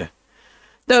side.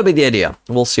 That would be the idea.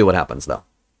 We'll see what happens, though.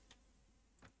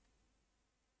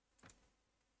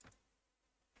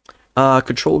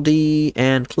 Control D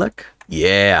and click.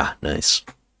 Yeah, nice.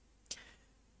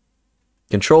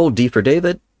 Control D for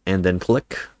David, and then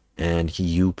click, and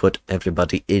you put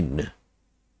everybody in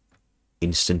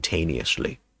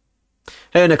instantaneously.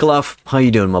 Hey, Nikolov, how you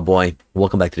doing, my boy?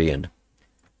 Welcome back to the end.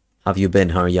 How have you been?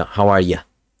 How are you?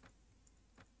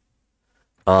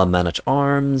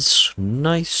 Man-at-arms,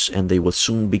 nice, and they will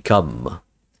soon become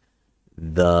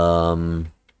the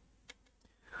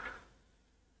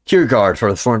Tier guard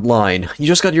for the front line. You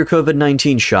just got your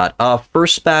COVID-19 shot.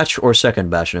 First batch or second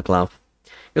batch, Nikolov?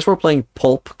 Guess we're playing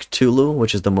Pulp Cthulhu,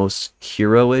 which is the most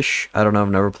hero-ish. I don't know, I've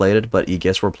never played it, but you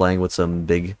guess we're playing with some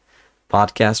big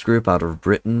podcast group out of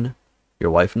Britain. Your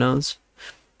wife knows.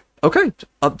 Okay,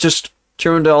 just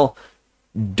Tyrandel,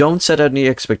 don't set any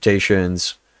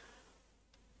expectations.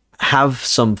 Have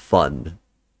some fun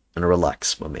and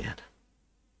relax, my man.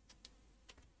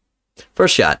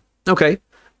 First shot. Okay.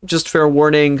 Just fair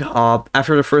warning,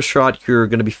 after the first shot, you're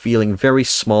going to be feeling very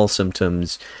small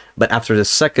symptoms, but after the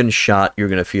second shot, you're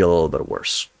going to feel a little bit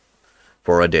worse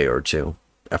for a day or two.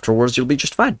 Afterwards, you'll be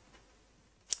just fine.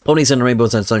 Ponies and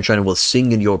Rainbows and Sunshine will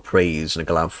sing in your praise,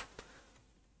 Nikolov.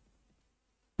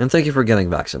 And thank you for getting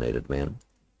vaccinated, man.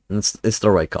 It's the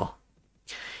right call.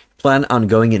 Plan on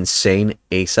going insane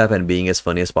ASAP and being as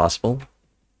funny as possible.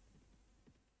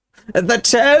 The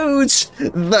toads!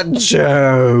 The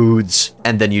toads!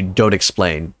 And then you don't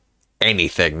explain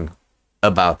anything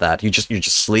about that. You're just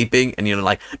sleeping and you're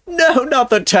like, no,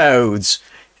 not the toads!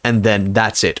 And then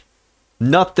that's it.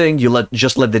 Nothing. You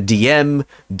just let the DM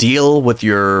deal with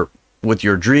your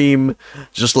dream.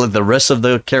 Just let the rest of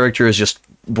the characters just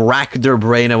rack their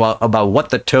brain about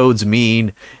what the toads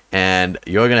mean, and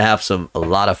you're gonna have a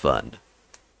lot of fun.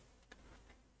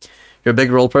 You're a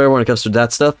big role player when it comes to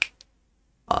that stuff?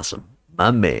 Awesome.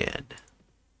 My man.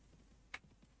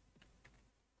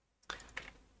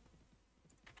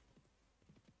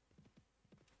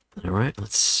 Alright,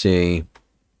 let's see.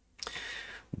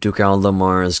 Duke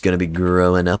Aldemar is going to be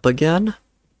growing up again.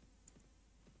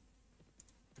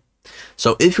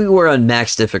 So if we were on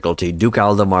max difficulty, Duke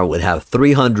Aldemar would have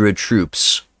 300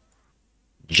 troops.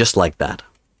 Just like that.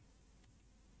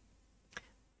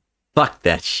 Fuck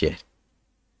that shit.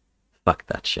 Fuck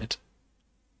that shit.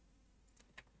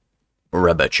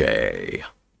 Rebeche.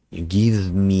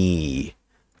 Give me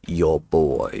your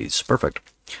boys. Perfect.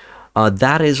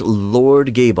 That is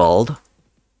Lord Gabald.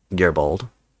 Gerbald.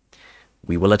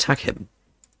 We will attack him.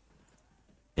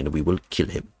 And we will kill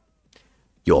him.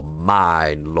 You're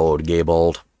mine, Lord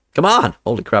Gabald. Come on!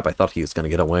 Holy crap, I thought he was going to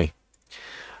get away.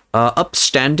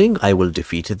 Upstanding, I will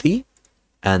defeat thee.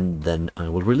 And then I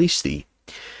will release thee.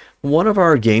 One of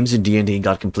our games in D&D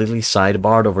got completely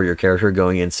sidebarred over your character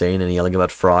going insane and yelling about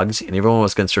frogs. And everyone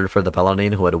was concerned for the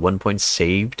paladin who had at one point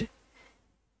saved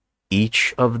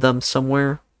each of them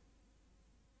somewhere.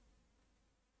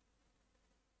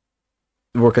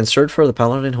 We're concerned for the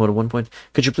paladin who at one point...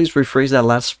 Could you please rephrase that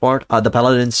last part? The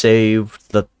paladin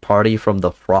saved the party from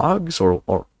the frogs? Or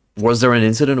was there an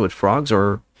incident with frogs?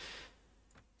 Or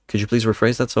could you please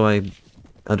rephrase that so I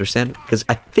understand? Because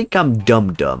I think I'm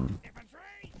dumb.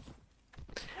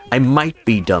 I might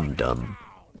be dumb.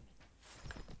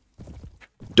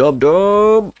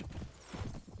 Dumb!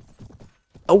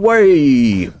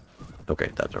 Away! Okay,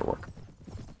 that didn't work.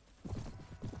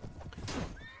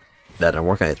 That didn't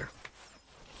work either.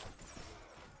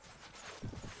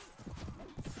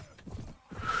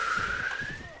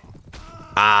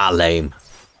 Ah, lame.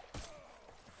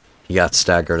 He got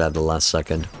staggered at the last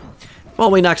second.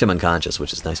 Well, we knocked him unconscious,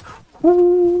 which is nice.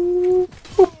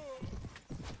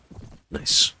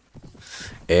 Nice.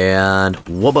 And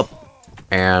whoop up.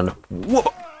 And whoop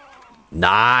up.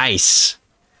 Nice!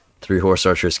 3 horse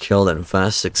archers killed in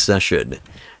fast succession.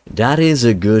 That is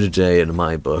a good day in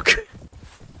my book.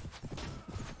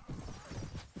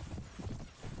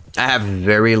 I have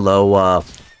very low,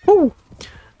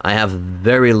 I have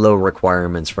very low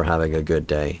requirements for having a good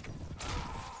day.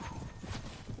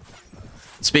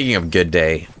 Speaking of good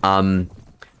day,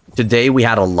 today we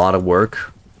had a lot of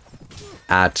work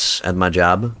at my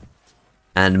job,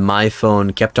 and my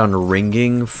phone kept on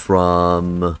ringing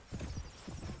from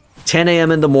 10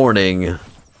 a.m. in the morning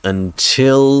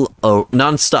until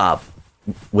non-stop,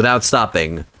 without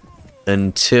stopping,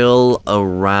 until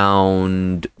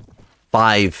around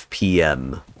 5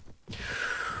 p.m.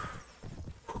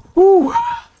 Whew.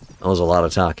 That was a lot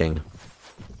of talking.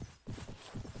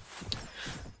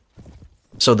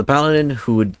 So the paladin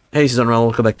who would... Hey, Susan,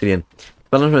 welcome back to the end. The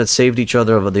paladin who had saved each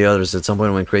other over the others at some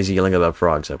point went crazy yelling about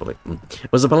frogs, I believe.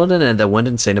 It was the paladin that went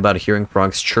insane about hearing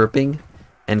frogs chirping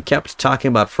and kept talking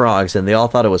about frogs, and they all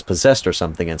thought it was possessed or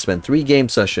something, and spent 3 game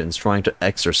sessions trying to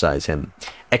exorcise him.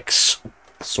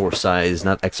 Exorcise,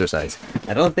 not exercise.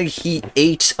 I don't think he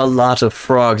ate a lot of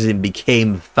frogs and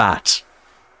became fat.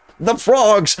 The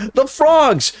frogs! The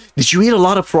frogs! Did you eat a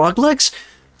lot of frog legs?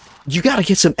 You gotta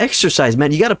get some exercise,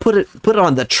 man. You gotta put it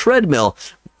on the treadmill.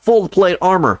 Full plate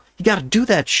armor. You gotta do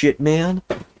that shit, man.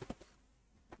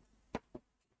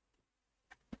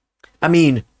 I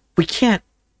mean, we can't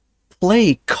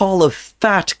play Call of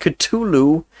Fat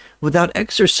Cthulhu without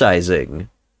exercising.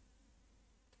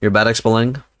 You're bad at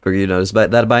spelling? For you notice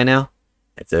that by now?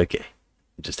 It's okay.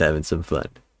 I'm just having some fun.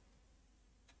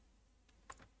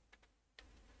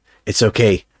 It's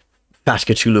okay. Fat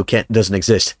Cthulhu doesn't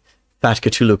exist. Fat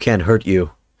Cthulhu can't hurt you.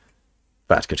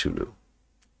 Fat Cthulhu.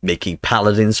 Making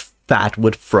paladins fat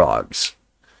with frogs.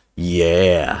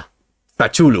 Yeah.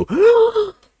 Fatulu.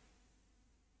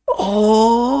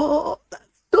 Oh, that's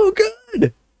so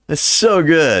good. That's so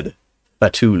good.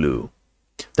 Fatulu.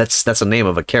 That's the name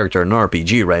of a character in an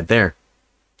RPG right there.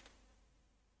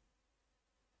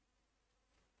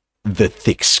 The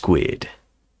Thick Squid.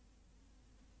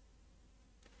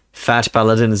 Fat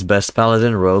Paladin is best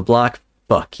Paladin. Roadblock.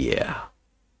 Fuck yeah.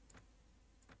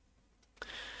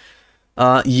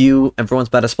 Everyone's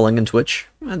bad at spelling in Twitch.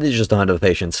 They just don't have the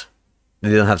patience.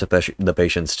 They don't have the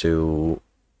patience to,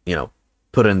 you know,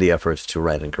 put in the effort to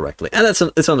write it correctly. And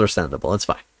it's understandable. It's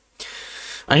fine.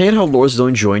 I hate how lords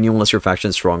don't join you unless your faction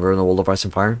is stronger in the World of Ice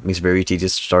and Fire. It makes it very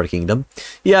tedious to start a kingdom.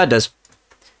 Yeah, it does.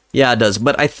 Yeah, it does.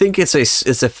 But I think it's a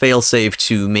failsafe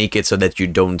to make it so that you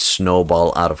don't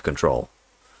snowball out of control.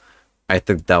 I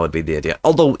think that would be the idea.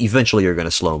 Although, eventually you're going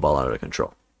to snowball out of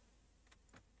control.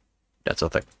 That's a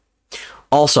thing.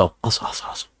 Also,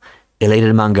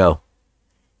 Elated Mango.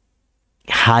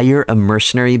 Hire a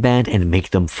mercenary band and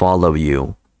make them follow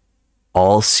you.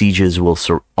 All fiefs will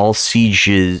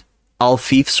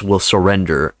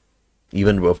surrender,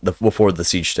 even before the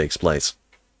siege takes place.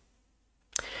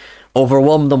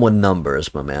 Overwhelm them with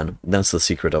numbers, my man. That's the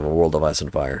secret of a World of Ice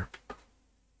and Fire.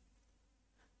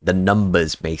 The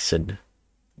numbers, Mason.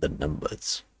 The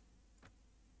numbers.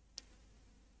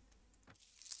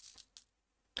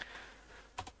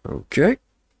 Okay.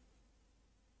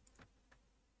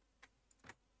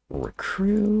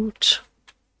 Recruit.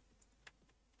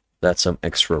 That's some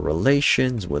extra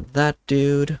relations with that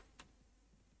dude.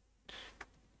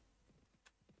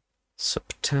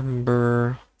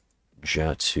 September.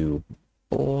 Jatu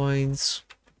Boys.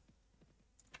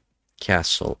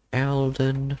 Castle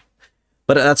Alden.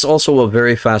 But that's also a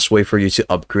very fast way for you to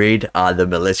upgrade the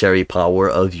military power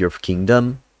of your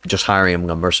kingdom. Just hiring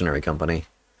a mercenary company.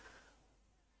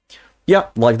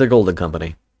 Yep, like the Golden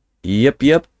Company.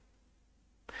 Yep.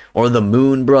 Or the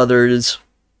Moon Brothers.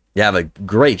 You have a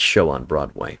great show on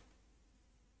Broadway.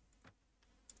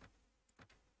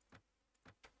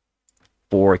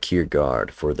 For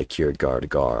Kiergaard, for the Kiergaard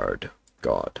God.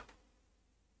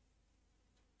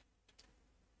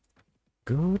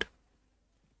 Good.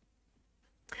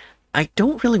 I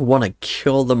don't really want to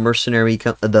kill the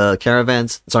the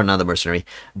caravans. Sorry, not the mercenary.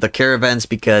 The caravans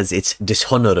because it's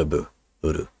dishonorable.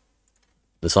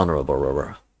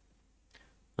 Dishonorable.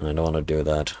 And I don't want to do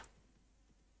that.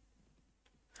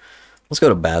 Let's go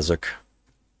to Bazuk.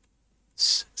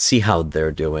 See how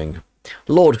they're doing.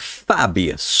 Lord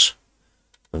Fabius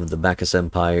of the Bacchus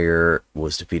Empire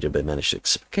was defeated but managed to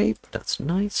escape. That's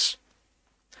nice.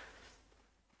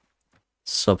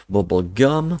 Sup bubble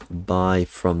gum. Buy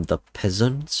from the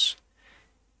peasants.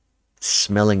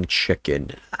 Smelling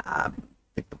chicken. I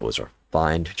think the boys are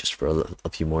fine just for a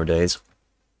few more days.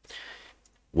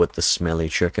 With the smelly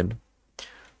chicken.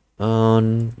 I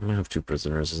have 2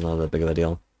 prisoners. It's not that big of a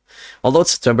deal. Although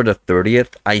it's September the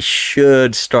 30th, I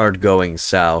should start going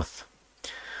south.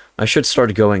 I should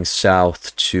start going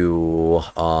south to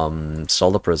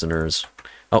sell the prisoners.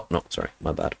 Oh, no, sorry.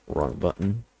 My bad. Wrong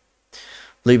button.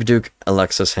 Leave Duke,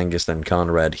 Alexis, Hengist, and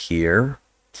Conrad here.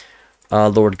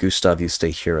 Lord Gustav, you stay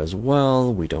here as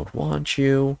well. We don't want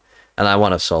you. And I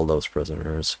want to sell those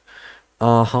prisoners.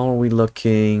 How are we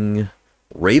looking?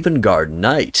 Ravengard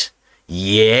Knight.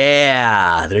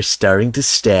 Yeah! They're starting to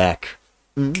stack.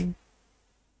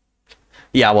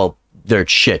 Yeah, well, they're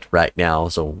shit right now,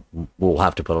 so we'll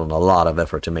have to put on a lot of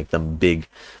effort to make them big,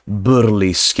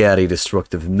 burly, scary,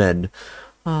 destructive men.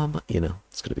 But, you know,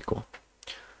 it's gonna be cool.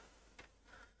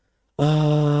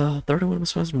 31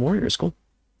 Wisconsin Warriors, cool.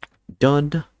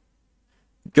 Done.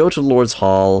 Go to Lord's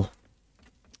Hall.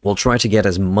 We'll try to get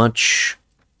as much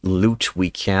loot we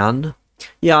can.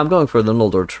 Yeah, I'm going for the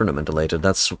Noldor tournament later.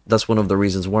 That's one of the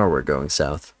reasons why we're going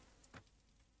south.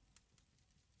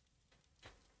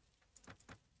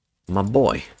 My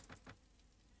boy.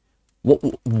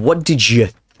 What did you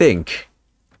think?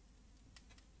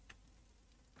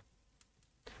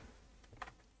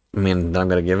 I mean, I'm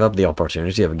gonna give up the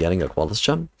opportunity of getting a Qualis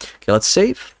gem. Okay, let's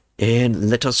save. And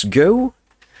let us go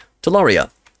to Laria,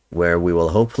 where we will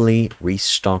hopefully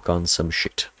restock on some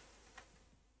shit.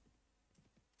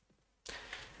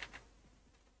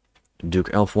 Duke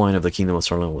Elfwine of the Kingdom of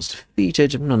Starland was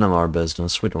defeated. None of our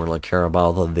business. We don't really care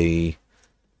about the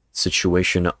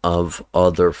situation of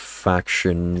other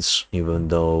factions, even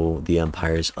though the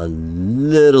Empire's a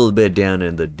little bit down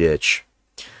in the ditch.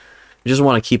 We just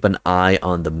want to keep an eye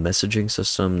on the messaging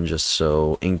system, just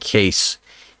so in case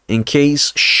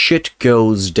shit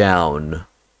goes down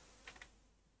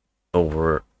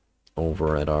over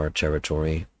at our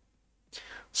territory.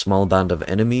 Small band of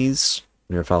enemies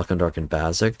near Falcondark and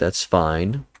Bazik, that's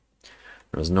fine.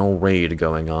 There's no raid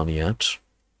going on yet.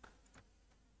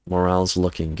 Morale's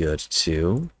looking good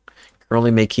too.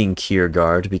 Currently making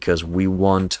Kierguard because we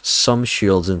want some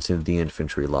shields into the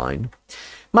infantry line.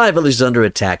 My village is under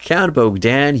attack. Count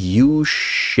Bogdan, you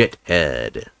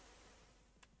shithead.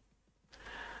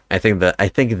 I think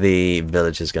the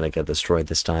village is gonna get destroyed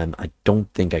this time. I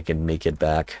don't think I can make it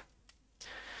back. I'm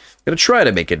gonna try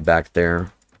to make it back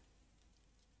there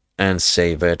and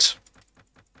save it.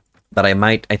 But I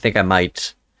think I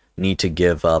might need to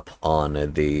give up on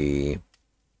the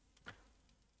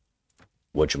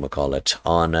whatchamacallit,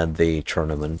 on the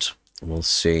tournament. We'll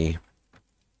see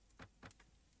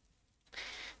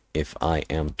if I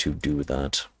am to do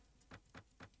that.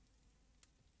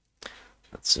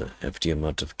 That's a hefty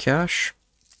amount of cash.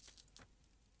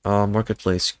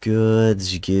 Marketplace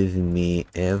goods, give me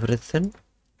everything.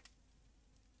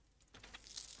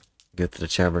 Go to the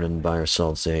tavern and buy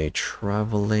ourselves a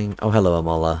traveling... Oh, hello,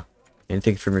 Amala.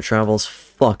 Anything from your travels?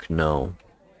 Fuck no.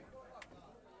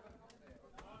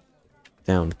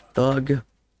 Down thug.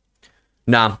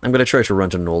 Nah, I'm gonna try to run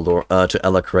to Noldor, to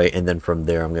Elacray, and then from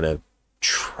there I'm gonna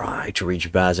try to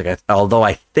reach Bazik. Although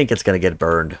I think it's gonna get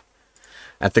burned.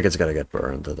 I think it's gonna get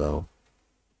burned, though.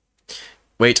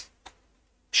 Wait.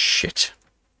 Shit.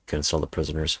 Cancel the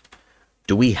prisoners.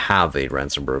 Do we have a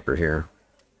ransom broker here?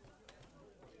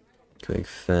 Quick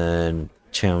Fen,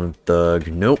 Town Thug.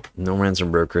 Nope, no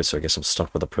ransom broker, so I guess I'm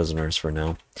stuck with the prisoners for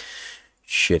now.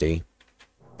 Shitty.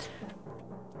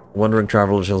 Wandering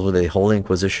traveler tells with a Holy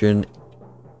Inquisition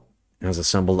has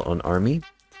assembled an army.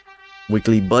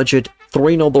 Weekly budget.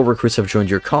 3 noble recruits have joined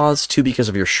your cause. 2 because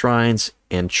of your shrines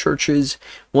and churches.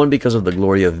 1 because of the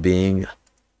glory of being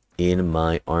in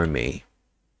my army.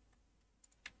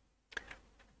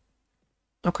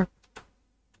 Okay.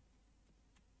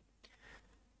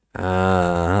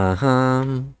 Oh,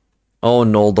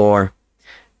 Noldor.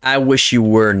 I wish you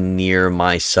were near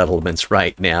my settlements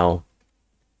right now.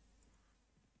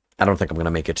 I don't think I'm going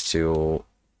to make it to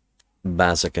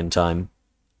Bazik in time.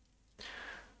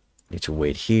 Need to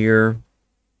wait here.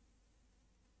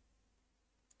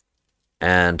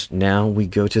 And now we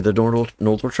go to the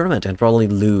Noldor tournament and probably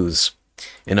lose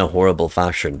in a horrible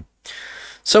fashion.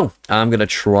 So, I'm going to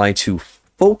try to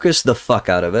focus the fuck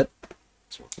out of it.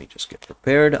 So let me just get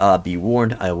prepared. Be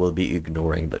warned, I will be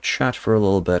ignoring the chat for a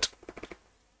little bit.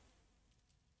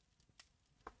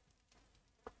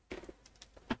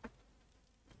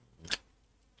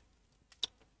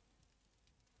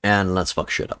 And let's fuck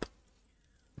shit up.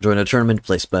 Join a tournament,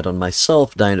 place bet on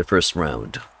myself, die in the first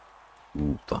round.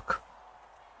 Ooh, fuck.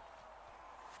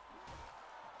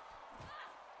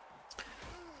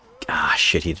 Ah,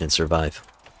 shit, he didn't survive.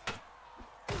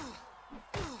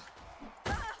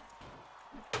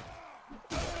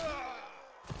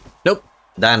 Nope,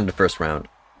 died in the first round.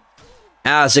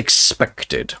 As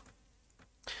expected.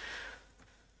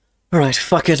 Alright,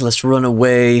 fuck it, let's run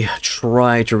away.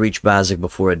 Try to reach Bazik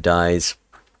before it dies.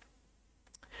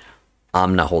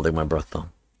 I'm not holding my breath, though,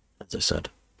 as I said.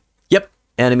 Yep,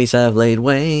 enemies have laid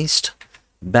waste.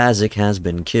 Bazik has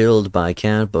been killed by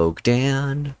Count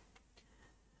Bogdan.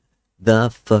 The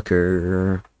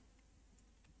fucker.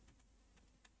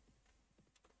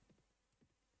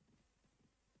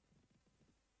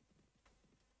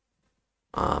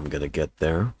 I'm gonna get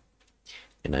there,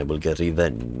 and I will get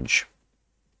revenge.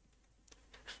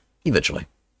 Eventually.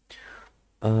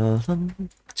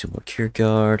 2 more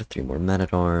Kierguard, 3 more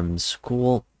men-at-arms.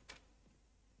 Cool.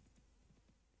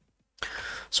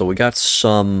 So we got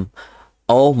some...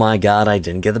 Oh my god, I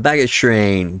didn't get the baggage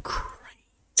train.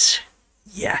 Great.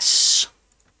 Yes.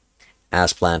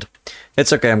 As planned.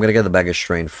 It's okay, I'm gonna get the baggage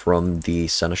train from the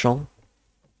Seneschal.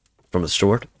 From the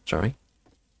Steward, sorry.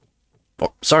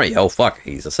 Oh, sorry, oh fuck,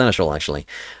 he's a seneschal actually.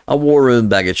 A war room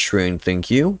baggage train, thank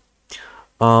you.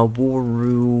 War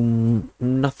room,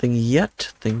 nothing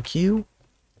yet, thank you.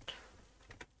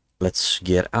 Let's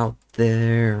get out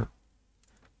there.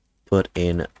 Put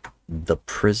in the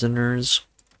prisoners.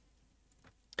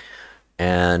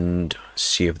 And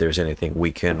see if there's anything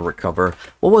we can recover.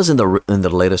 What was in the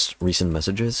latest recent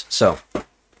messages? So,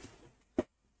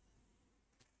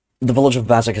 the village of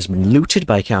Bazak has been looted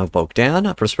by Count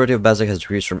Bogdan. Prosperity of Bazak has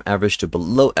decreased from average to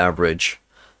below average.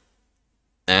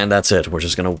 And that's it. We're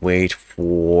just gonna wait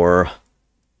for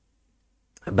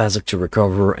Bazak to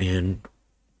recover, and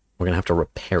we're gonna have to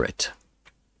repair it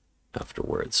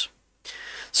afterwards.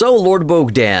 So, Lord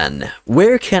Bogdan,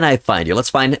 where can I find you? Let's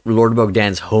find Lord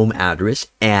Bogdan's home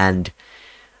address, and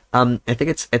I think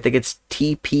it's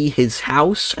TP his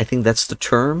house. I think that's the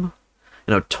term.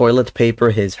 You know, toilet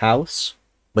paper his house,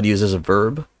 but uses a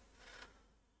verb.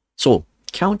 So,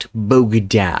 Count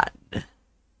Bogdan.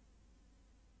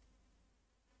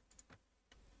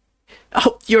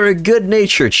 Oh, you're a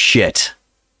good-natured shit.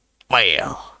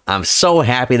 Well, I'm so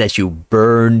happy that you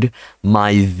burned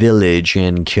my village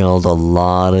and killed a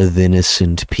lot of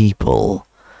innocent people.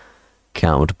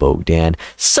 Count Bogdan.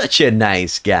 Such a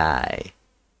nice guy.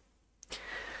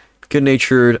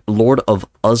 Good-natured Lord of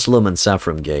Uslam and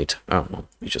Saffron Gate. Oh, well,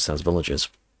 he just has villages.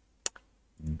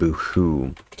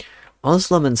 Boo-hoo.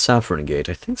 Uslam and Saffron Gate.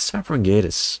 I think Saffron Gate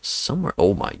is somewhere.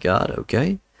 Oh my god,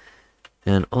 okay.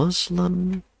 And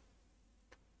Uslam...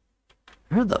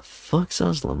 Where the fuck's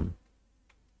Uslam?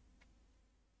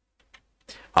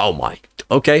 Oh my,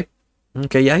 okay.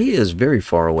 Okay, yeah, he is very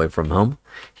far away from home.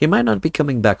 He might not be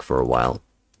coming back for a while.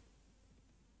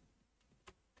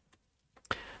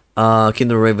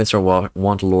 Kingdom Ravens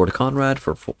want Lord Conrad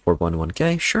for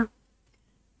 4.1k, sure.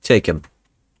 Take him.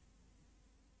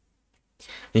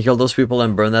 He killed those people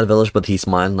and burned that village, but he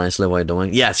smiled nicely while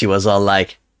doing. Yes, he was all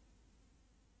like...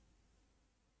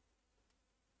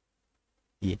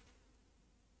 Yeah.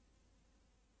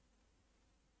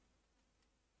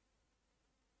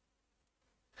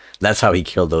 That's how he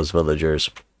killed those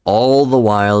villagers. All the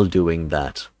while doing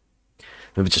that.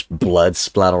 Maybe just blood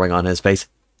splattering on his face.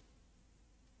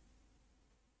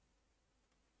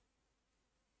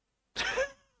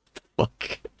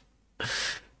 Fuck.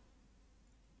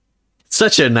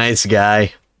 Such a nice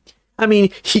guy. I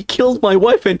mean, he killed my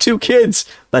wife and 2 kids,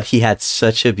 but he had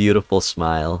such a beautiful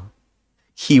smile.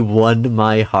 He won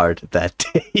my heart that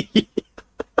day.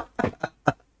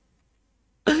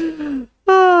 Oh,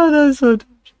 that's so dumb.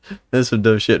 That's some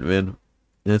dumb shit, man.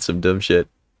 That's some dumb shit.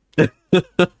 He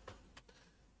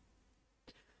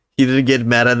didn't get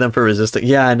mad at them for resisting.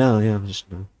 Yeah, I know. Yeah, I'm just...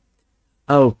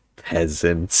 Oh,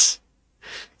 peasants.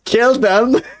 Kill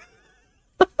them!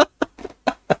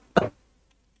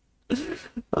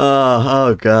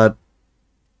 Oh, God.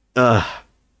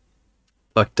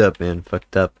 Fucked up, man.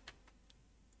 Fucked up.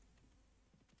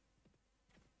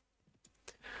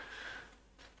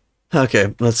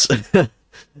 Okay, let's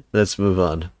move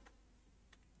on.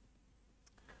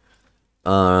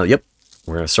 Yep.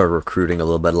 We're gonna start recruiting a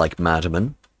little bit like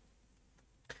madman.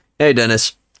 Hey,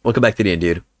 Dennis. Welcome back to the end,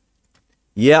 dude.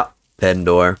 Yeah,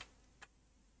 Pendor.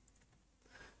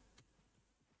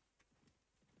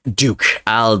 Duke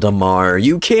Aldemar,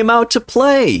 you came out to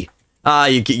play.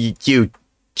 You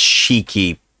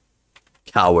cheeky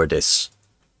cowardice.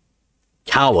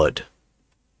 Coward.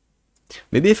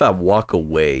 Maybe if I walk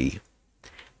away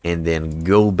and then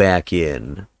go back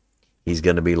in, he's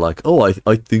gonna be like, oh,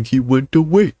 I think he went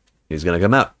away. He's gonna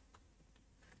come out.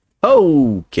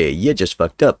 Okay, you just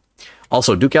fucked up.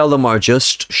 Also, Duke Aldemar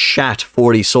just shat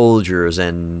 40 soldiers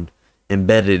and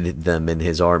embedded them in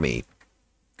his army.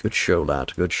 Good show,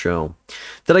 lad. Good show.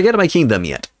 Did I get my kingdom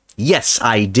yet? Yes,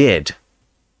 I did.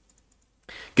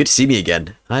 Good to see me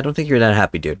again. I don't think you're that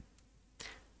happy, dude.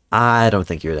 I don't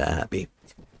think you're that happy.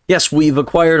 Yes, we've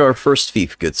acquired our first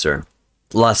fief, good sir.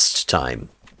 Last time.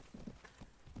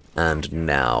 And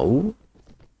now...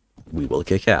 we will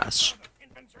kick ass.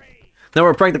 Now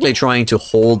we're practically trying to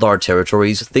hold our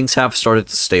territories. Things have started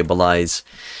to stabilize.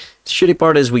 The shitty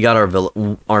part is we got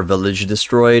our village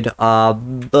destroyed,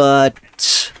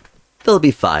 but they'll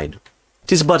be fine.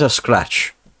 Tis but a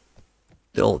scratch.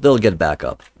 They'll get back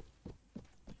up.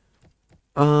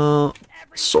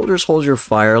 Soldiers, hold your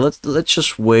fire. Let's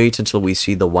just wait until we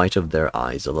see the white of their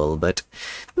eyes a little bit.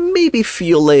 Maybe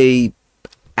feel a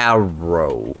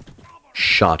arrow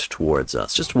shot towards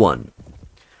us. Just one.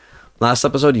 Last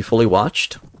episode you fully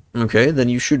watched? Okay, then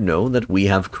you should know that we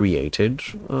have created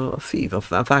a fief, a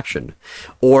faction.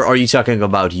 Or are you talking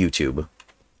about YouTube?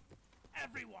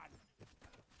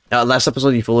 Last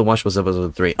episode you fully watched was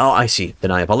episode 3. Oh, I see. Then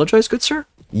I apologize, good sir.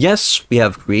 Yes, we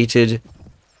have created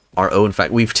our own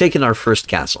we've taken our first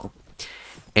castle.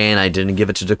 And I didn't give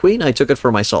it to the queen, I took it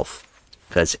for myself.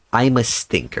 Because I'm a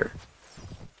stinker.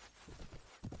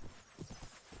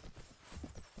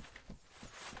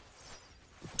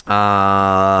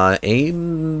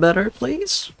 Aim better,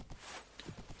 please?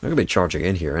 They're gonna be charging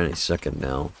in here any second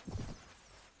now.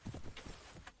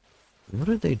 What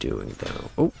are they doing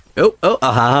though?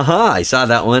 I saw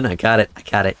that one. I got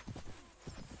it.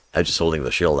 I'm just holding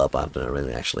the shield up. I didn't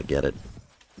really actually get it.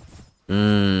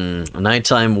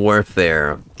 Nighttime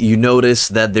warfare. You notice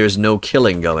that there's no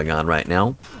killing going on right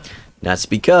now. That's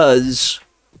because...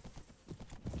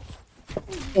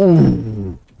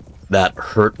 Ooh, that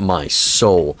hurt my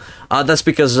soul. That's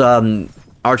because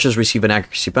archers receive an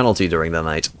accuracy penalty during the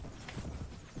night.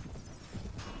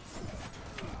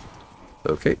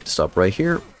 Okay, stop right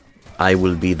here. I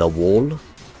will be the wall.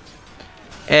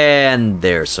 And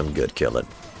there's some good killing.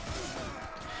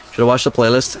 Should I watch the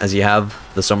playlist as you have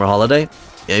the summer holiday?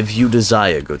 If you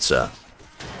desire, good sir.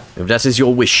 If that is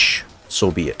your wish, so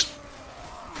be it.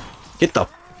 Get the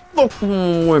fuck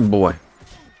away, boy.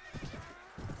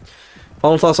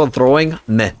 Final thoughts on throwing?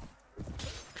 Meh.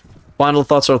 Final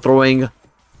thoughts on throwing?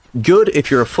 Good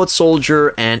if you're a foot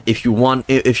soldier and if you're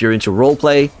into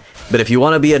roleplay. But if you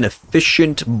want to be an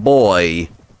efficient boy,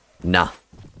 nah.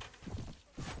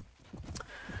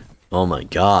 Oh my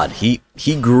god, he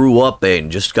grew up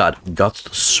and just got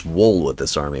swole with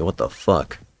this army. What the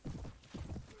fuck?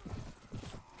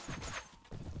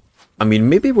 I mean,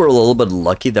 maybe we're a little bit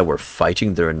lucky that we're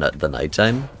fighting during the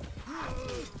nighttime.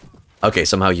 Okay,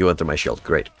 somehow you went through my shield.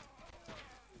 Great.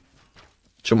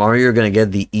 Tomorrow you're gonna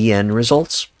get the EN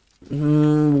results.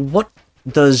 What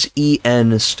does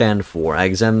EN stand for?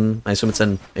 Exam? I assume it's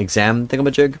an exam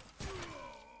thingamajig?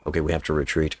 Okay, we have to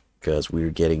retreat because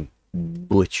we're getting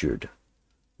butchered.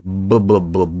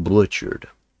 Butchered.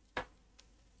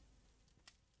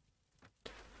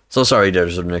 So sorry,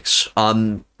 Desert Mix.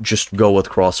 Just go with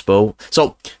crossbow.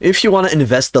 So, if you want to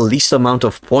invest the least amount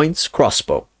of points,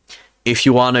 crossbow. If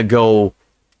you want to go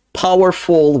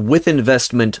powerful with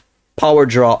investment, power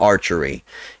draw archery.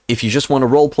 If you just want to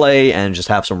roleplay and just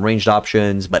have some ranged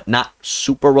options, but not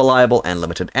super reliable and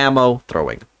limited ammo,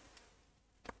 throwing.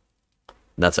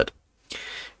 That's it.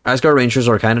 Asgard Rangers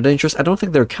are kinda dangerous. I don't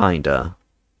think they're kinda.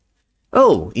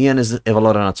 Oh, Ian is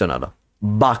Evalora Nazionale.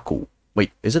 Baku.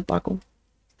 Wait, is it Baku?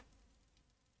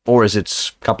 Or is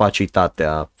it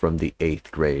Capacitate from the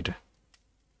 8th grade?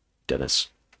 Dennis.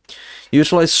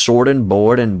 Utilize sword and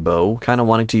board and bow. Kinda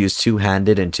wanting to use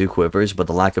two-handed and two quivers, but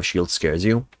the lack of shield scares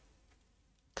you.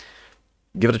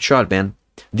 Give it a shot, man.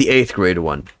 The 8th grade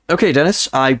one. Okay, Dennis,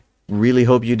 I really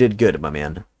hope you did good, my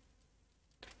man.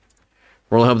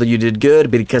 Really hope that you did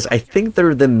good, because I think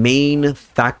they're the main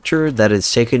factor that is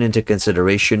taken into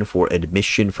consideration for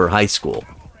admission for high school.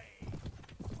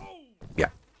 Yeah.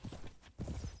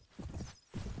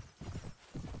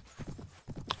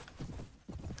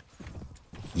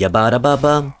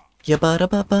 Yabba-da-ba-bum,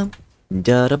 yabba-da-ba-bum,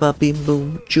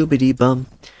 da-da-ba-bim-boom, joobity-bum.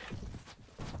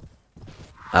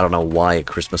 I don't know why a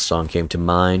Christmas song came to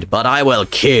mind, but I will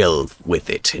kill with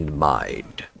it in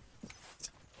mind.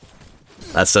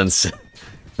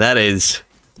 That is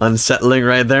unsettling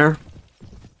right there.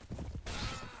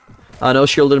 No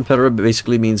shield in Pendor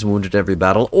basically means wounded every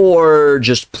battle, or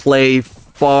just play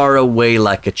far away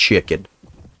like a chicken.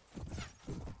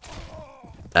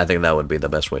 I think that would be the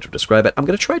best way to describe it. I'm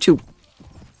going to try to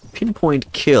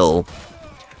pinpoint kill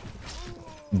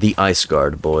the Ice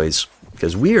Guard boys,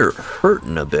 because we're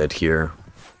hurting a bit here.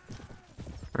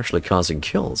 We're actually causing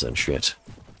kills and shit.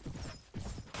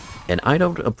 And I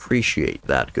don't appreciate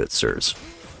that, good sirs.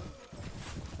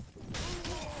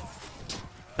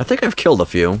 I think I've killed a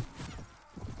few.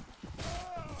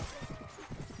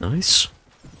 Nice.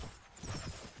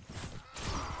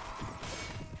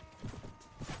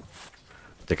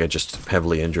 I think I just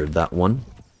heavily injured that one.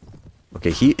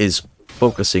 Okay, he is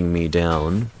focusing me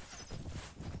down.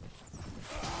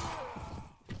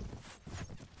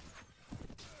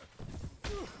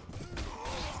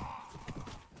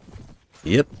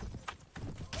 Yep.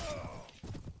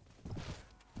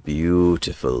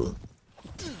 Beautiful.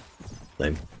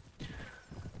 Thing.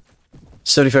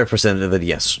 75% of it,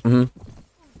 yes.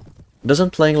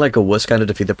 Doesn't playing like a wuss kind of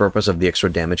defeat the purpose of the extra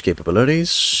damage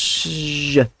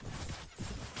capabilities?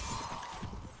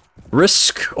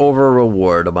 Risk over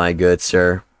reward, my good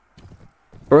sir.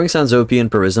 Throwing sounds OP in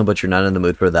Purism, but you're not in the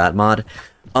mood for that mod.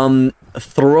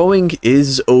 Throwing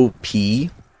is OP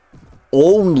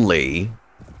only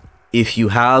if you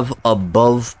have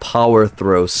above power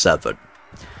throw 7.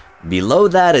 Below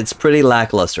that, it's pretty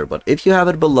lackluster, but if you have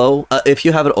it below, if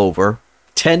you have it over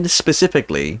 10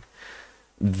 specifically,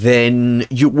 then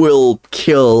you will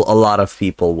kill a lot of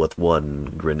people with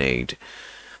one grenade.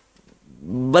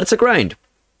 But it's a grind.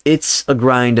 It's a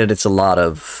grind and it's a lot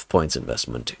of points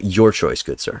investment. Your choice,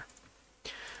 good sir.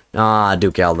 Ah,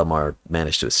 Duke Aldemar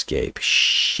managed to escape.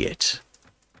 Shit.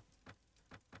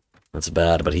 That's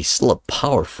bad, but he's still a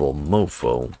powerful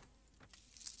mofo.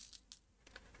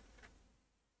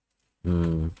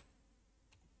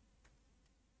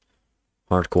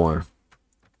 Hardcore.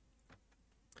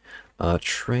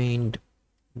 Trained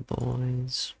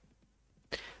boys.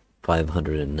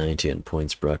 590 in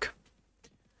points, Brook.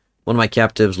 One of my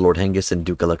captives, Lord Hengist and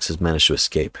Duke Alexis, managed to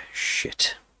escape.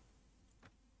 Shit.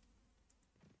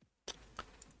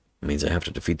 Means I have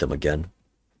to defeat them again.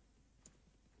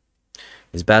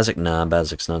 Is Bazik? Nah,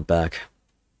 Bazik's not back.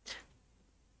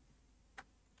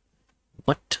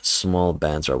 What small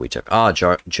bands are we taking? Ah,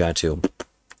 Jatu.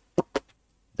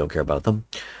 Don't care about them.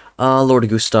 Lord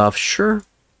Gustav, sure.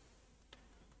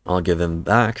 I'll give him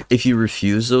back. If you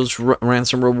refuse those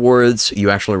ransom rewards, you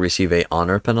actually receive a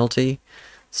honor penalty.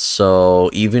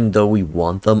 So even though we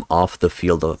want them off the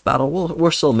field of battle, we're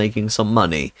still making some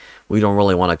money. We don't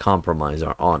really want to compromise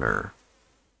our honor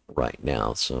right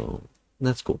now, so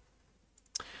that's cool.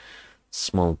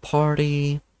 Small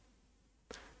party.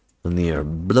 And the air,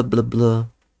 blah blah blah.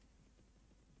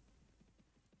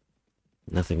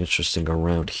 Nothing interesting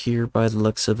around here by the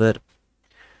looks of it.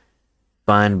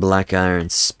 Fine black iron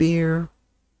spear.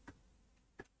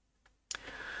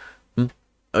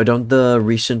 Don't the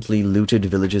recently looted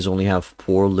villages only have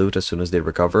poor loot as soon as they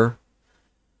recover?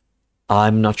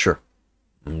 I'm not sure.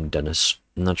 Dennis,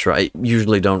 I'm not sure. I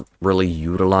usually don't really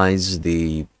utilize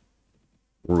the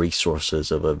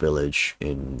resources of a village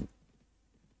in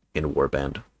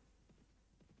Warband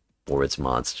or its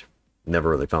mods. Never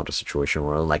really found a situation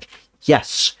where I'm like,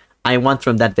 yes, I want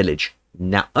from that village.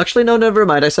 Now, actually, no, never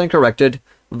mind. I stand corrected.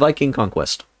 Viking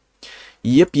Conquest.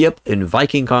 Yep. In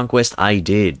Viking Conquest, I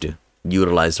did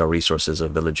utilize our resources of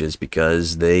villages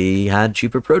because they had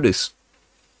cheaper produce.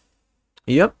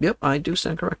 Yep, I do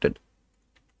stand corrected.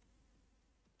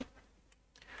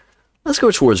 Let's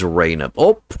go towards Rain-up.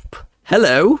 Oh,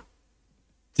 hello.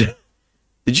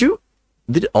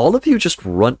 Did all of you just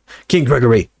run? King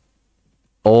Gregory.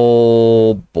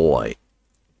 Oh, boy.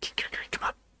 King Gregory, come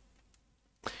on.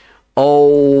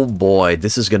 Oh, boy.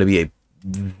 This is going to be a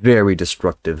very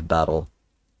destructive battle.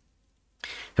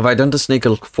 Have I done the Snake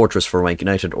Hill Fortress for my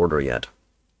United Order yet?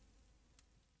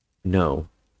 No,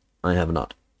 I have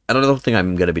not. I don't think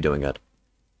I'm going to be doing it.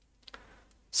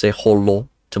 Say hello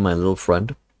to my little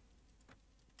friend.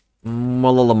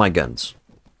 All of my guns.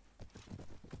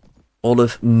 All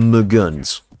of my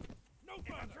guns.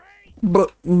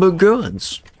 But my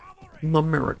guns.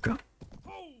 America.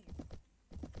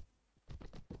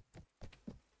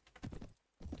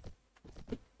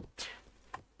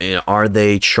 Are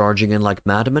they charging in like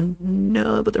madmen?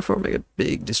 No, but they're forming a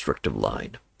big destructive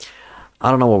line. I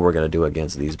don't know what we're going to do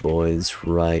against these boys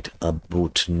right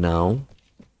about now.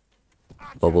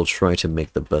 But we'll try to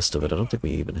make the best of it. I don't think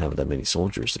we even have that many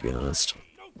soldiers, to be honest.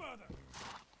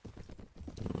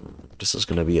 This is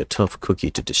going to be a tough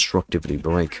cookie to destructively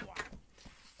break.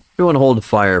 We want to hold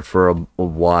fire for a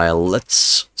while.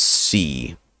 Let's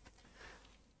see.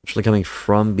 Actually coming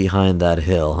from behind that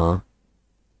hill, huh?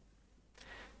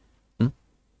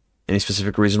 Any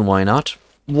specific reason why not?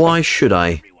 Why should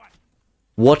I?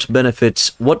 What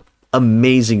benefits, what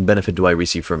amazing benefit do I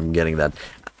receive from getting that?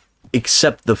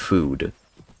 Except the food.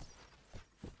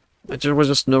 There was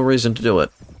just no reason to do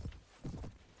it.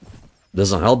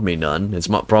 Doesn't help me none. It's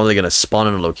probably going to spawn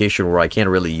in a location where I can't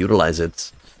really utilize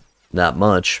it that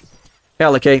much. Hey,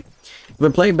 okay. You've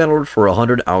been playing Pendor for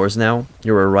 100 hours now.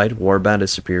 You're right, Warband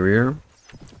is superior.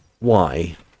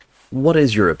 Why? What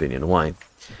is your opinion? Why?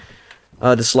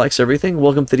 Dislikes everything?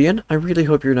 Welcome, Thidian. I really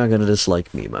hope you're not going to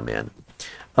dislike me, my man.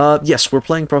 Yes, we're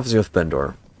playing Prophecy of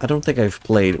Pendor. I don't think I've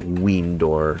played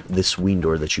Weendor, this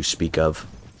Weendor that you speak of.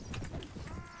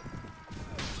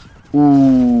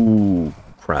 Ooh,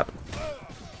 crap.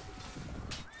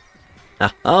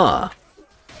 Aha!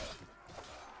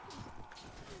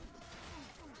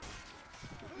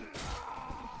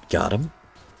 Got him.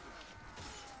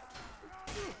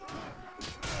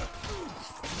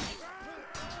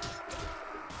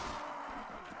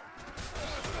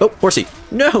 Oh, horsey.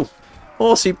 No!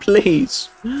 Horsey, please.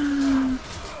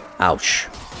 Ouch.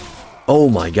 Oh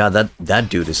my god, that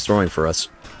dude is throwing for us.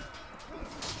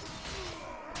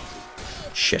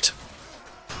 Shit.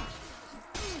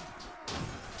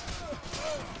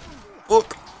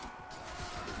 Look.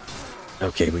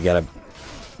 Okay, we gotta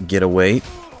get away.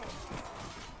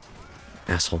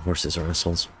 Asshole horses are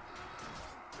assholes.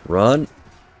 Run.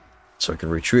 so I can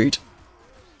retreat.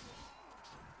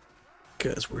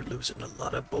 Because we're losing a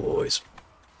lot of boys.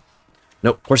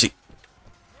 Nope, horsey.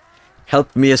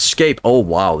 Help me escape. Oh,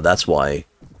 wow, that's why.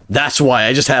 That's why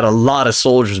I just had a lot of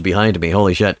soldiers behind me.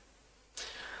 Holy shit.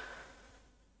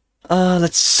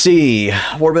 Let's see.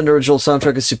 Warband original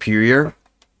soundtrack is superior.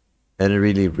 And it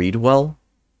really read well.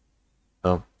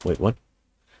 Oh, wait, what?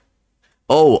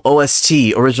 Oh,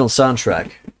 OST, original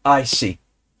soundtrack. I see.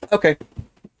 Okay.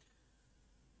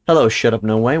 Hello, shut up,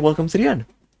 no way. Welcome to the end.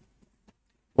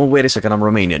 Well, wait a second, I'm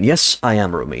Romanian. Yes, I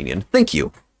am Romanian. Thank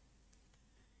you.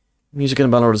 Music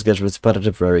in Pendor gets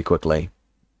repetitive very quickly.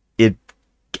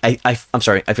 I'm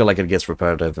sorry, I feel like it gets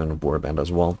repetitive in Warband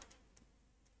as well.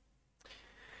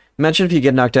 Imagine if you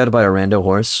get knocked out by a rando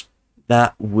horse.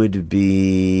 That would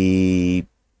be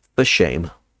a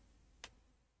shame.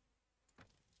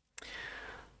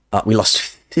 We lost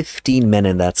 15 men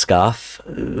in that scoff.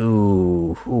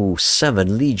 Ooh,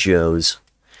 7 legios.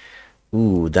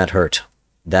 Ooh, that hurt.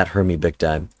 That hurt me big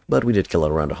time. But we did kill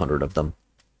around 100 of them.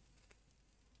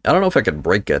 I don't know if I can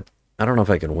break it. I don't know if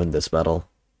I can win this battle.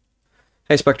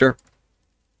 Hey, Spectre.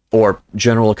 Or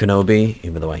General Kenobi,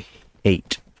 even though I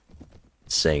hate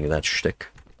saying that shtick.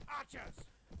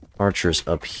 Archers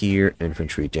up here,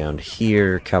 infantry down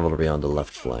here, cavalry on the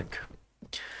left flank.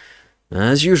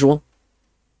 As usual.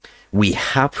 We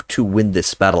have to win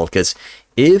this battle, because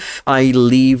if I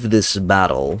leave this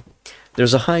battle,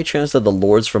 there's a high chance that the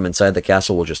lords from inside the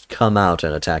castle will just come out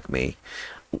and attack me.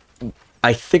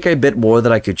 I think I bit more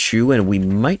than I could chew, and we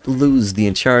might lose the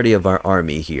entirety of our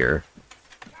army here.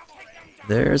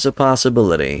 There's a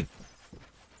possibility.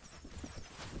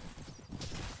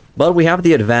 But we have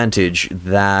the advantage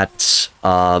that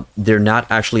they're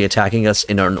not actually attacking us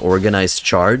in an organized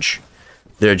charge.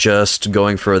 They're just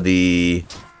going for the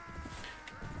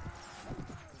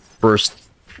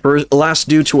last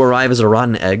dude to arrive as a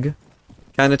rotten egg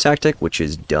kind of tactic, which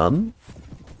is dumb.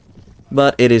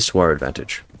 But it is to our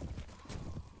advantage.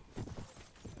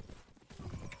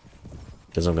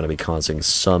 Because I'm going to be causing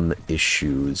some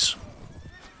issues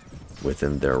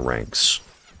within their ranks.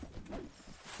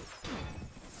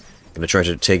 I'm going to try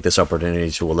to take this opportunity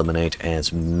to eliminate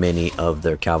as many of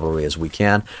their cavalry as we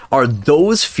can. Are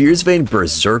those Fearsbane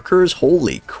Berserkers?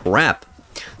 Holy crap.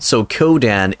 So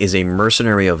Kodan is a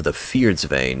mercenary of the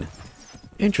Fearsbane.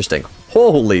 Interesting.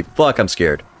 Holy fuck, I'm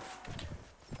scared.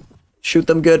 Shoot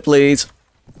them good, please.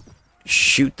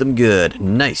 Shoot them good.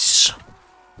 Nice.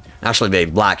 Actually, they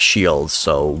have black shields,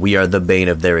 so we are the bane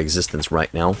of their existence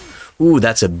right now. Ooh,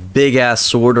 that's a big-ass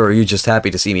sword, or are you just happy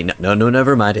to see me? No,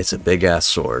 never mind. It's a big-ass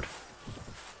sword.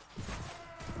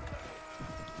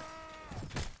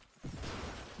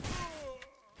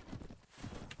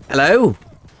 Hello?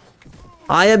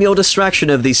 I am your distraction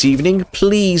of this evening.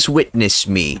 Please witness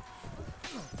me.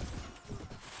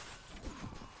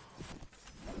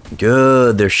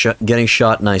 Good, they're getting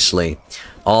shot nicely.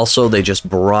 Also, they just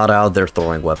brought out their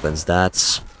throwing weapons.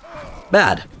 That's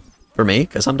bad for me,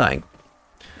 because I'm dying.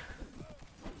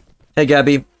 Hey,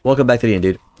 Gabby. Welcome back to the end,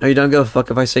 dude. Are you don't give a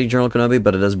fuck if I say General Kenobi,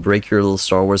 but it does break your little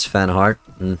Star Wars fan heart?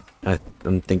 I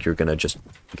think you're gonna just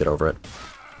get over it.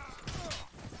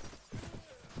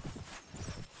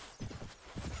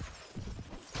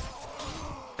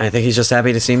 I think he's just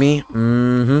happy to see me.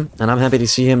 And I'm happy to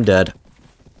see him dead.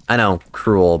 I know,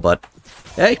 cruel, but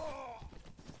hey.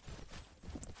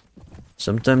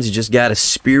 Sometimes you just gotta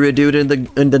spear a dude in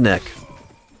the neck.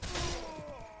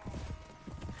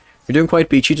 You're doing quite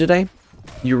peachy today?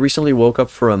 You recently woke up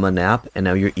from a nap and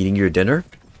now you're eating your dinner?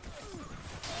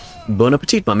 Bon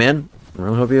appetit, my man. I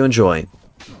hope you enjoy.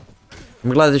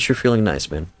 I'm glad that you're feeling nice,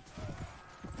 man.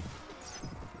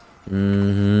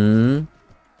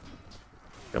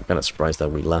 I'm kind of surprised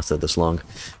that we lasted this long.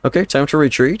 Okay, time to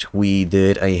retreat. We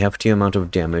did a hefty amount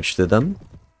of damage to them.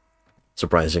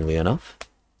 Surprisingly enough.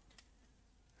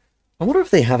 I wonder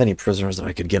if they have any prisoners that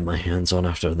I could get my hands on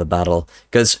after the battle.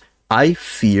 Because I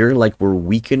fear like we're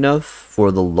weak enough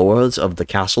for the lords of the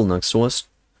castle next to us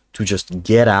to just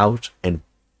get out and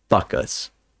fuck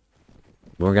us.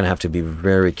 We're going to have to be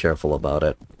very careful about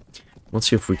it. Let's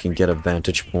see if we can get a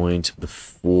vantage point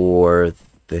before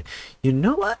the... You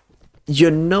know what?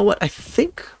 You know what? I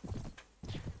think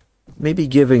maybe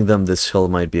giving them this hill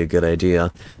might be a good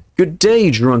idea. Good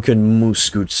day, drunken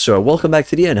moose-scoot, sir. Welcome back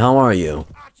to the inn. How are you?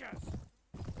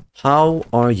 How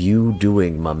are you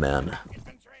doing, my man?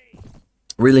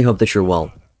 Really hope that you're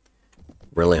well.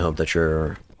 Really hope that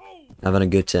you're having a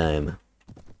good time.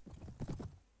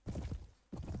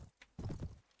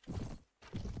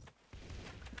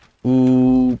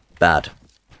 Ooh, bad.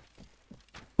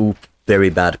 Oop, very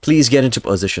bad. Please get into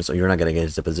positions. Oh, you're not going to get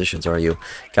into positions, are you?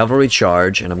 Cavalry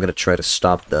charge, and I'm going to try to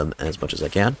stop them as much as I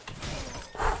can.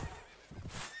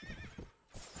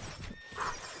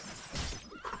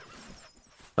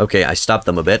 Okay, I stopped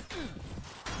them a bit.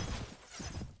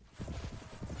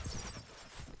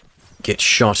 Get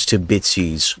shot to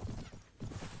bitsies.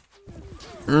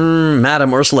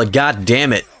 Madam Ursula, god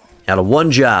damn it. Had a one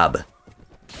job.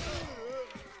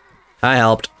 I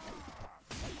helped.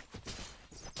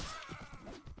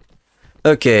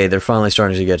 Okay, they're finally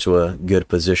starting to get to a good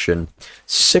position.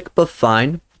 Sick but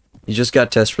fine. You just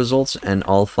got test results and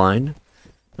all fine.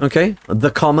 Okay, the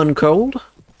common cold.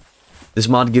 This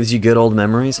mod gives you good old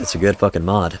memories. It's a good fucking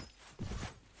mod.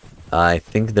 I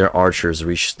think their archers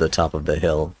reached the top of the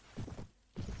hill.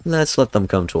 Let's let them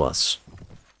come to us.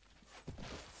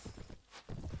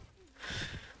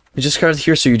 You just got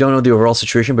here so you don't know the overall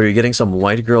situation, but you're getting some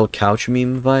white girl couch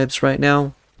meme vibes right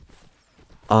now.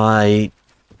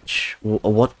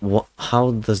 What,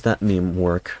 how does that meme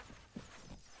work?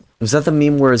 Is that the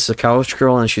meme where it's a couch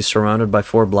girl and she's surrounded by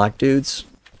 4 black dudes?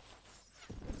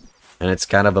 And it's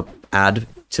kind of a ad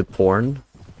to porn?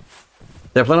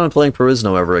 They're planning on playing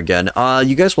Perisno ever again.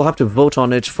 You guys will have to vote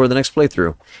on it for the next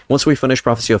playthrough. Once we finish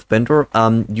Prophecy of Pendor,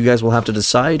 you guys will have to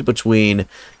decide between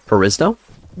Perisno,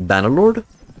 Bannerlord,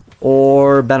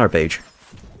 or Banner Page.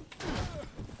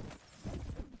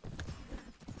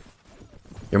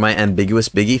 You're my ambiguous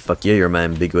biggie? Fuck yeah, you're my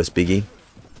ambiguous biggie.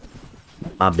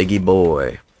 My biggie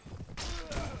boy.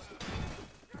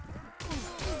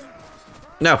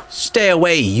 No, stay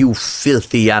away, you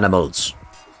filthy animals.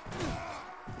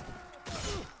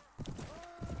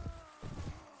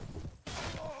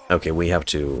 Okay, we have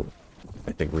to,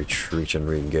 I think, reach and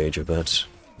re-engage a bit.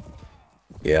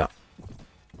 Yeah.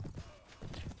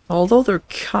 Although they're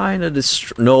kind of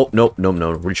no.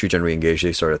 Retreat and re-engage.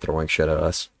 They started throwing shit at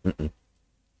us.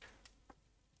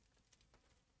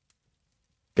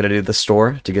 Gonna do the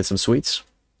store to get some sweets.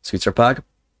 Sweets are pog.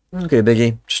 Okay,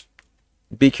 Biggie. Just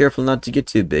be careful not to get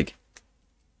too big.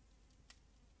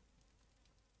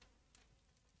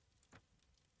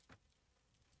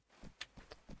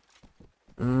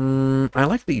 I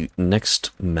like the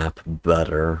next map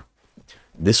better.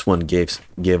 This one gave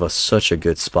us such a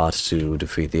good spot to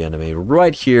defeat the enemy.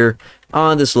 Right here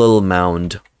on this little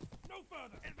mound.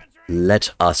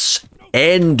 Let us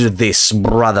end this,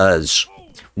 brothers.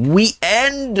 We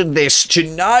end this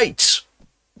tonight.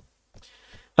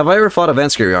 Have I ever fought a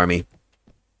Vanskyr army?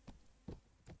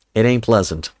 It ain't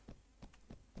pleasant.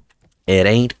 It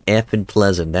ain't effing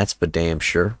pleasant, that's for damn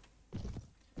sure.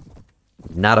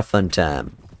 Not a fun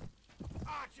time.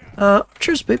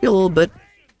 Archers maybe a little bit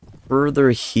further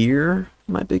here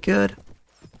might be good.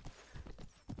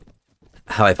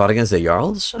 How I fought against the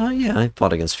Jarls? Yeah, I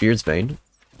fought against Fierdsbane.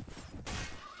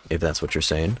 If that's what you're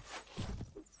saying.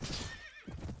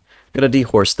 Gonna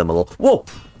dehorse them a little. Whoa!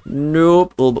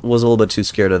 Nope, was a little bit too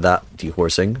scared of that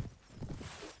dehorsing.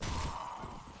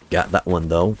 Got that one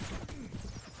though.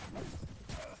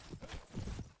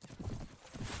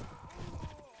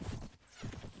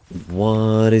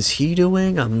 What is he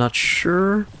doing? I'm not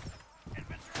sure.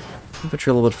 Put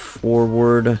you a little bit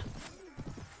forward.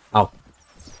 Ow.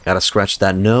 Gotta scratch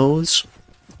that nose.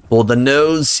 Well, the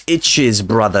nose itches,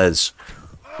 brothers.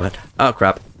 What? Oh,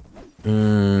 crap. I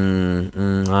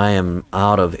am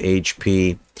out of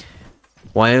HP.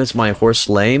 Why is my horse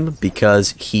lame?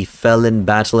 Because he fell in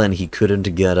battle and he couldn't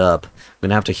get up. I'm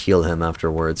gonna have to heal him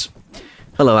afterwards.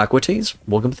 Hello, Aquates.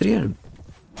 Welcome to the end.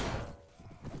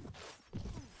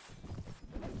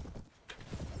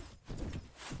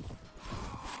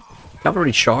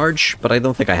 Cavalry charge, but I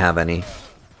don't think I have any.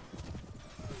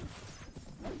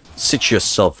 Sit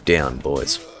yourself down,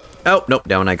 boys. Oh, nope,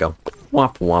 down I go.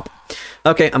 Womp womp.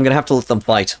 Okay, I'm gonna have to let them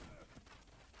fight.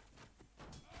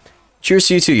 Cheers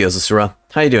to you too, Yozasura.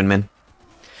 How you doing, man?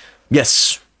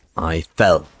 Yes, I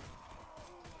fell.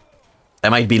 I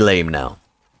might be lame now.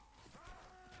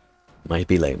 Might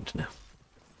be lamed now.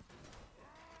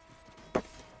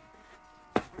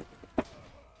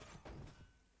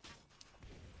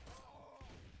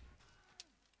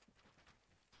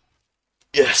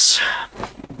 Yes.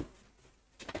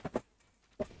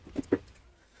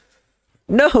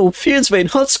 No, Fierdsbane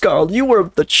Hutskarl, you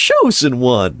were the chosen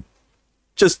one.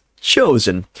 Just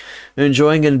chosen.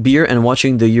 Enjoying a beer and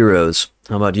watching the Euros.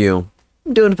 How about you?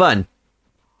 I'm doing fine.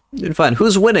 Doing fine.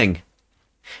 Who's winning?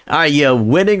 Are you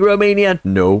winning, Romania?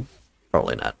 No,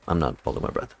 probably not. I'm not holding my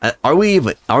breath. Are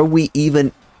we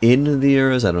even in the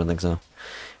Euros? I don't think so.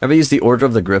 Ever use the Order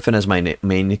of the Griffin as my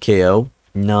main KO?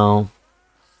 No.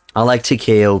 I like to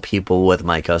KO people with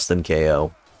my custom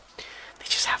KO. They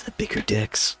just have the bigger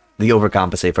dicks. They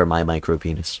overcompensate for my micro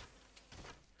penis.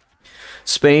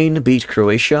 Spain beat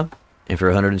Croatia after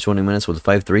 120 minutes with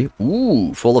 5-3.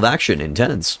 Ooh, full of action,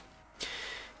 intense.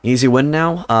 Easy win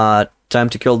now. Time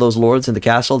to kill those lords in the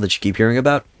castle that you keep hearing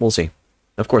about. We'll see.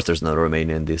 Of course, there's another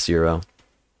Romania in this Euro.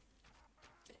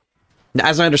 Now,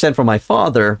 as I understand from my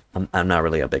father, I'm not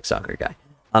really a big soccer guy.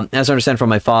 As I understand from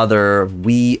my father,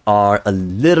 we are a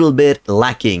little bit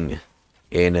lacking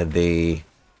in the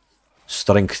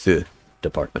strength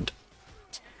department.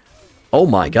 Oh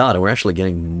my god, we're actually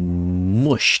getting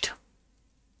mushed.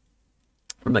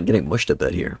 We're not getting mushed a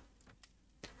bit here.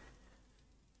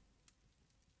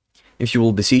 If you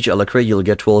will besiege Alacre, you'll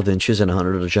get 12 inches and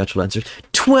 100 jet lancers.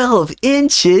 12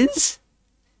 inches?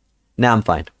 Nah, I'm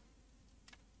fine.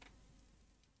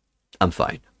 I'm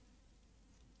fine.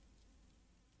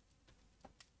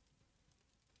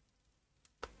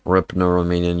 Rip no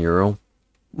Romanian Euro.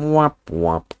 Wop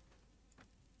wop.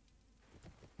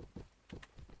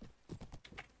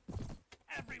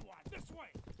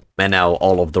 And now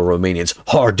all of the Romanians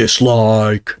are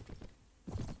dislike.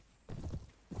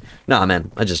 Nah,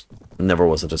 man, I just never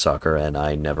was into soccer, and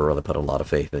I never really put a lot of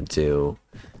faith into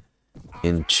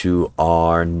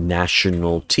our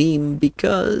national team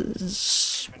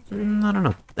because I don't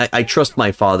know. I trust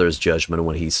my father's judgment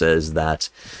when he says that,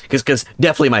 because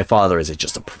definitely my father is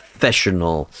just a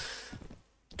professional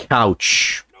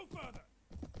couch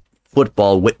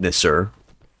football witnesser,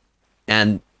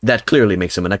 and that clearly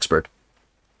makes him an expert.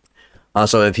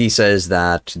 So if he says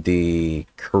that the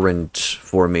current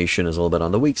formation is a little bit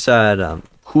on the weak side,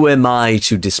 who am I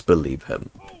to disbelieve him?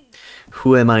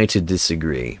 Who am I to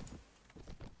disagree?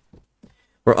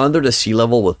 We're under the sea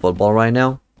level with football right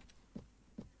now.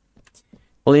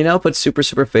 Well, you now put super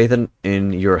faith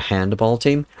in your handball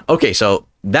team. Okay, so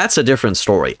that's a different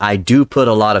story. I do put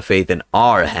a lot of faith in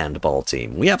our handball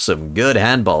team. We have some good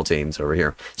handball teams over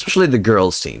here, especially the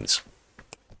girls' teams.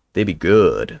 They be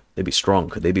good. They be strong.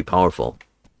 They be powerful.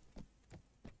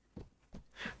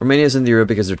 Romania's in the Euro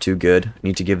because they're too good.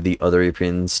 Need to give the other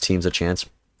European teams a chance.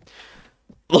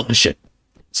 Oh, shit.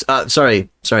 Sorry.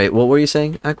 What were you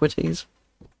saying, Aquates?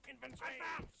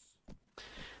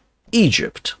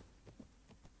 Egypt.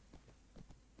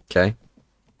 Okay.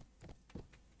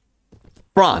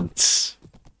 France.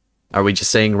 Are we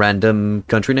just saying random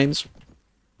country names?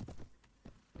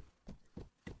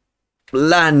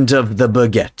 Land of the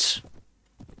baguette.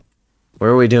 What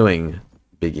are we doing,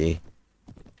 Biggie?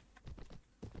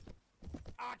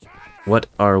 What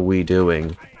are we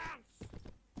doing?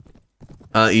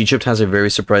 Egypt has a very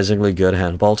surprisingly good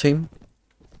handball team.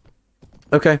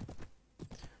 Okay.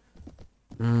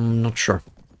 Not sure.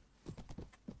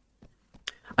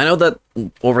 I know that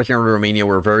over here in Romania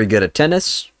we're very good at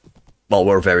tennis. Well,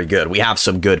 we're very good. We have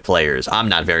some good players. I'm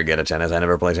not very good at tennis. I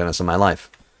never played tennis in my life.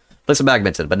 Play some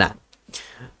badminton, but nah.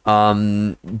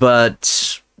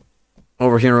 But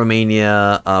over here in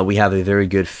Romania, we have a very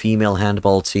good female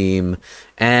handball team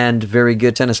and very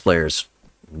good tennis players.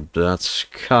 That's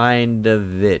kind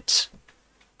of it.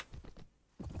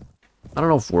 I don't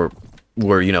know if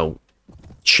we're you know,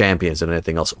 champions and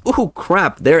anything else. Ooh,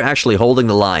 crap! They're actually holding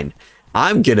the line.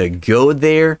 I'm gonna go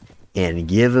there and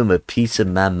give them a piece of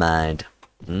my mind.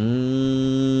 I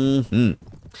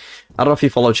don't know if you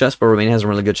follow chess, but Romania has some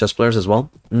really good chess players as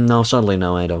well. No, sadly,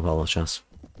 no, I don't follow chess.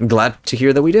 I'm glad to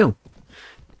hear that we do.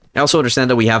 I also understand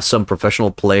that we have some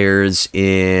professional players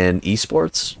in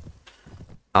esports.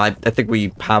 I think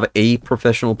we have a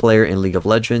professional player in League of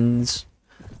Legends.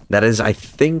 That is, I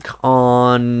think,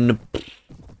 on...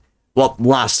 Well,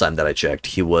 last time that I checked,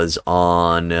 he was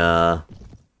on the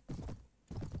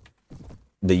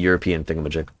European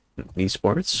thingamajig.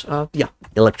 Esports? Yeah,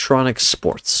 electronic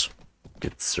sports.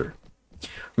 Good sir.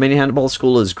 Romanian Handball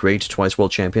School is great, twice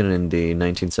world champion in the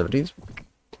 1970s.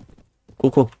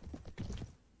 Cool.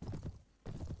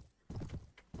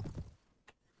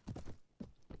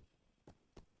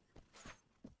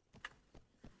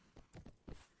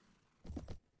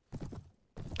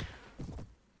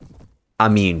 I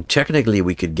mean, technically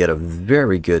we could get a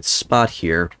very good spot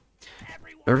here.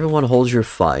 Everyone hold your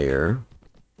fire.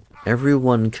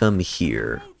 Everyone come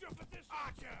here.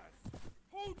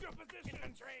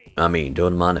 I mean,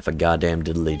 don't mind if a goddamn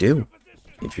diddly do.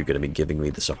 If you're gonna be giving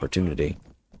me this opportunity.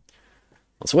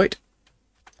 Let's wait.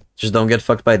 Just don't get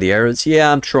fucked by the arrows.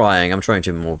 Yeah, I'm trying. I'm trying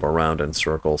to move around in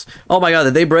circles. Oh my god,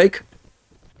 did they break?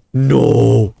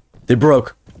 No! They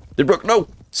broke. They broke. No!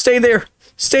 Stay there!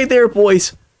 Stay there,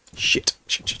 boys! Shit.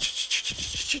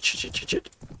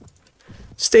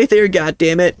 Stay there,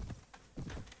 goddammit!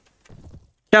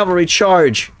 Cavalry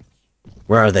charge!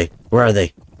 Where are they? Where are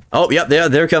they? Oh, yep,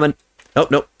 they're coming. Oh,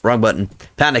 nope, wrong button.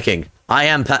 Panicking. I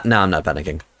am No, I'm not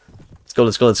panicking.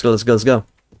 Let's go.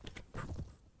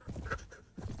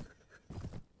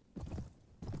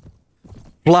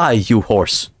 Fly, you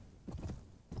horse.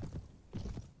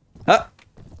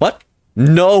 What?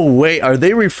 No way. Are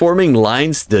they reforming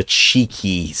lines? The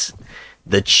cheekies.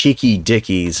 The cheeky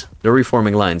dickies. They're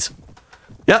reforming lines.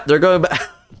 Yeah, they're going back.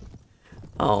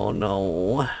 Oh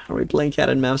no. Are we playing cat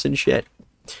and mouse and shit?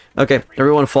 Okay,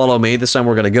 everyone follow me. This time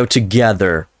we're gonna go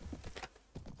together.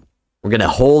 We're gonna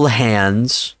hold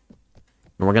hands.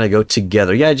 And we're gonna go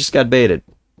together. Yeah, I just got baited.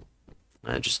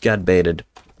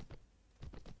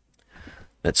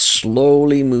 Let's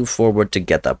slowly move forward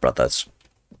together, brothers.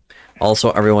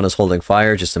 Also, everyone is holding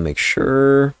fire just to make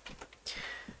sure.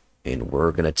 And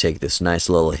we're gonna take this nice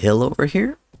little hill over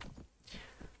here.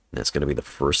 That's gonna be the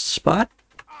first spot.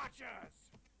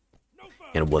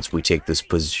 And once we take this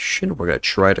position, we're gonna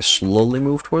try to slowly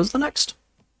move towards the next.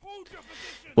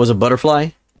 Was a butterfly?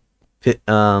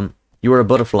 You were a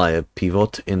butterfly, a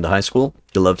pivot in the high school.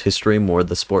 You loved history more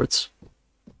than sports.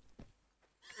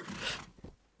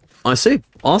 I see.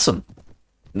 Awesome.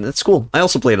 That's cool. I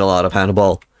also played a lot of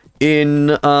handball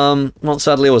in, well,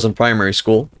 sadly it was in primary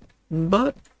school,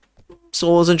 but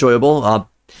still was enjoyable.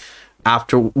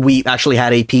 After we actually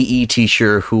had a PE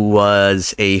teacher who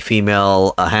was a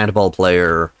female handball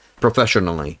player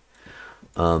professionally.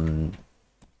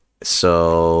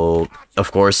 So,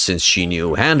 of course, since she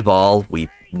knew handball, we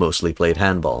mostly played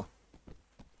handball.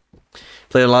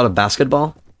 Played a lot of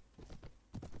basketball.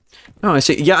 Oh, I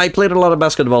see. Yeah, I played a lot of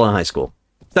basketball in high school.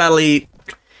 Sadly,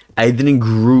 I didn't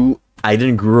grow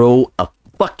a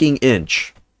fucking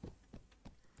inch.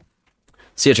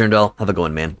 See ya, Turndall. Have a good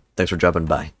one, man. Thanks for dropping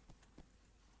by.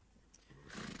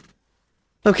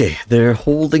 Okay, they're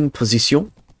holding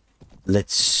position.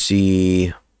 Let's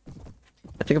see.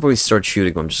 I think if we start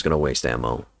shooting, I'm just gonna waste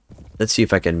ammo. Let's see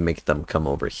if I can make them come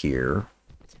over here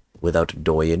without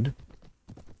doing.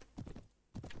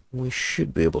 We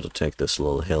should be able to take this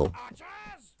little hill.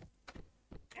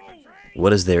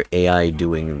 What is their AI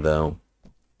doing, though?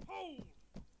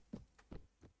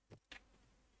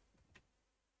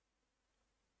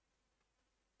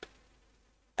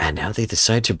 And now they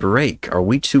decide to break. Are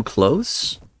we too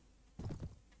close?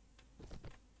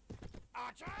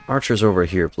 Archers over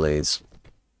here, please.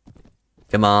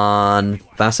 Come on.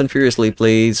 Fast and furiously,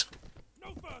 please.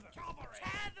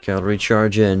 Cavalry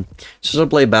charge in. So to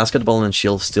play basketball and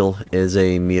shield still is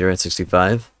a meter and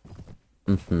 65.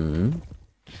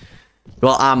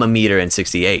 Well, I'm a meter and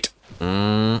 68.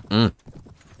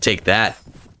 Take that.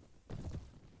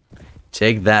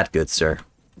 Take that, good sir.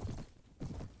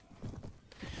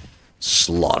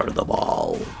 Slaughter them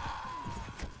all.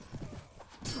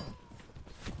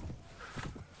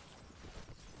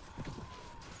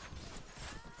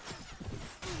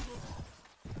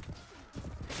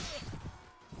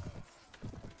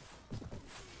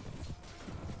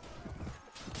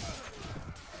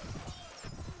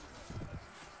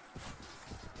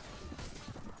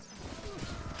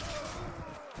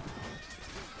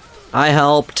 I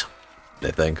helped,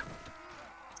 I think.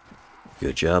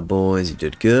 Good job, boys. You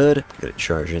did good. Gotta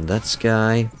charge in that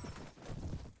guy.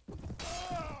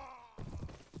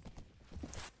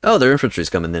 Oh, their infantry's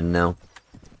coming in now.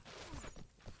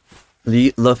 Do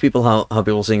you love people how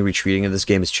people saying retreating in this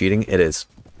game is cheating? It is.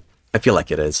 I feel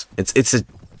like it is. It's a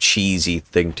cheesy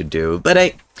thing to do. But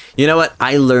hey, you know what?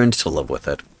 I learned to live with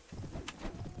it.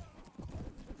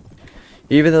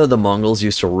 Even though the Mongols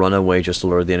used to run away just to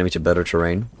lure the enemy to better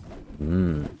terrain.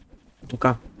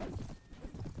 Okay.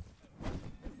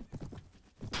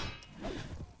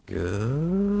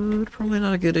 Good. Probably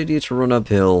not a good idea to run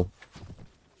uphill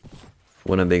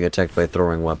when I'm being attacked by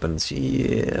throwing weapons.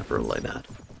 Yeah, probably not.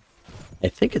 I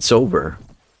think it's over.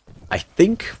 I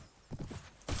think...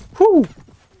 Whew!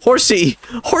 Horsey!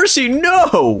 Horsey,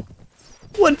 no!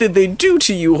 What did they do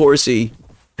to you, Horsey?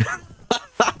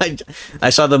 I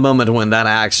saw the moment when that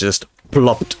axe just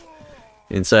plopped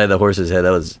inside the horse's head.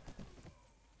 That was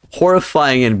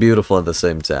horrifying and beautiful at the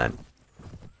same time.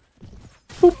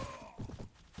 Boop.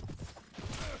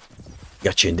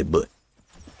 Got you in the butt.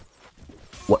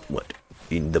 What?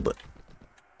 In the butt.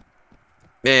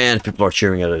 Man, people are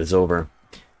cheering at it. It's over.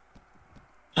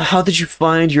 How did you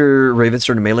find your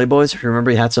Ravensword melee boys?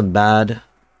 Remember you had some bad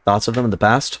thoughts of them in the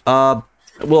past? Well,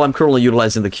 I'm currently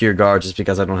utilizing the Kier Guard just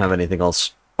because I don't have anything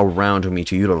else around me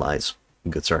to utilize.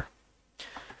 Good sir.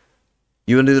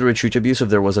 You would do the retreat abuse if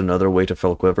there was another way to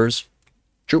fill quivers?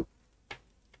 True.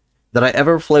 Did I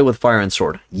ever play with fire and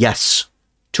sword? Yes.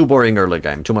 Too boring early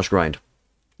game. Too much grind.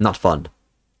 Not fun.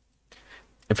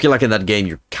 I feel like in that game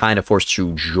you're kind of forced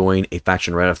to join a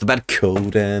faction right off the bat.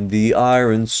 Code and the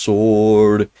Iron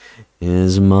Sword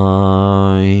is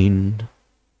mine.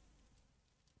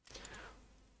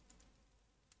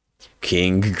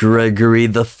 King Gregory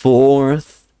the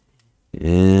Fourth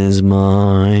is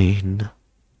mine.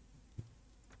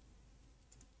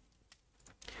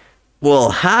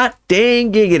 Well, hot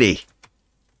dang giggity.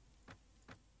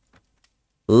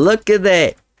 Look at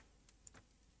that.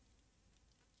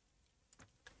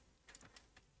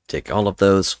 Take all of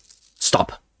those.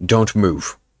 Stop. Don't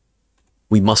move.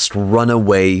 We must run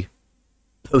away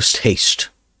post haste.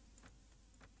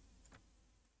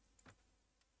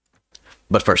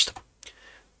 But first,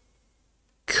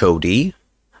 Cody.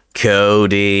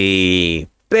 Cody.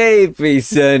 Baby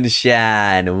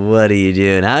sunshine. What are you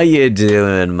doing? How you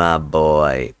doing, my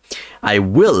boy? I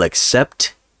will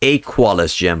accept a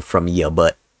Qualis gem from you,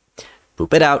 but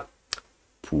poop it out.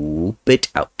 Poop it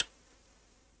out.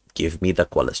 Give me the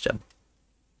Qualis gem.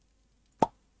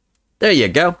 There you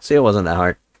go. See, it wasn't that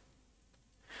hard.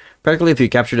 Practically, if you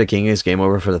capture the king, it's game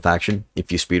over for the faction.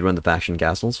 If you speedrun the faction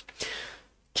castles.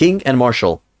 King and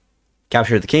Marshal.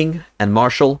 Capture the king and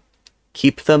Marshal.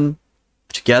 Keep them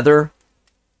together,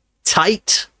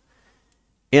 tight,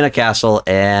 in a castle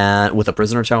and with a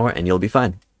prisoner tower, and you'll be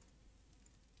fine.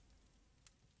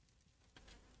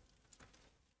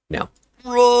 Now,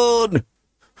 run!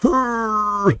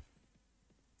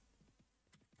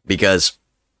 Because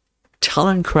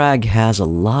Talon-Crag has a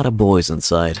lot of boys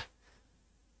inside.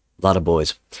 A lot of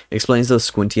boys. Explains those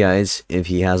squinty eyes if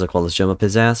he has a Qualis gem up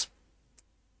his ass.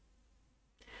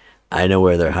 I know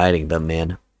where they're hiding them,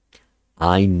 man.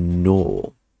 I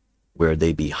know where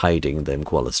they be hiding them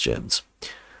Qualis gems.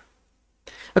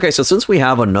 Okay, so since we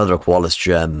have another Qualis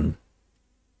gem,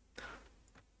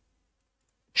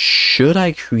 should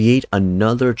I create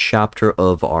another chapter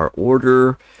of our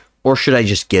order, or should I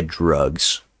just get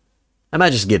drugs? I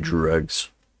might just get drugs.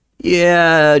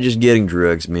 Yeah, just getting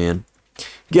drugs, man.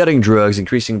 Getting drugs,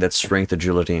 increasing that strength,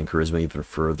 agility, and charisma even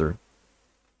further.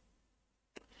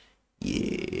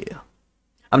 Yeah.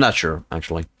 I'm not sure,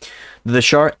 actually. The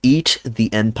Shar eat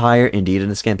the Empire indeed in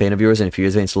this campaign of yours, and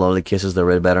Fusebane slowly kisses the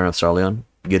red banner of Sarleon.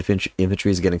 Good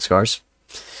infantry is getting scarce.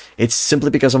 It's simply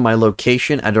because of my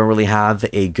location. I don't really have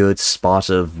a good spot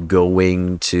of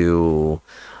going to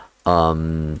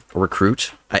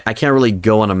recruit. I can't really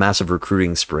go on a massive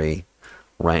recruiting spree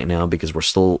right now because we're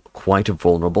still quite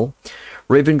vulnerable.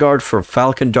 Raven Guard for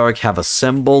Falcondark have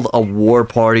assembled a war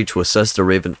party to assist the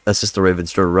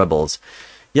Ravenstar rebels.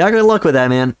 Yeah, good luck with that,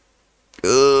 man.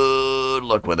 Good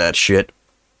luck with that shit.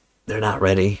 They're not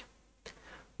ready.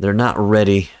 They're not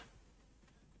ready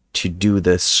to do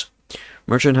this.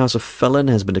 Merchant House of Felon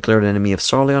has been declared an enemy of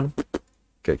Sarleon.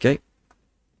 Okay.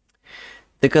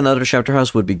 Think another chapter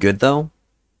house would be good, though?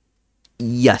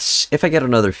 Yes, if I get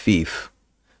another fief.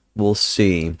 We'll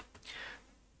see.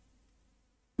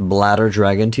 Bladder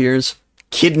Dragon Tears.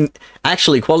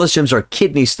 Actually, Qualis gems are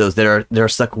kidney stones that are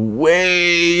stuck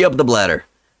way up the bladder.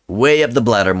 Way up the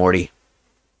bladder, Morty.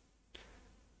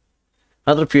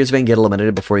 How did Fusebane get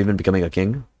eliminated before even becoming a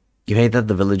king? You hate that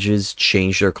the villages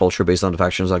change their culture based on the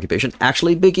faction's occupation?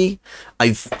 Actually, Biggie,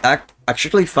 I've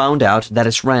actually found out that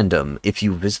it's random. If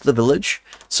you visit the village,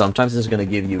 sometimes it's going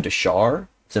to give you the Shar,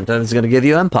 sometimes it's going to give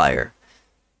you Empire.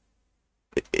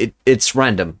 It's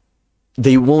random.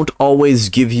 They won't always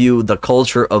give you the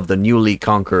culture of the newly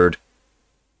conquered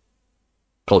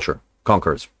culture.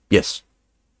 Conquerors. Yes.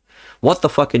 What the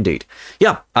fuck indeed.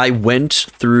 Yeah, I went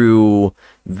through,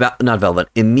 not Velvet,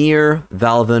 Emir,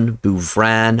 Valvan,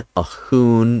 Bouvran,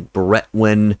 Ahun,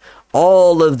 Bretwin,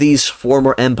 all of these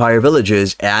former Empire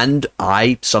villages, and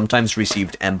I sometimes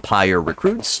received Empire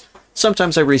recruits.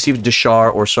 Sometimes I received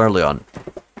Deshar or Sarleon.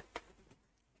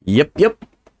 Yep.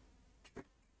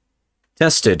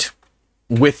 Tested.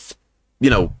 With,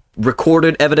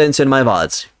 recorded evidence in my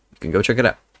VODs. You can go check it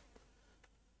out.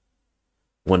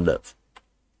 One love.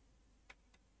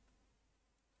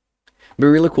 It'd be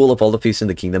really cool if all the fiefs in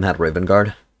the kingdom had Raven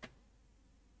Guard.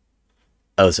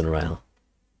 Ozenrail.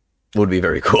 Would be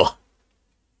very cool.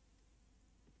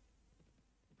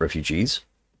 Refugees?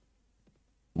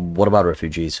 What about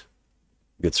refugees?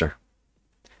 Good sir.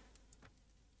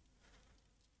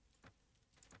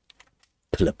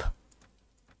 Plip.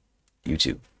 You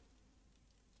too.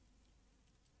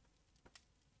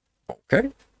 Okay.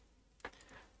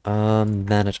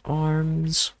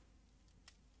 Man-at-Arms.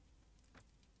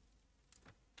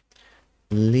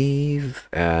 Leave.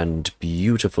 And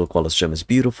beautiful. Qualis gem is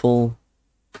beautiful.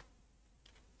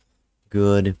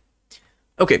 Good.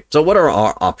 Okay, so what are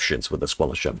our options with this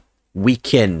Qualis gem? We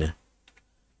can...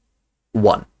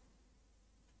 1.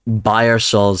 Buy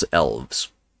ourselves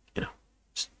elves.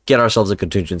 Get ourselves a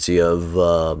contingency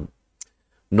of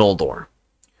Noldor.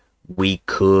 We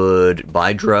could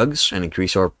buy drugs and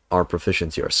increase our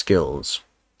proficiency, our skills.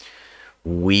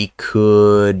 We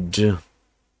could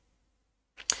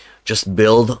Just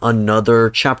build another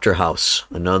chapter house,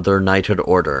 another knighthood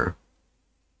order.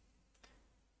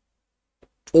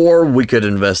 Or we could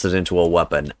invest it into a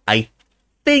weapon. I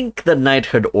think the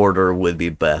knighthood order would be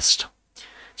best.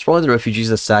 It's probably the refugees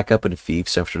that stack up in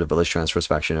fiefs after the village transfers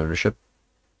faction ownership.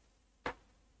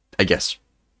 I guess.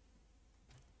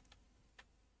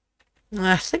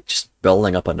 I think just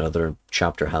building up another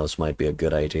chapter house might be a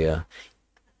good idea.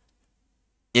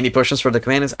 Any pushes for the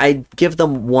commanders? I'd give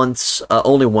them once,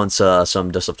 only once,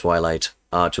 some Dust of Twilight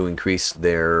to increase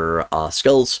their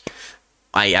skills.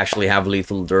 I actually have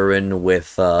Lethal Durin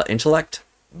with intellect,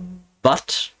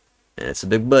 but, and it's a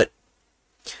big but,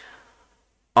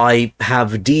 I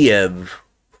have Diev,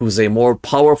 who's a more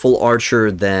powerful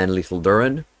archer than Lethal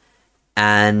Durin,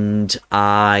 and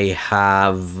I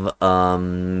have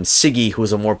Siggy,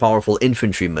 who's a more powerful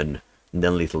infantryman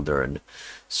than Lethal Durin.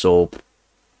 So,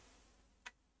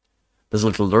 does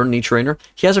Lethal Durin need trainer?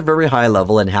 He has a very high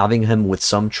level, and having him with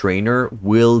some trainer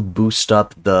will boost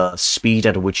up the speed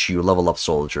at which you level up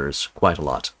soldiers quite a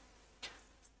lot.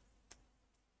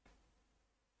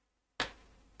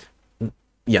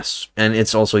 Yes, and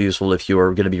it's also useful if you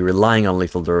are going to be relying on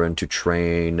Lethal Durin to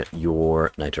train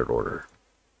your Knighthood Order.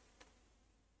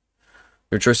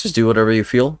 Your choices, do whatever you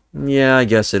feel? Yeah, I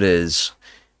guess it is.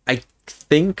 I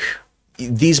think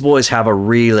these boys have a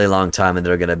really long time, and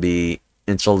they're going to be,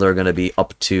 until they're going to be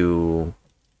up to,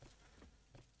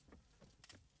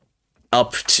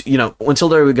 you know, until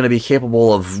they're going to be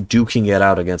capable of duking it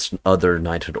out against other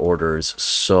Knighthood Orders.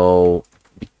 So,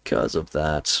 because of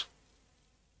that,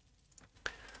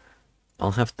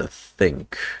 I'll have to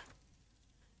think.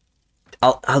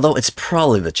 Although it's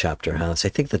probably the chapter house. I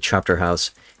think the chapter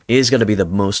house is going to be the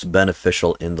most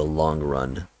beneficial in the long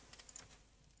run.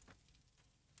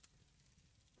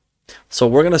 So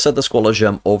we're going to set the Squalla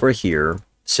Gem over here,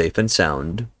 safe and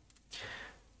sound.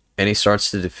 And he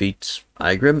starts to defeat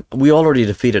Igrim. We already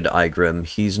defeated Igrim.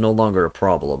 He's no longer a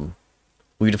problem.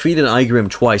 We defeated Igrim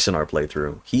twice in our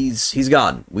playthrough. He's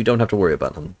gone. We don't have to worry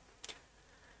about him.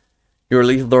 Your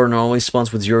Lethal Durin always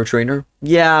spawns with 0 trainer?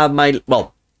 Yeah, my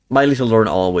Lethal Durin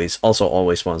also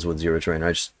always spawns with 0 trainer.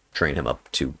 I just train him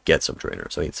up to get some trainer,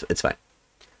 so it's fine.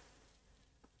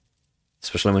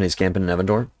 Especially when he's camping in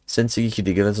Evandor. Since he could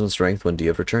give him some strength when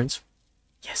Diev returns?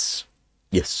 Yes.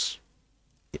 Yes.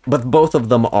 But both of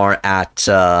them are at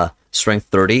strength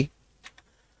 30.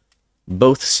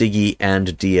 Both Siggy and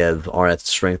Diev are at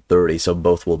strength 30, so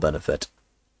both will benefit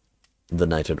the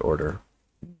Knighthood Order.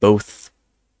 Both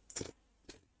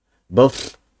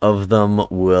of them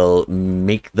will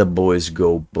make the boys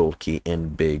go bulky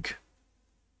and big.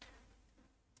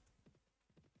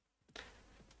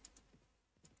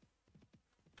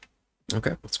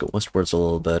 Okay, let's go westwards a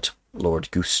little bit. Lord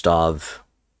Gustav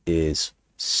is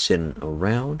sitting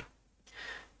around.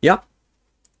 Yep.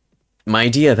 My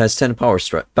Diev has 10 power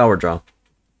draw.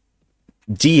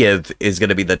 Diev is going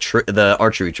to be the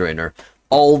archery trainer.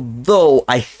 Although,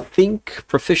 I think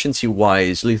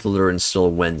proficiency-wise, Lethal Durin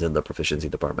still wins in the proficiency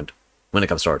department when it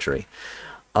comes to archery.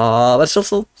 But that's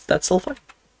still fine.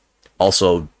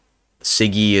 Also,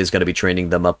 Siggy is going to be training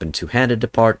them up in two-handed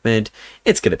department.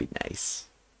 It's going to be nice.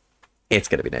 It's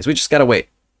going to be nice. We just got to wait.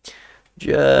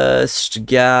 Just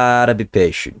got to be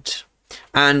patient.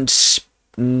 And,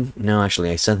 no,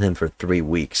 actually, I sent him for 3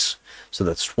 weeks. So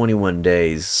that's 21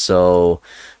 days. So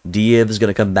Diev is going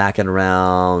to come back in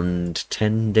around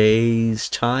 10 days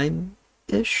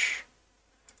time-ish.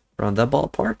 Around that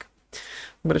ballpark.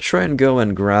 I'm going to try and go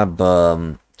and grab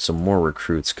some more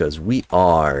recruits because we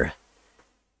are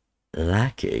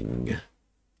lacking.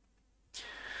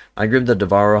 Igrim the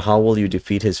Devourer, how will you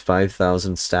defeat his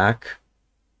 5,000 stack?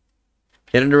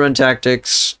 Hit and run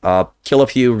tactics, kill a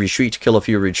few, retreat, kill a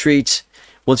few, retreat.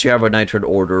 Once you have a Knighthood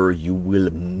Order, you will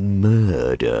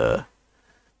murder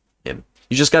him.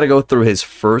 You just gotta go through his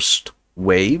first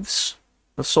waves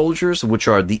of soldiers, which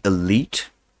are the elite.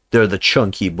 They're the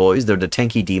chunky boys, they're the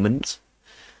tanky demons.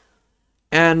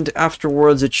 And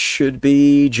afterwards, it should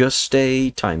be just a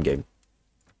time game.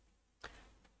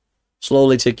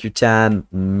 Slowly take your time,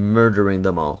 murdering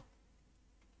them all.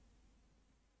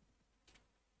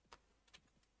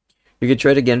 You can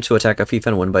try it again to attack a fief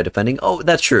and win by defending. Oh,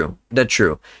 that's true. That's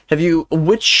true.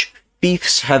 Which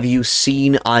fiefs have you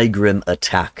seen Igrim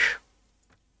attack?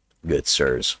 Good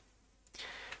sirs.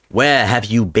 Where have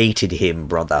you baited him,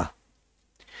 brother?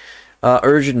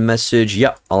 Urgent message.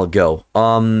 Yep, I'll go.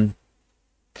 I'm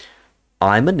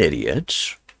an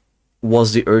idiot.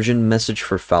 Was the urgent message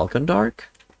for Falcondark?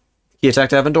 He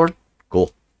attacked Evandor?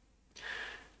 Cool.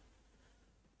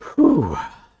 Whew.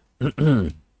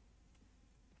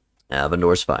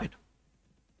 Avendor's fine.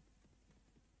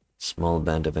 Small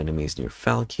band of enemies near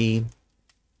Falky.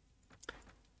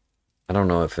 I don't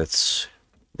know if it's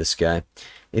this guy.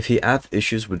 If you have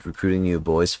issues with recruiting new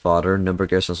boys, fodder, number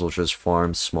garrison soldiers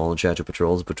farm small chatter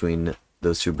patrols between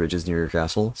those two bridges near your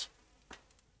castles.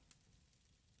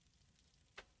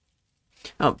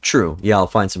 Oh, true. Yeah, I'll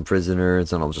find some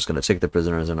prisoners, and I'm just going to take the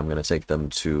prisoners, and I'm going to take them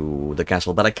to the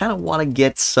castle. But I kind of want to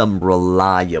get some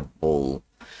reliable,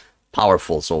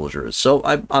 powerful soldiers. So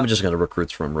I'm just going to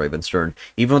recruit from Ravenstern.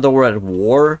 Even though we're at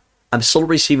war, I'm still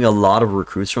receiving a lot of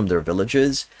recruits from their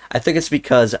villages. I think it's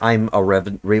because I'm a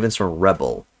Ravenstern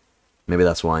rebel. Maybe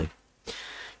that's why.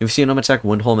 You've seen them attack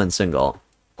Windholm and Singal.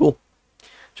 Cool.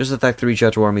 Just attack 3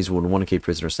 Chateau armies with 1k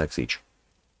prisoner stacks each.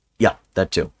 Yeah,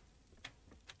 that too.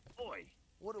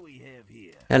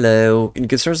 Hello. In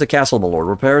concerns the castle, my lord,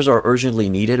 repairs are urgently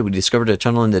needed. We discovered a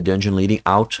tunnel in the dungeon leading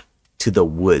out to the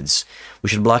woods. We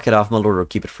should block it off, my lord, or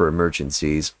keep it for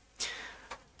emergencies.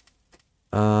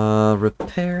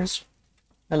 Repairs?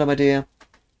 Hello, my dear.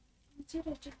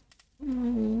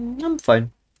 I'm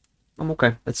fine. I'm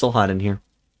okay. It's still hot in here.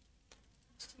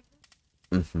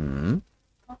 Mm-hmm.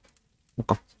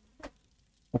 Okay.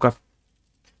 Okay.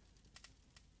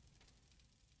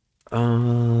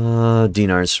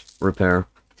 Dinars. Repair.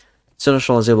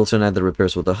 Seneschal is able to enact the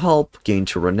repairs with the help. Gain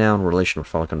to renown. Relation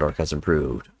with Falcondark has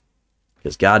improved.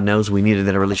 Because God knows we needed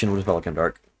that relation with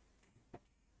Falcondark.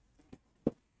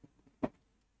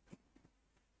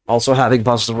 Also, having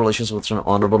positive relations with an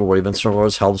honorable Ravenstern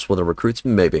lords helps with the recruits?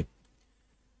 Maybe.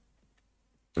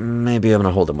 Maybe I'm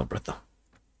gonna hold my breath, though.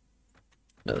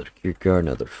 Another Kierkegaard,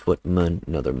 another Footman,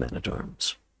 another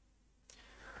Man-at-Arms.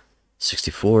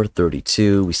 64,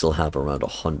 32. We still have around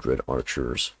 100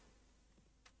 archers.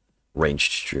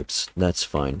 Ranged troops. That's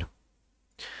fine.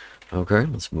 Okay,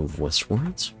 let's move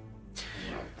westwards.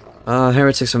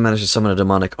 Heretics have managed to summon a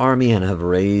demonic army and have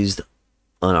raised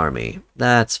an army.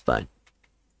 That's fine.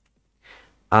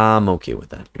 I'm okay with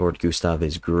that. Lord Gustav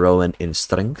is growing in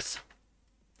strength.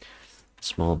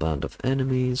 Small band of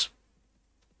enemies.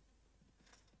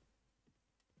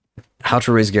 How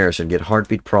to raise garrison. Get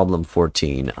heartbeat problem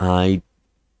 14.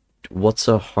 What's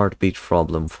a heartbeat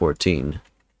problem 14?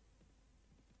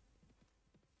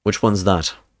 Which one's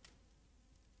that?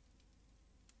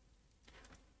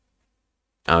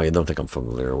 Oh, I don't think I'm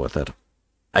familiar with it.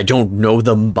 I don't know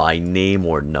them by name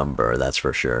or number, that's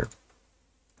for sure.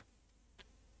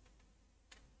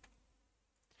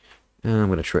 I'm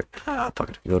gonna try. Fuck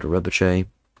it. Go to Rebuche.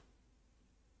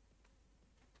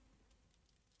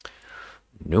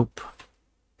 Nope.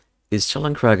 Is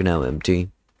Telencrag now empty?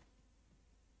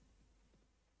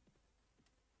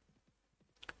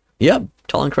 Yep,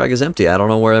 Telencrag is empty. I don't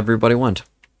know where everybody went.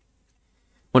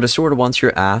 When a steward wants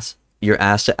your ass, you're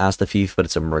asked to ask the thief, but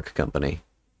it's a merc company.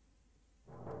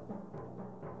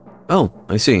 Oh,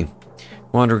 I see.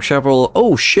 Wandering Chapel.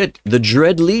 Oh shit, the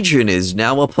Dread Legion is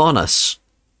now upon us.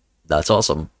 That's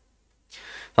awesome.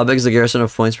 How big is the garrison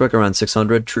of Pointsbrook? Around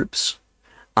 600 troops.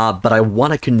 But I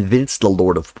want to convince the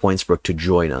Lord of Pointsbrook to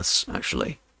join us,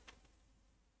 actually.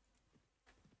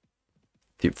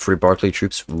 Free Barclay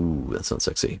troops? Ooh, that sounds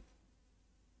sexy.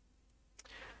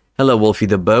 Hello, Wolfie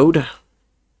the Bode.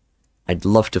 I'd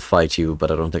love to fight you, but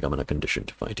I don't think I'm in a condition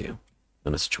to fight you.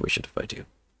 In a situation to fight you.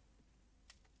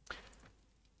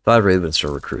 5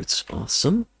 Ravenstern recruits.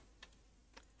 Awesome.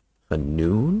 A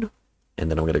noon. And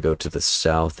then I'm going to go to the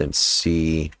south and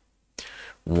see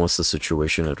what's the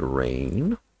situation at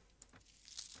Rain.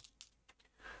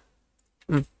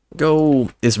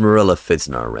 Go Ismarilla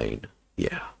Fitznar Rain.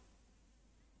 Yeah.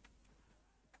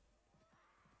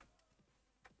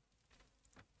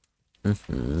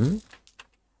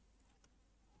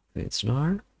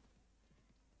 Fitznar.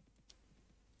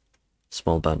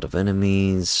 Small band of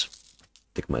enemies.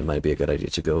 I think it might be a good idea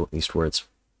to go eastwards.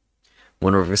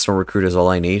 One Ravenstern recruit is all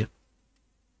I need.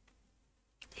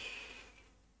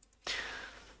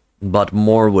 But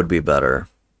more would be better.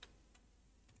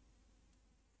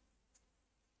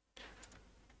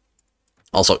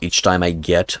 Also, each time I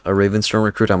get a Ravenstern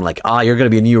recruit, I'm like, you're going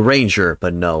to be a new ranger.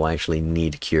 But no, I actually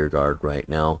need Kierguard right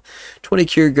now. 20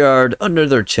 Kierguard,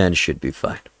 another 10 should be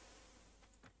fine.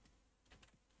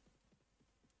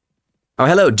 Oh,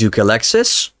 hello, Duke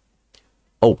Alexis.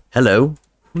 Oh, hello.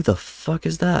 Who the fuck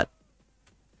is that?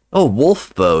 Oh,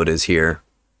 Wolfbode is here.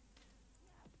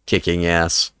 Kicking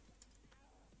ass.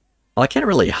 Well, I can't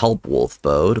really help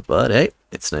Wolfbode, but hey,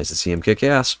 it's nice to see him kick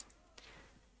ass.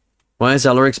 Why is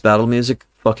Alaric's battle music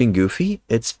fucking goofy?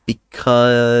 It's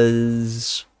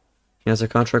because he has a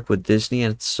contract with Disney,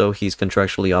 and so he's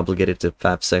contractually obligated to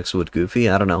have sex with Goofy.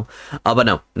 I don't know. But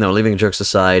no, leaving jokes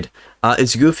aside.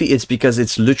 It's goofy. It's because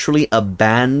it's literally a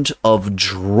band of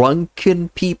drunken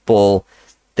people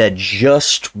that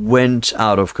just went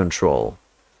out of control.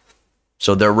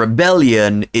 So their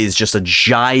rebellion is just a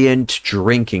giant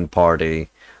drinking party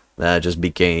that just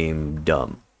became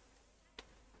dumb.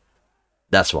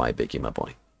 That's why I became a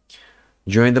boy.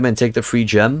 Join them and take the free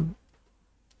gem?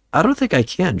 I don't think I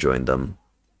can join them.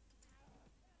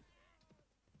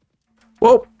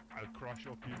 Whoa!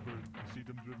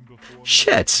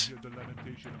 Shit!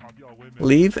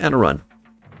 Leave and run.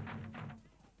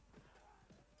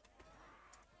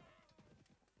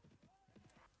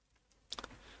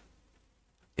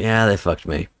 Yeah, they fucked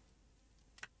me.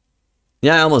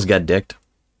 Yeah, I almost got dicked.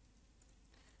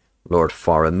 Lord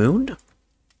Faramund,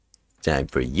 time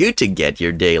for you to get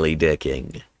your daily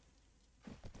dicking.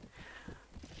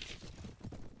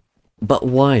 But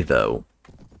why, though?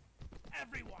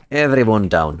 Everyone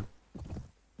down.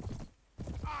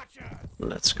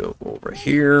 Let's go over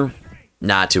here.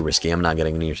 Not too risky. I'm not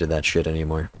getting near to that shit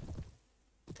anymore.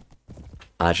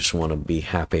 I just want to be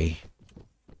happy.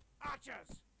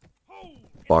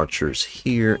 Archers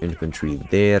here, infantry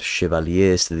there,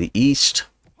 chevaliers to the east.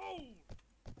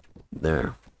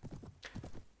 There.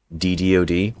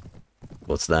 DDOD.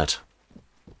 What's that?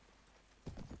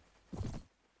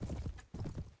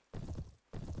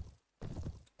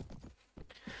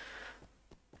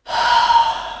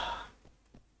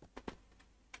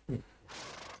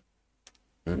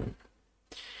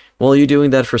 Well, you doing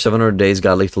that for 700 days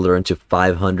got lethal learn to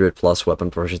 500 plus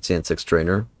weapon proficiency and 6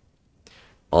 trainer.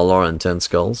 All are on 10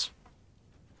 skulls.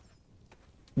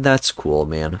 That's cool,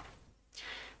 man.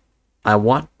 I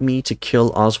want me to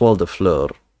kill Oswald de Fleur.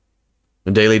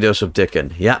 A daily dose of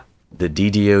Dickin. Yeah, the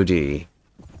DDOD.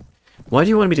 Why do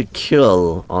you want me to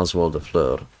kill Oswald de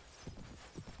Fleur?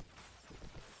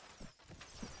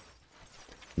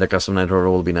 That custom night order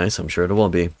will be nice. I'm sure it will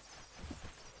be.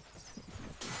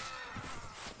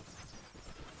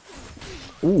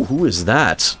 Ooh, who is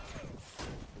that?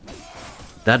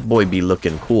 That boy be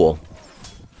looking cool.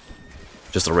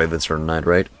 Just a Raven's Turn Knight,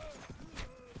 right?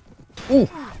 Ooh!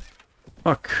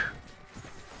 Fuck.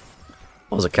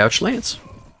 What was a Couch Lance?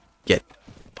 Get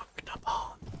fucked up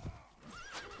on.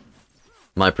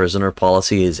 My prisoner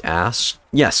policy is ass?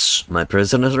 Yes, my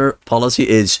prisoner policy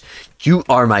is you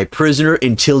are my prisoner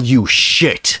until you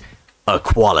shit a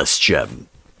Qualis gem.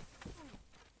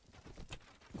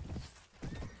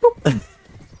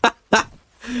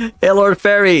 Hey, Lord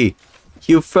Fairy!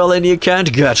 You fell and you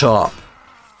can't get up.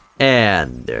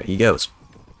 And there he goes.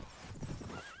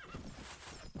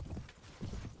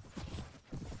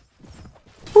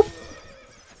 Boop.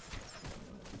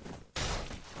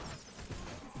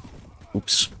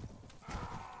 Oops.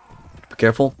 Be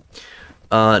careful.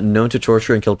 Known to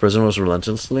torture and kill prisoners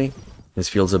relentlessly. This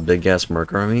fields a big-ass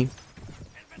merc army.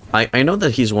 I know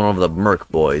that he's one of the merc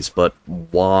boys, but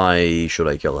why should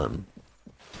I kill him?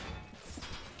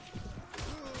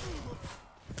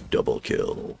 Double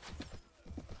kill.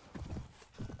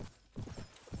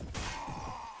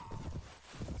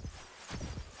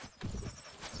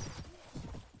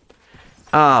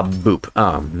 Ah, boop.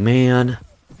 Oh, man.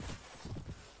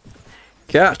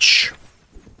 Catch.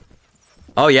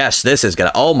 Oh, yes, this is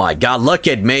gonna... Oh, my God, look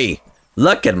at me.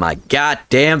 Look at my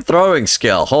goddamn throwing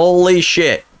skill. Holy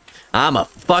shit. I'm a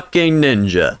fucking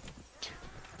ninja.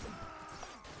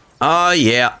 Oh,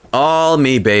 yeah. All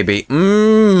me, baby.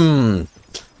 Mmm.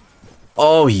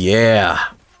 Oh, yeah.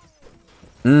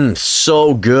 Mmm,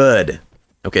 so good.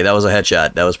 Okay, that was a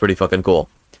headshot. That was pretty fucking cool.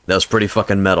 That was pretty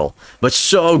fucking metal. But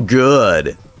so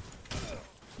good.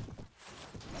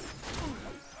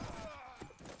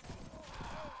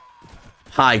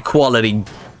 High quality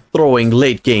throwing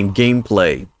late game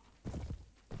gameplay.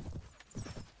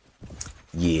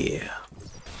 Yeah.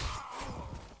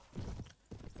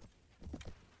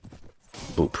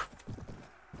 Boop.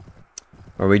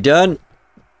 Are we done?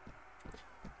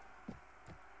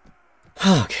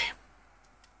 Okay.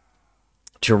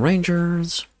 To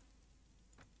Rangers.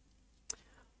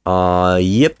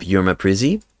 Yep, you're my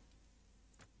prizzy.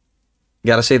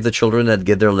 Gotta save the children that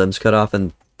get their limbs cut off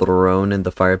and thrown in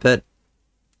the fire pit.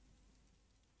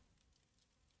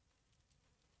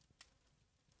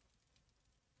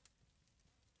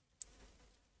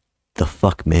 The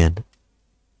fuck, man?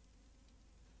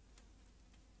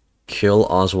 Kill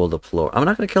Oswald de Fleur. I'm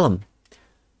not gonna kill him.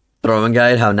 Throwing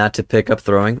guide, how not to pick up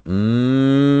throwing.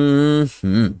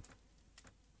 Mm-hmm.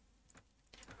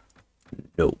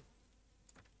 No.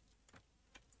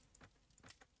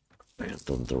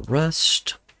 Abandon the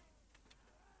rest.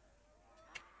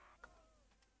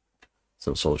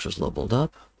 Some soldiers leveled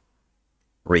up.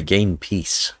 Regain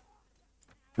peace.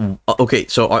 Okay,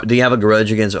 so do you have a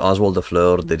grudge against Oswald de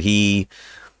Fleur? Did he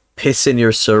piss in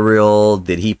your cereal?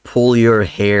 Did he pull your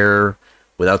hair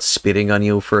without spitting on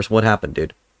you first. What happened,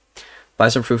 dude? Buy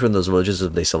some fruit from those villages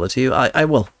if they sell it to you. I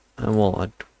will. I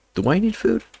will. Do I need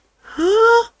food?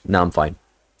 No, I'm fine.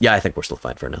 Yeah, I think we're still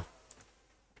fine for now.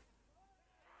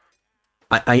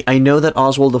 I know that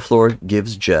Oswald the Floor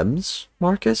gives gems,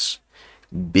 Marcus.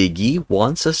 Biggie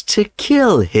wants us to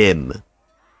kill him.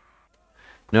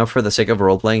 No, for the sake of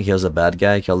role-playing, here's a bad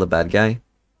guy, kill the bad guy.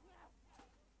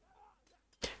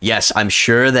 Yes, I'm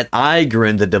sure that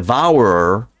Igrin the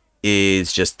Devourer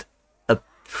is just a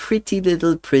pretty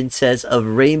little princess of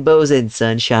rainbows and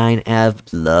sunshine and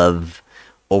love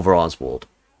over Oswald.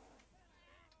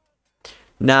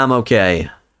 Nah, I'm okay.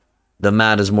 The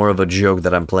mat is more of a joke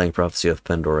that I'm playing Prophecy of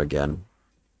Pendor again.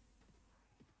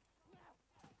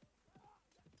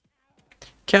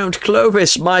 Count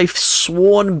Clovis, my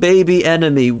sworn baby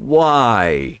enemy,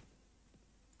 why?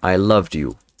 I loved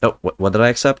you. Oh, what did I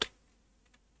accept?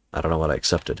 I don't know what I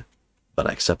accepted, but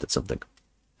I accepted something.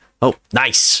 Oh,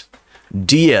 nice!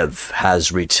 Diev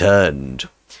has returned.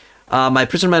 My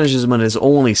prison management is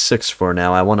only 6 for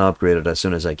now. I want to upgrade it as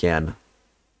soon as I can.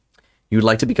 You'd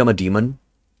like to become a demon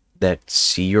that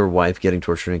see your wife getting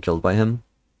tortured and killed by him?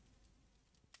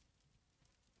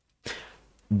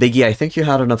 Biggie, I think you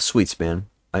had enough sweets, man.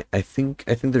 I think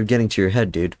they're getting to your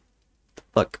head, dude.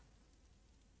 Fuck.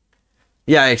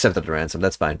 Yeah, I accepted the ransom.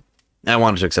 That's fine. I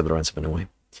wanted to accept the ransom anyway.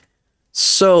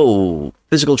 So,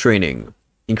 physical training.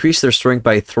 Increase their strength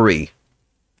by 3.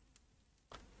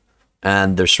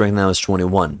 And their strength now is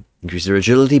 21. Increase their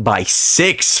agility by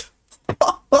 6.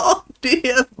 Oh,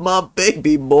 dear, my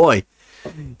baby boy.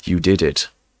 You did it.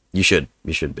 You should,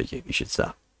 Biggie. You should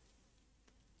stop.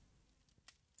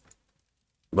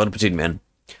 Bon appetit, man.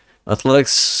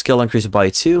 Athletics skill increased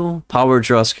by 2. Power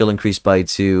draw skill increased by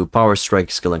 2. Power strike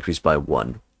skill increased by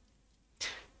 1.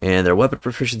 And their weapon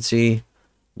proficiency,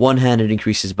 one-handed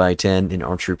increases by 10, and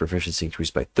archery proficiency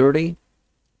increased by 30.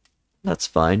 That's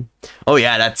fine. Oh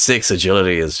yeah, that 6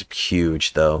 agility is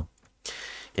huge, though.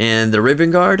 And the Raven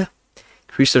Guard,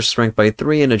 increase their strength by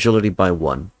 3 and agility by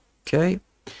 1. Okay.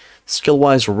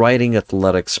 Skill-wise, riding,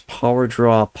 athletics, power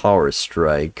draw, power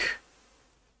strike.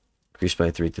 Increased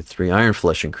by 3 to 3. Iron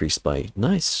Flesh increased by...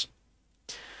 Nice.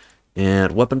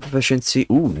 And weapon proficiency...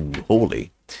 Ooh,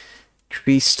 holy.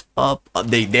 Increased up...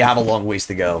 They have a long ways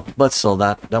to go. But still,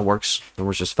 that works. That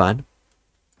works just fine.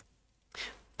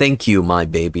 Thank you, my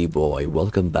baby boy.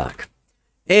 Welcome back.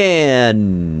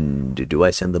 And... do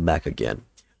I send them back again?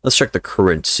 Let's check the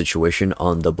current situation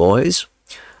on the boys.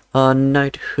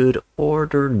 Knighthood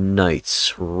Order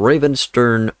Knights. Raven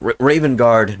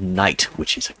Guard Knight,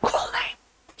 which is a cool name.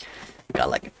 I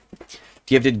like it.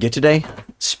 Do you have to get today?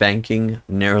 Spanking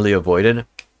narrowly avoided.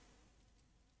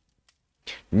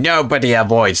 Nobody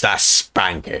avoids the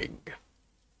spanking.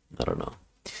 I don't know.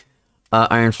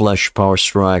 Iron Flesh, Power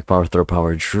Strike, Power Throw,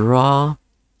 Power Draw.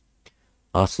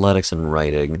 Athletics and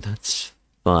Writing. That's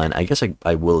fine. I guess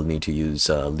I will need to use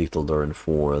Lethal Durin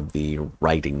for the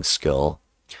writing skill.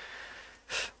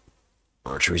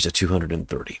 Archery's at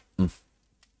 230.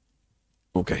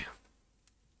 Okay.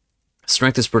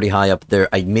 Strength is pretty high up there.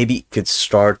 I maybe could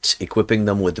start equipping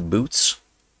them with boots.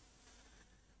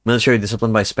 Military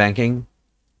discipline by spanking.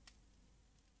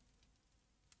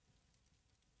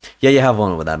 Yeah, you have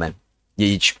one with that, man.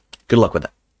 Good luck with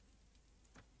that.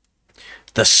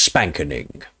 The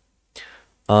spankening.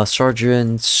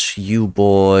 Sergeants, you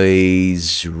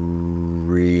boys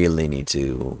really need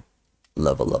to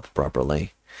level up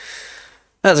properly.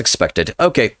 As expected.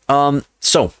 Okay,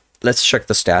 so, let's check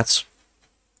the stats.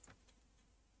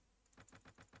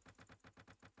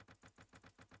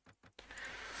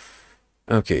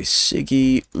 Okay,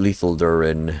 Siggy, Lethal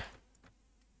Durin.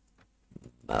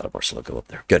 Madabar will go up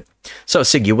there. Good. So,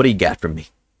 Siggy, what do you got from me?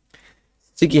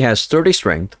 Siggy has 30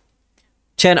 strength,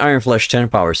 10 Iron Flesh, 10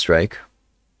 Power Strike.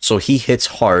 So he hits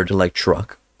hard like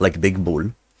truck, like Big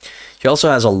Bull. He also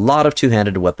has a lot of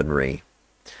two-handed weaponry.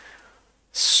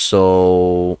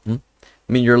 So, I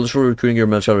mean, you're literally recruiting your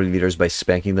military leaders by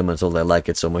spanking them until they like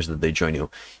it so much that they join you.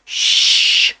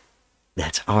 Shh!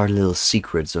 That's our little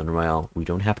secret, Zonrael. We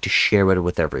don't have to share it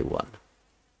with everyone.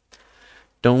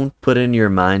 Don't put in your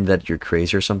mind that you're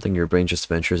crazy or something. Your brain just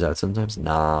ventures out sometimes.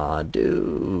 Nah,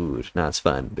 dude. Nah, it's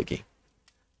fine, Biggie.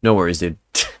 No worries, dude.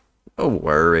 No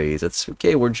worries. It's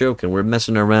okay. We're joking. We're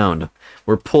messing around.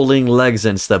 We're pulling legs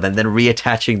and stuff and then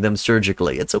reattaching them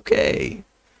surgically. It's okay.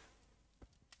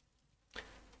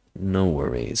 No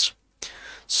worries.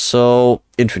 So,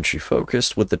 infantry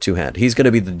focused with the two-hand. He's going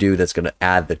to be the dude that's going to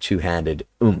add the two-handed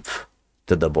oomph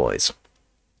to the boys.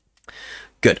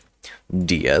 Good.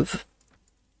 Diev.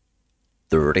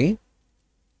 30.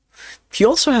 He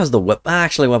also has the weapon.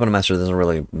 Actually, Weapon Master doesn't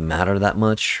really matter that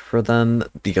much for them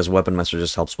because Weapon Master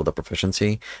just helps with the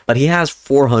proficiency. But he has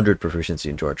 400 proficiency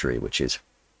in archery, which is,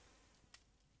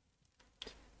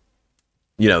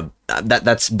 you know,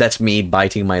 that's me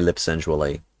biting my lip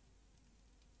sensually.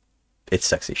 It's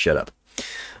sexy. Shut up.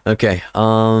 Okay.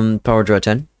 Power draw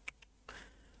 10.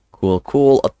 Cool,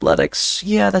 cool. Athletics.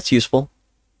 Yeah, that's useful.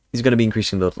 He's going to be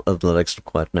increasing the athletics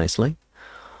quite nicely.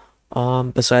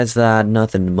 Besides that,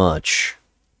 nothing much.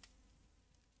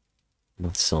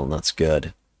 That's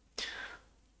good.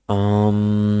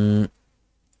 And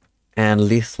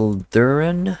Lethal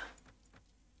Durin.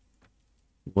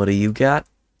 What do you got?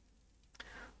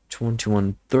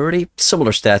 2130.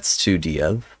 Similar stats to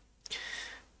Diev.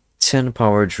 10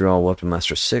 power draw, Weapon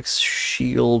Master 6,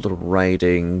 shield,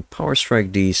 riding, power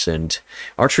strike decent,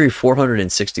 archery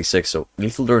 466, so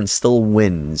Lethal Durin still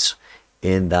wins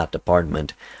in that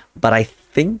department. But I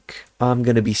think I'm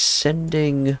going to be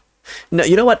sending... No,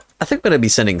 you know what? I think I'm going to be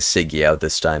sending Siggy out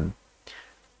this time.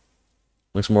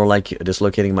 Looks more like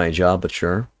dislocating my jaw, but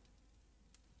sure.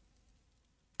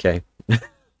 Okay.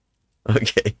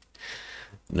 Okay.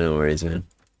 No worries, man.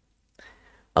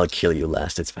 I'll kill you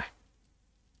last, it's fine.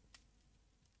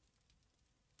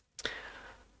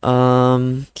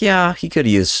 Yeah, he could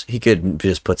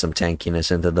just put some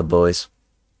tankiness into the boys.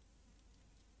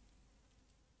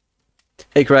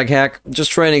 Hey, Craig Hack,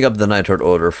 just training up the Nightheart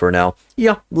Order for now.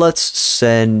 Yeah, let's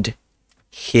send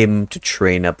him to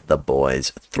train up the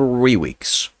boys. 3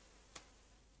 weeks.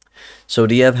 So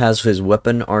Diev has his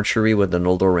weapon archery with the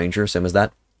Noldor Ranger, same as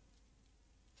that.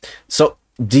 So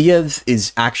Diev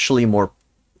is actually more...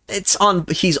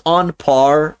 He's on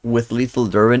par with Lethal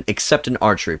Durin, except in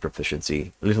archery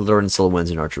proficiency. Lethal Durin still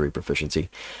wins in archery proficiency.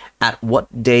 At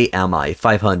what day am I?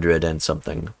 500 and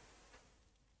something.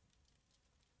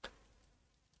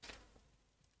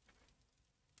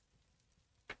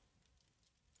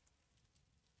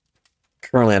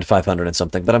 Currently at 500 and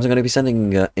something, but I'm going to be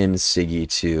sending in Siggy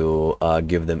to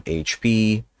give them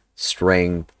HP,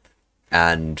 strength,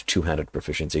 and two-handed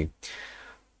proficiency.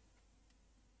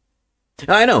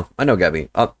 I know, Gabby.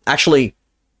 Actually,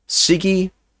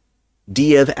 Siggy,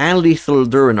 Diev, and Lethal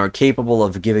Durin are capable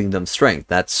of giving them strength.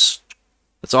 That's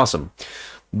awesome.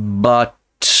 But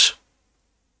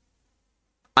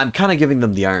I'm kind of giving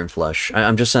them the Iron Flesh.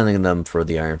 I'm just sending them for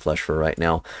the Iron Flesh for right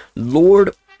now.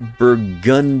 Lord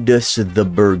Burgundus the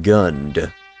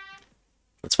Burgund.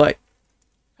 Let's fight.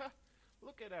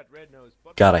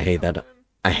 God, I hate that.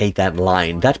 I hate that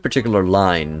line. That particular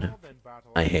line.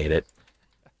 I hate it.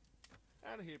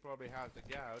 And he probably has the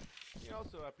gout. He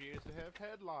also appears to have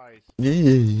head lice.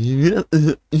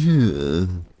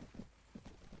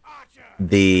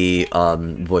 The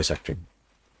voice acting.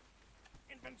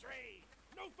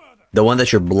 The one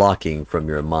that you're blocking from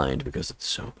your mind because it's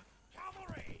so...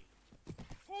 Cavalry!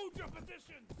 Hold your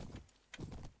positions!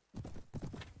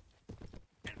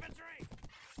 Infantry!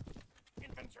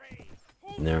 Infantry!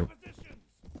 Hold your positions!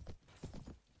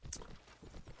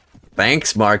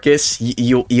 Thanks, Marcus.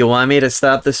 You want me to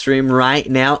stop the stream right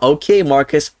now? Okay,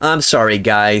 Marcus. I'm sorry,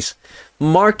 guys.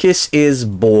 Marcus is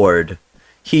bored.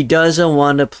 He doesn't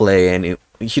want to play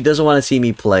he doesn't want to see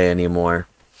me play anymore.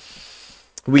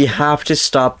 We have to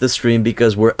stop the stream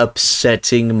because we're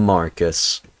upsetting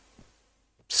Marcus.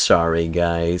 Sorry,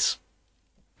 guys.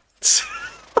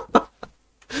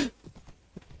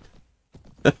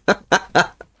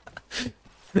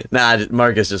 Nah,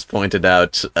 Marcus just pointed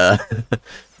out.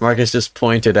 Marcus just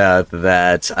pointed out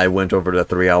that I went over the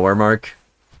 3-hour mark.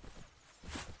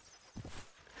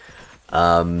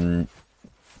 Oh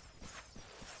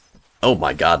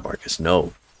my God, Marcus,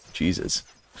 no, Jesus.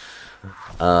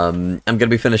 I'm gonna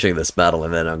be finishing this battle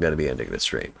and then I'm gonna be ending the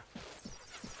stream.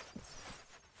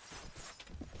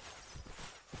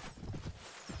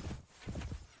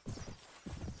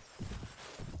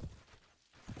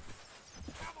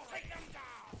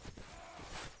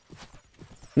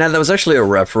 Now, that was actually a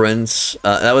reference,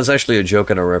 that was actually a joke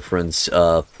and a reference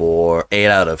for 8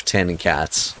 out of 10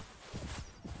 cats.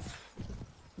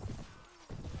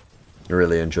 I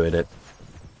really enjoyed it.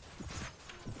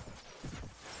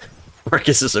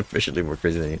 Marcus is officially more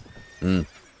crazy than you.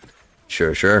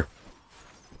 Sure, sure.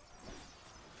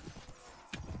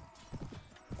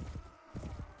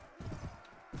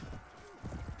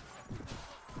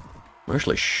 I'm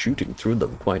actually shooting through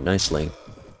them quite nicely.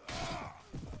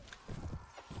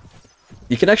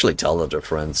 You can actually tell the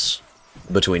difference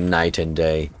between night and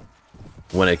day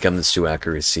when it comes to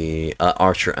accuracy,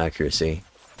 archer accuracy.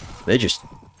 They just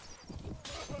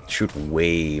shoot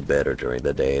way better during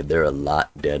the day. They're a lot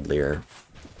deadlier.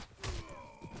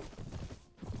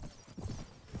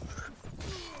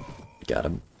 Got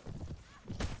him.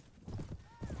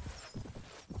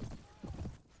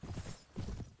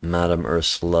 Madame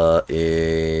Ursula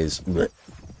is...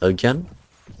 again?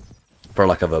 For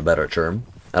lack of a better term.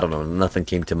 I don't know, nothing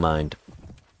came to mind.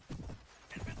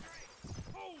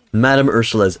 Madame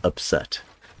Ursula's upset.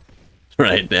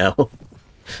 Right now.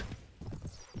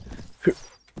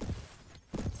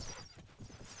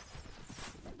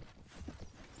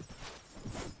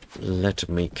 Let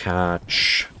me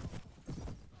catch...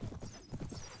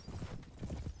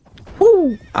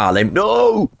 Woo! Ah,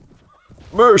 no!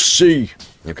 Mercy!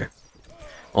 Okay.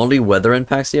 Only weather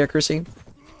impacts the accuracy?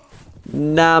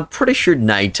 Nah, I'm pretty sure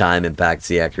nighttime impacts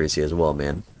the accuracy as well,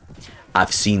 man.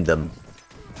 I've seen them.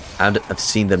 I've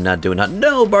seen them not doing that.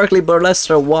 No, Barclay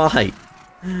Balestra, why?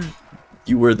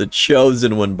 You were the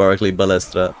chosen one, Barclay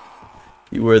Balestra.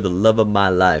 You were the love of my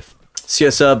life. See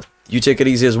ya, sub. You take it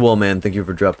easy as well, man. Thank you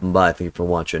for dropping by. Thank you for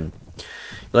watching. You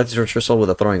like to torture yourself with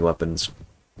the throwing weapons.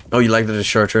 Oh, you like to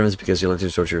discharge terms because you like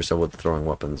to torture yourself with the throwing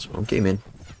weapons. Okay, man.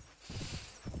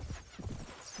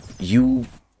 You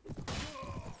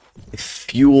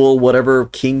fuel whatever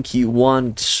kink you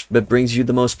want that brings you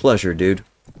the most pleasure, dude.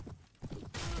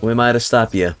 Who am I to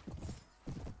stop you?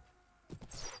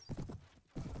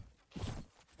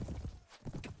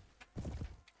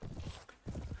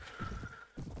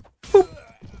 Boop.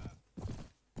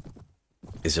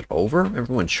 Is it over?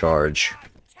 Everyone charge.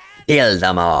 Kill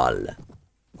them all.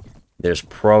 There's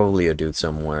probably a dude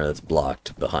somewhere that's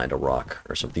blocked behind a rock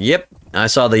or something. Yep, I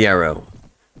saw the arrow.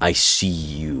 I see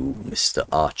you, Mr.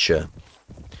 Archer.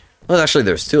 Well, actually,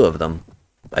 there's two of them.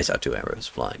 I saw two arrows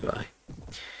flying by.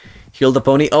 Heal the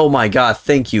pony. Oh my god,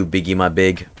 thank you, Biggie, my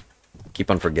big.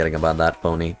 Keep on forgetting about that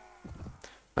pony.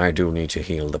 I do need to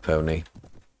heal the pony.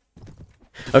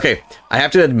 Okay, I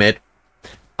have to admit,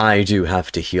 I do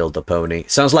have to heal the pony.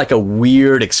 Sounds like a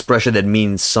weird expression that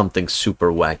means something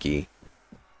super wacky.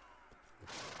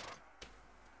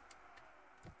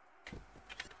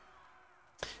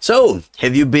 So,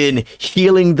 have you been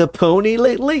healing the pony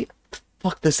lately? What the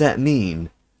fuck does that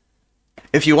mean?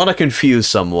 If you want to confuse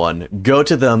someone, go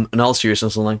to them in all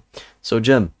seriousness and like, so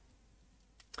Jim,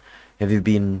 have you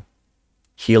been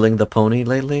healing the pony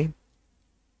lately?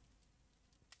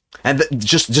 And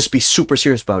just be super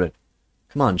serious about it.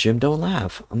 Come on, Jim, don't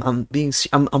laugh.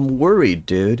 I'm worried,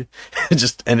 dude.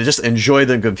 just enjoy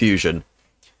the confusion.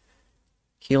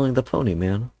 Healing the pony,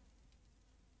 man.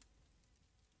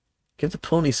 Give the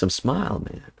pony some smile,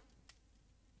 man.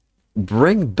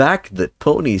 Bring back the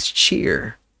pony's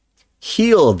cheer.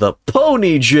 Heal the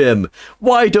pony, Jim.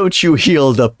 Why don't you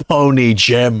heal the pony,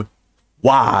 Jim?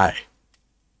 Why?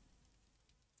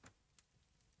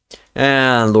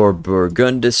 And Lord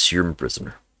Burgundus, you're a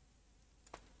prisoner.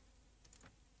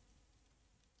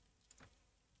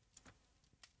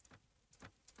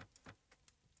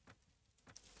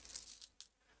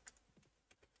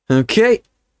 Okay.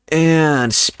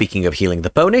 And speaking of healing the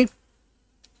pony,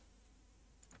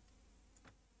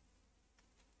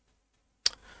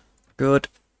 good.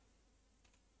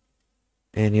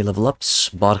 Any level ups?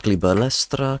 Barclay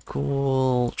Balestra,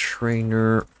 cool.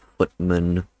 Trainer,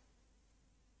 footman.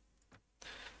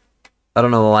 I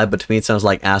don't know why, but to me it sounds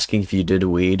like asking if you did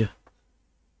weed.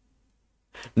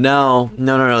 No.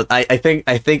 I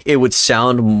think it would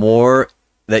sound more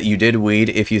that you did weed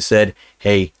if you said,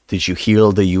 "Hey, did you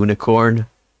heal the unicorn?"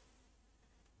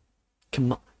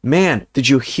 Come on. Man, did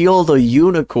you heal the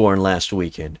unicorn last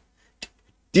weekend?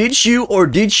 Did you or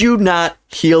did you not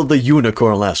heal the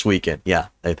unicorn last weekend? Yeah,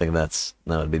 I think that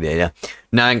would be the idea.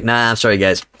 Nah, I'm sorry,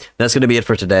 guys. That's going to be it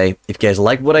for today. If you guys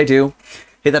like what I do,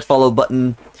 hit that follow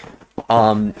button.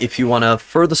 If you want to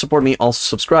further support me, also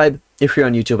subscribe. If you're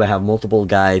on YouTube, I have multiple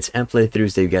guides and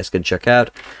playthroughs that you guys can check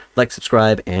out. Like,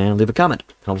 subscribe, and leave a comment.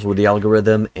 Helps with the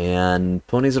algorithm and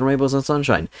ponies and rainbows and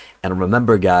sunshine. And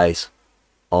remember, guys,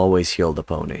 always heal the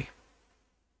pony.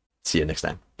 See you next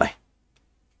time.